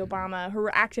sort of the Obama, who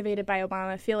were activated by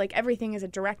Obama, feel like everything is a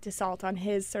direct assault on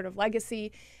his sort of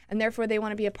legacy, and therefore they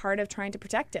want to be a part of trying to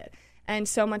protect it. And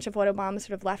so much of what Obama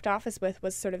sort of left office with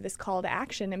was sort of this call to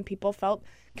action, and people felt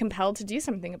compelled to do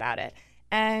something about it.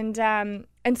 And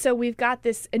so we've got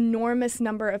this enormous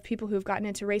number of people who've gotten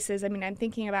into races. I mean, I'm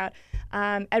thinking about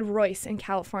Ed Royce in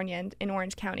California and in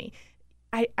Orange County.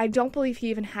 I don't believe he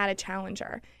even had a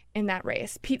challenger in that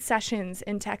race. Pete Sessions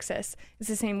in Texas is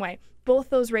the same way. Both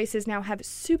those races now have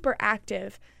super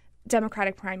active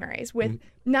Democratic primaries with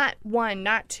not one,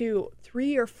 not two,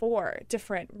 3 or 4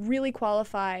 different really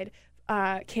qualified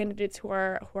candidates who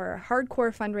are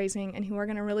hardcore fundraising and who are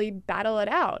going to really battle it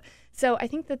out. So I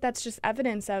think that's just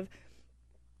evidence of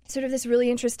sort of this really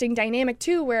interesting dynamic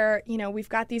too, where we've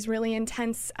got these really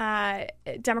intense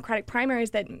Democratic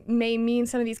primaries that may mean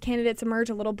some of these candidates emerge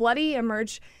a little bloody,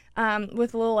 emerge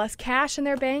with a little less cash in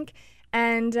their bank.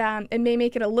 And it may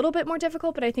make it a little bit more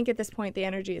difficult, but I think at this point the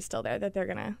energy is still there that they're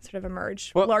going to sort of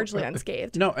emerge largely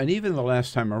unscathed. No, and even the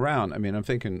last time around, I mean, I'm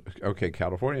thinking, okay,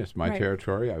 California is my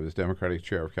territory. I was Democratic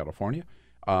chair of California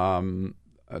 20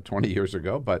 years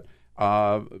ago, but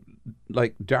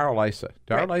like Darrell Issa.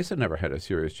 Darrell Issa never had a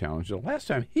serious challenge. The last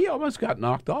time, he almost got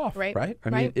knocked off, right? I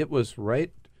mean, it was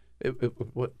It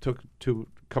took a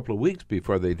couple of weeks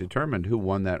before they determined who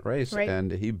won that race,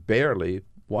 and he barely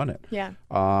won it. Yeah.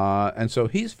 And so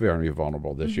he's very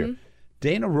vulnerable this year.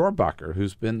 Dana Rohrabacher,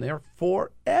 who's been there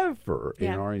forever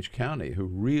in Orange County, who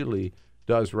really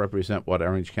does represent what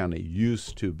Orange County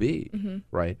used to be,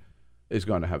 right, is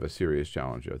going to have a serious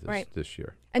challenge of this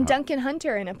year. And Duncan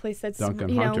Hunter, in a place that's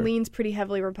leans pretty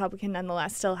heavily Republican,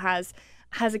 nonetheless, still has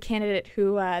a candidate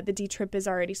who the D-Trip is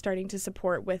already starting to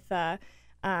support with. Well,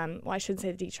 I shouldn't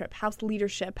say the D-Trip. House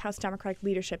Democratic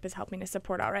leadership is helping to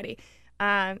support already.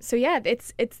 So yeah,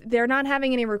 it's they're not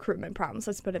having any recruitment problems.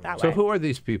 Let's put it that way. So who are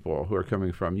these people who are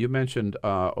coming from? You mentioned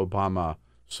Obama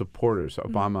supporters,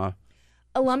 Obama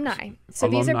alumni. So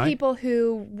these are people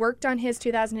who worked on his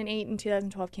 2008 and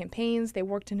 2012 campaigns. They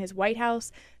worked in his White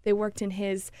House. They worked in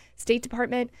his State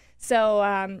Department.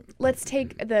 So let's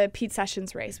take the Pete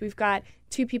Sessions race. We've got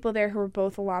two people there who are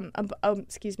both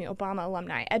Obama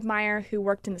alumni. Ed Meyer, who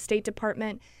worked in the State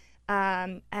Department,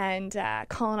 and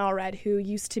Colin Allred, who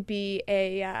used to be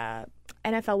a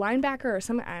NFL linebacker or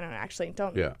something. I don't know, actually.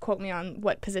 Don't quote me on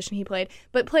what position he played,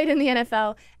 but played in the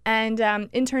NFL and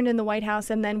interned in the White House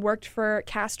and then worked for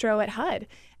Castro at HUD.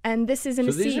 And this is in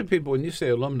a seat. So these are people, when you say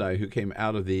alumni, who came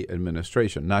out of the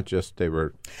administration, not just they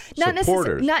were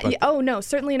supporters.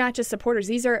 Certainly not just supporters.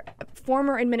 These are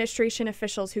former administration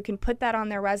officials who can put that on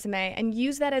their resume and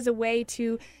use that as a way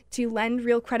to lend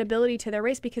real credibility to their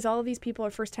race, because all of these people are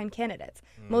first-time candidates.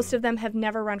 Most of them have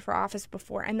never run for office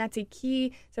before, and that's a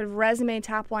key sort of resume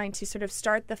top line to sort of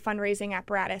start the fundraising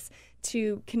apparatus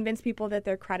to convince people that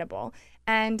they're credible.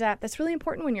 And that's really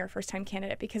important when you're a first-time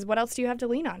candidate, because what else do you have to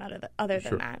lean on other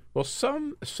than that? Well,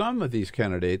 some of these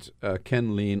candidates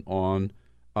can lean on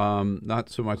not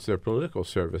so much their political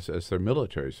service as their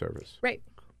military service. Right.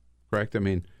 Correct? I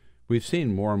mean, we've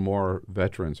seen more and more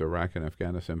veterans, Iraq and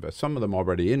Afghanistan, but some of them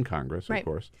already in Congress, of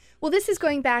course. Well, this is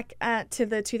going back to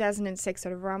the 2006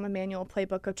 sort of Rahm Emanuel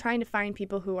playbook of trying to find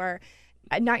people who are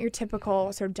not your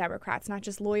typical sort of Democrats, not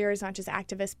just lawyers, not just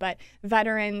activists, but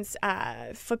veterans,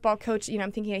 football coach.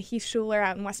 I'm thinking of Heath Shuler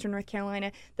out in Western North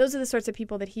Carolina. Those are the sorts of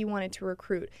people that he wanted to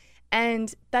recruit.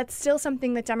 And that's still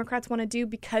something that Democrats want to do,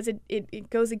 because it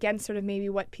goes against sort of maybe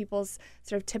what people's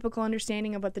sort of typical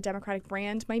understanding of what the Democratic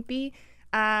brand might be.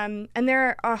 And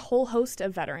there are a whole host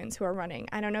of veterans who are running.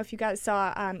 I don't know if you guys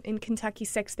saw in Kentucky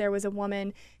 6, there was a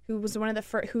woman who was one of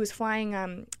the who was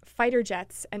flying fighter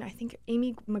jets, and I think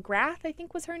Amy McGrath, I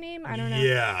think was her name. I don't know.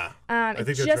 Yeah, I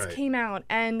think it just came out,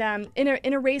 and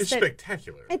in a race it's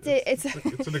spectacular. It's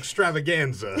an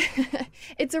extravaganza.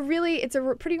 It's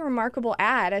a pretty remarkable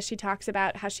ad, as she talks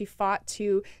about how she fought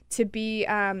to be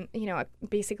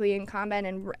basically in combat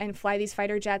and fly these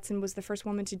fighter jets, and was the first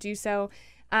woman to do so.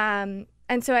 And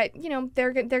so,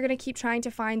 they're going to keep trying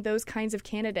to find those kinds of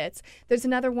candidates. There's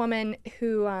another woman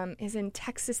who is in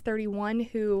Texas 31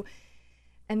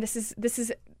 and this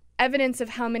is evidence of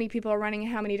how many people are running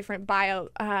and how many different bio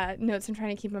notes I'm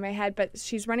trying to keep in my head. But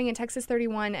she's running in Texas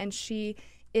 31, and she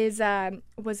was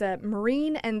a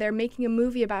Marine, and they're making a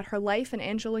movie about her life, and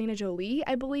Angelina Jolie,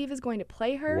 I believe, is going to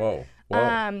play her. Whoa.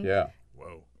 Yeah.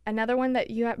 Whoa. Another one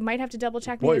that you might have to double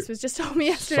check me. This was just told me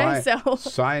yesterday.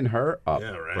 Sign her up,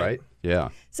 right? Yeah.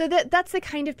 So that's the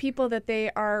kind of people that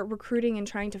they are recruiting and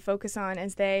trying to focus on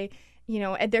as they,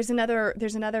 there's another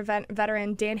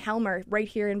veteran, Dan Helmer, right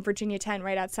here in Virginia 10,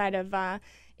 right outside of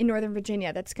in Northern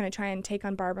Virginia, that's going to try and take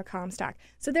on Barbara Comstock.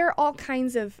 So there are all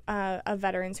kinds of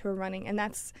veterans who are running, and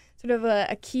that's sort of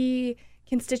a key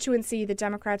constituency that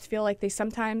Democrats feel like they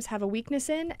sometimes have a weakness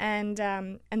in, and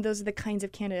those are the kinds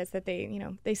of candidates that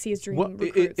they see as dream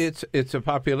recruits. It's a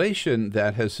population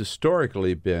that has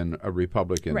historically been a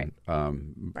Republican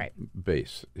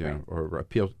base, or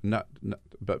appeal.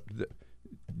 But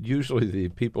usually the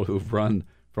people who've run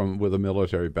with a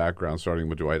military background, starting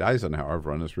with Dwight Eisenhower, have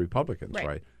run as Republicans,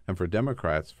 right? And for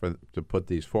Democrats to put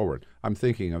these forward, I'm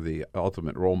thinking of the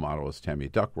ultimate role model is Tammy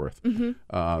Duckworth, the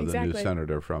new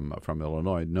senator from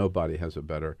Illinois. Nobody has a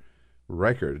better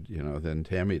record, than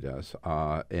Tammy does,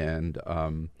 and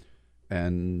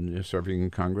serving in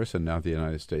Congress and now the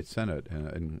United States Senate.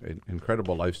 An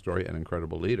incredible life story, an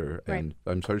incredible leader, and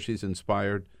I'm sure she's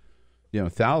inspired,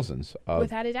 thousands of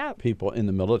without a doubt people in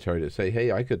the military to say,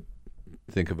 "Hey, I could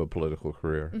think of a political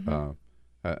career."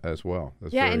 As well.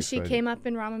 That's and exciting. She came up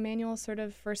in Rahm Emanuel's sort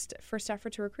of first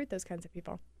effort to recruit those kinds of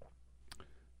people.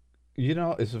 You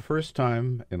know, it's the first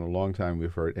time in a long time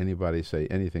we've heard anybody say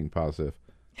anything positive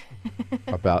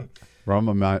about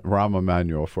Rahm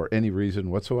Emanuel for any reason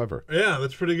whatsoever. Yeah,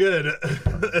 that's pretty good.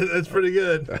 That's pretty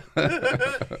good.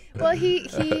 Well, he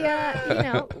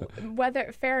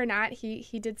whether fair or not,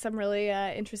 he did some really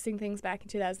interesting things back in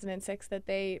 2006 that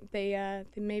they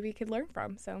maybe could learn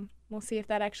from. So we'll see if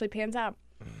that actually pans out.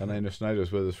 Elena Schneider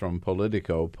is with us from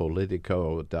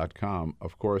Politico.com.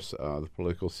 Of course, the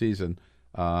political season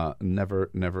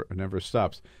never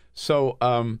stops.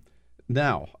 So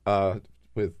now,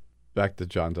 with back to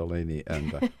John Delaney,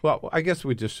 and well, I guess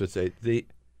we just should say the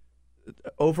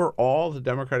overall the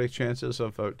Democratic chances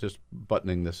of just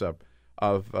buttoning this up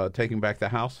of taking back the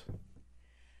House.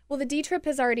 Well, the D-Trip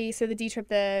has already, so the D-Trip,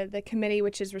 the committee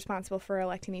which is responsible for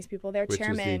electing these people, their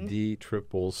chairman. Which is the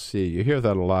DCCC. You hear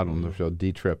that a lot on the show,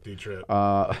 D-Trip. D-Trip.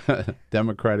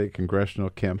 Democratic Congressional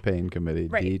Campaign Committee,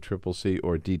 right. DCCC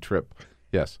or D-Trip.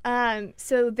 Yes.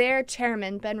 So their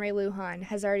chairman, Ben Ray Lujan,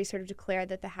 has already sort of declared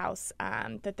that the House,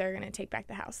 that they're going to take back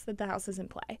the House, that the House is in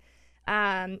play.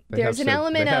 There's an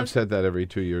element of... They have said that every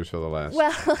 2 years for the last...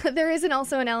 Well, there isn't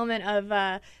also an element of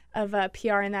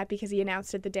PR in that because he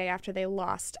announced it the day after they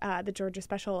lost the Georgia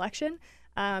special election,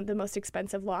 the most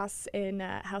expensive loss in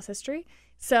House history.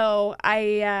 So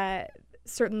I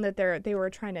certain that they were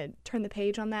trying to turn the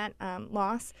page on that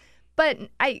loss. But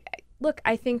I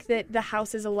think that the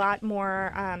House is a lot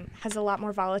more has a lot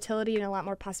more volatility and a lot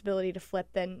more possibility to flip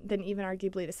than even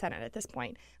arguably the Senate at this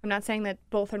point. I'm not saying that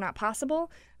both are not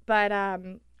possible, but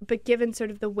given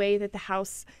sort of the way that the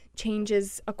House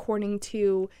changes according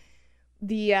to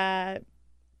the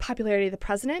popularity of the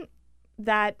president,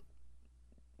 that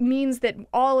means that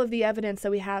all of the evidence that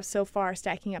we have so far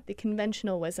stacking up, the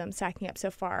conventional wisdom stacking up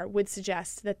so far, would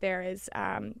suggest that there is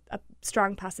a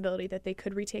strong possibility that they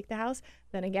could retake the House.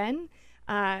 Then again,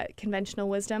 conventional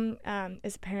wisdom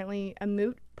is apparently a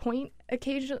moot point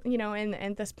occasionally, and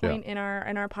at this point in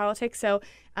our politics. So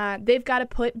they've got to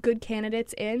put good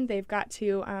candidates in. They've got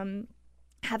to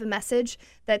have a message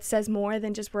that says more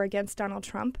than just we're against Donald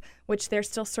Trump, which they're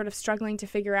still sort of struggling to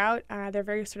figure out. They're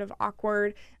very sort of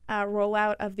awkward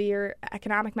rollout of the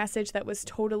economic message that was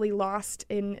totally lost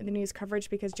in the news coverage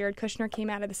because Jared Kushner came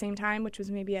out at the same time, which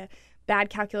was maybe a bad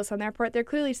calculus on their part. They're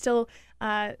clearly still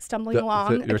stumbling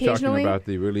along you're occasionally. Talking about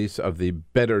the release of the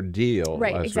Better Deal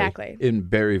right, last exactly. week in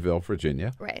Berryville,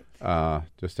 Virginia. Right.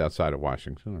 Just outside of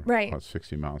Washington. Right. About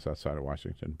 60 miles outside of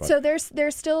Washington. But. So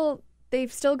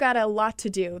they've still got a lot to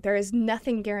do. There is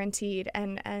nothing guaranteed,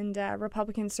 and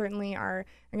Republicans certainly are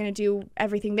going to do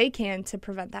everything they can to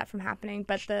prevent that from happening.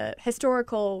 But the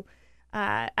historical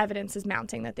evidence is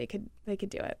mounting that they could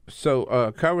do it.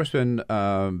 So Congressman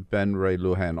Ben Ray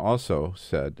Lujan also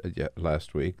said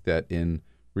last week that in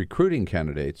recruiting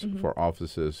candidates for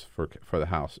offices for the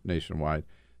House nationwide,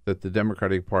 that the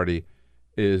Democratic Party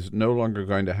is no longer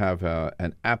going to have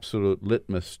an absolute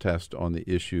litmus test on the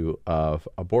issue of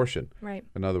abortion. Right.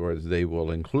 In other words, they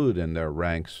will include in their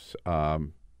ranks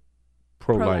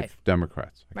pro-life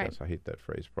Democrats. I guess I hate that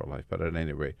phrase, pro-life, but at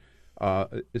any rate,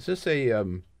 does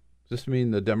this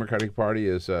mean the Democratic Party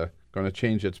is going to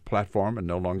change its platform and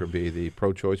no longer be the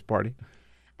pro-choice party?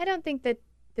 I don't think that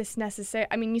this necessarily.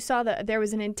 I mean, you saw that there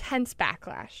was an intense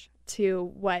backlash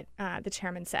to what the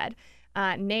chairman said.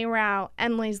 NARAL,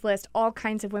 Emily's List, all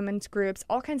kinds of women's groups,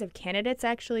 all kinds of candidates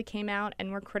actually came out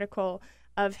and were critical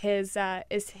of his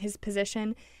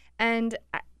position. And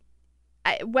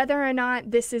whether or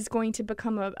not this is going to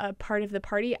become a part of the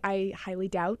party, I highly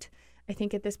doubt. I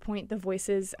think at this point the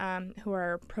voices who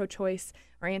are pro-choice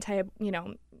or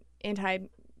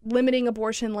anti-limiting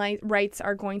abortion rights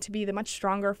are going to be the much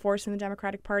stronger force in the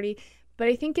Democratic Party. But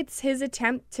I think it's his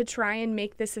attempt to try and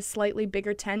make this a slightly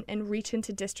bigger tent and reach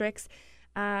into districts,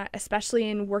 especially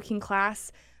in working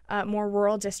class, more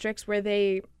rural districts where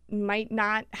they might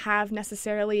not have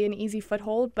necessarily an easy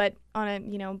foothold, but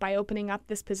by opening up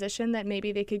this position that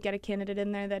maybe they could get a candidate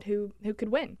in there that who could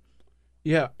win.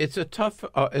 Yeah, it's a tough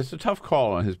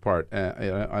call on his part.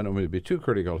 I don't mean to be too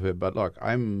critical of it, but look,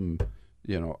 I'm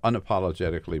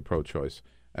unapologetically pro-choice.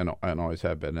 And always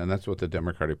have been. And that's what the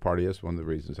Democratic Party is, one of the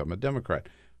reasons I'm a Democrat.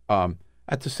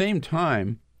 At the same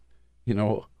time,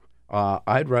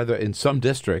 I'd rather, in some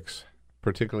districts,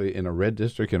 particularly in a red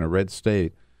district in a red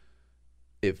state,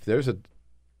 if there's a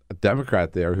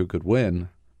Democrat there who could win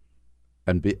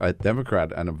and be a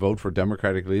Democrat and a vote for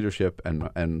Democratic leadership and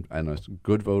a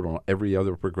good vote on every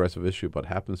other progressive issue but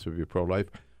happens to be pro-life,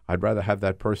 I'd rather have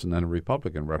that person than a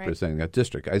Republican representing that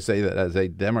district. I say that as a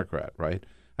Democrat, right?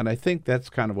 And I think that's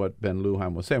kind of what Ben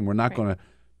Lujan was saying. We're not going to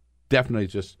definitely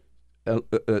just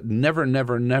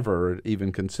never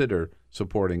even consider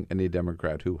supporting any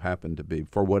Democrat who happened to be,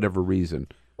 for whatever reason.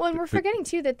 Well, and we're forgetting,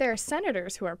 too, that there are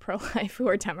senators who are pro-life who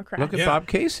are Democrats. Look at Bob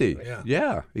Casey.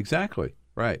 Yeah, exactly.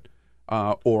 Right.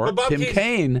 Or Tim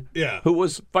Kaine, who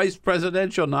was vice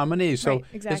presidential nominee. So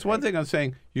it's one thing I'm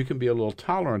saying, you can be a little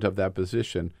tolerant of that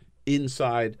position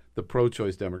inside the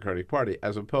pro-choice Democratic Party,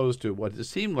 as opposed to what it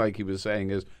seemed like he was saying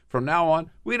is, from now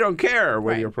on, we don't care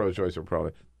whether you're pro-choice or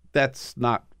pro-life. That's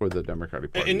not where the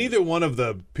Democratic Party and neither one of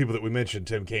the people that we mentioned,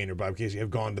 Tim Kaine or Bob Casey, have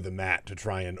gone to the mat to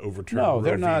try and overturn No, Roe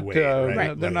they're v. not. Wade, They're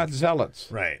Like, not zealots.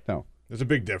 Right. No. There's a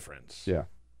big difference. Yeah.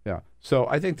 So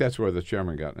I think that's where the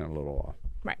chairman got in a little off.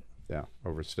 Right. Yeah,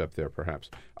 overstepped there perhaps.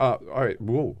 All right.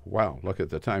 Whoa, wow, look at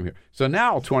the time here. So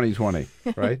now 2020,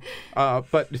 right?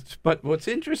 But what's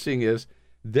interesting is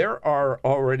there are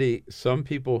already some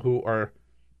people who are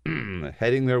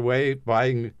heading their way,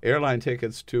 buying airline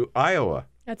tickets to Iowa.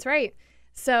 That's right.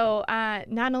 So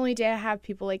not only do I have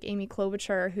people like Amy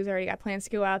Klobuchar, who's already got plans to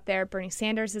go out there, Bernie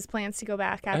Sanders has plans to go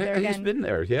back out there again. He's been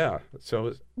there, yeah.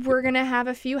 So we're going to have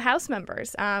a few House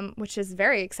members, which is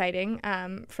very exciting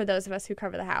for those of us who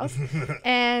cover the House.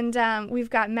 And we've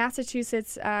got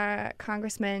Massachusetts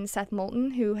Congressman Seth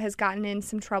Moulton, who has gotten in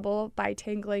some trouble by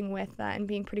tangling with and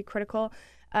being pretty critical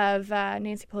of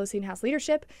Nancy Pelosi and House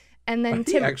leadership. And then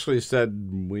he actually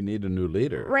said we need a new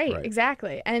leader. Right,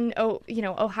 exactly. And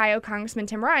Ohio Congressman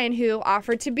Tim Ryan, who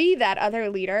offered to be that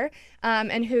other leader,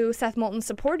 and who Seth Moulton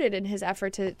supported in his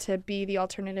effort to be the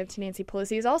alternative to Nancy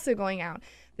Pelosi, is also going out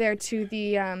there to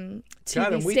the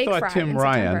steak fry Tim in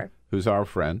Ryan, September. who's our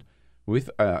friend,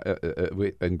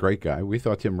 and great guy, we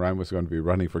thought Tim Ryan was going to be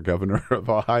running for governor of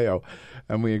Ohio,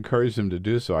 and we encouraged him to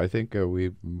do so. I think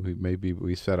we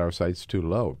set our sights too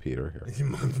low, Peter. Here,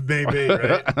 maybe,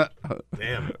 right?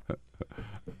 Damn.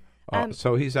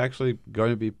 So he's actually going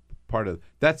to be part of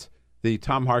that's the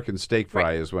Tom Harkin steak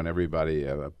fry. Is when everybody,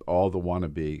 all the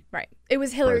wannabe. Right. It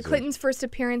was Hillary president. Clinton's first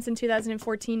appearance in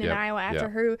 2014 in Iowa after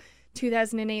her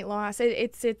 2008 loss.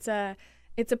 It's a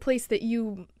place that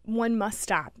one must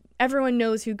stop. Everyone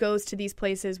knows who goes to these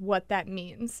places what that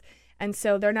means. And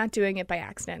so they're not doing it by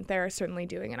accident. They're certainly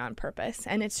doing it on purpose.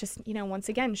 And it's just, once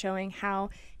again, showing how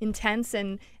intense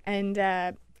and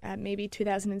maybe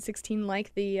 2016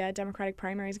 like the Democratic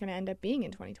primary is going to end up being in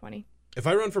 2020. If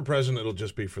I run for president, it'll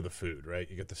just be for the food, right?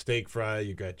 You got the steak fry.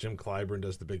 You got Jim Clyburn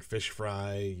does the big fish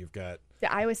fry. You've got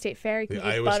the Iowa State Fair. You can the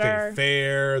eat Iowa butter. State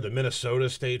Fair, the Minnesota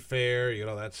State Fair. You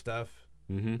got all that stuff.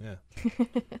 Mm-hmm. Yeah,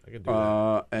 I could do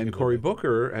that. And Cory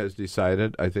Booker has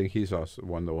decided. I think he's also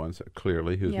one of the ones that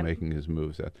clearly who's making his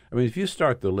moves. If you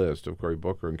start the list of Cory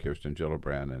Booker and Kirsten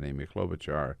Gillibrand and Amy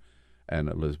Klobuchar and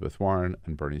Elizabeth Warren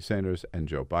and Bernie Sanders and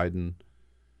Joe Biden,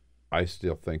 I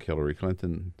still think Hillary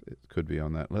Clinton could be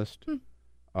on that list.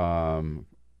 I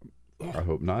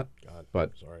hope not. God,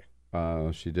 but sorry.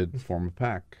 She did form a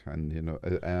PAC, and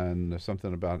and there's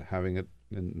something about having it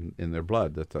in their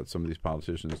blood that some of these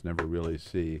politicians never really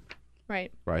see.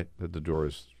 Right. That the door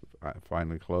is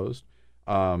finally closed.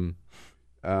 When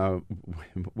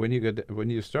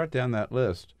you start down that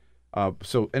list,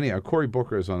 so anyhow, Cory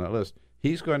Booker is on that list.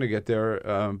 He's going to get there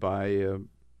on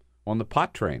the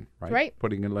pot train, right? Right.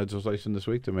 Putting in legislation this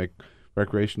week to make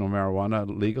recreational marijuana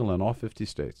legal in all 50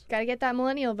 states. Got to get that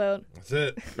millennial vote. That's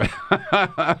it.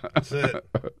 That's it.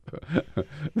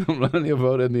 The millennial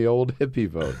vote and the old hippie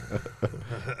vote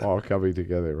all coming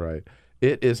together, right?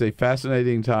 It is a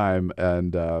fascinating time,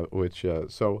 and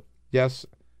so yes,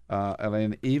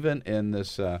 Elaine, even in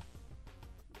this,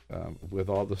 with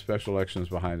all the special elections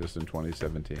behind us in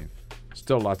 2017,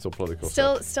 still lots of political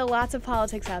stuff. Still lots of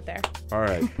politics out there. All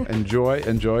right.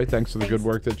 Enjoy. Thanks for the good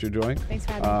work that you're doing. Thanks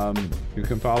for having me. You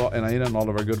can follow Elaine and all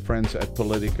of our good friends at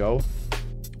Politico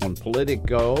on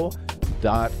Politico.com,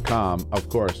 of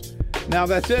course. Now,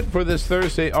 that's it for this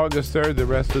Thursday, August 3rd. The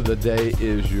rest of the day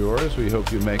is yours. We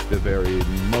hope you make the very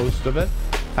most of it.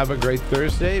 Have a great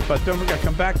Thursday, but don't forget,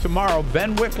 come back tomorrow.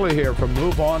 Ben Wickley here from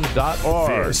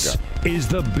MoveOn.org. This is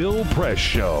the Bill Press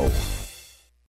Show.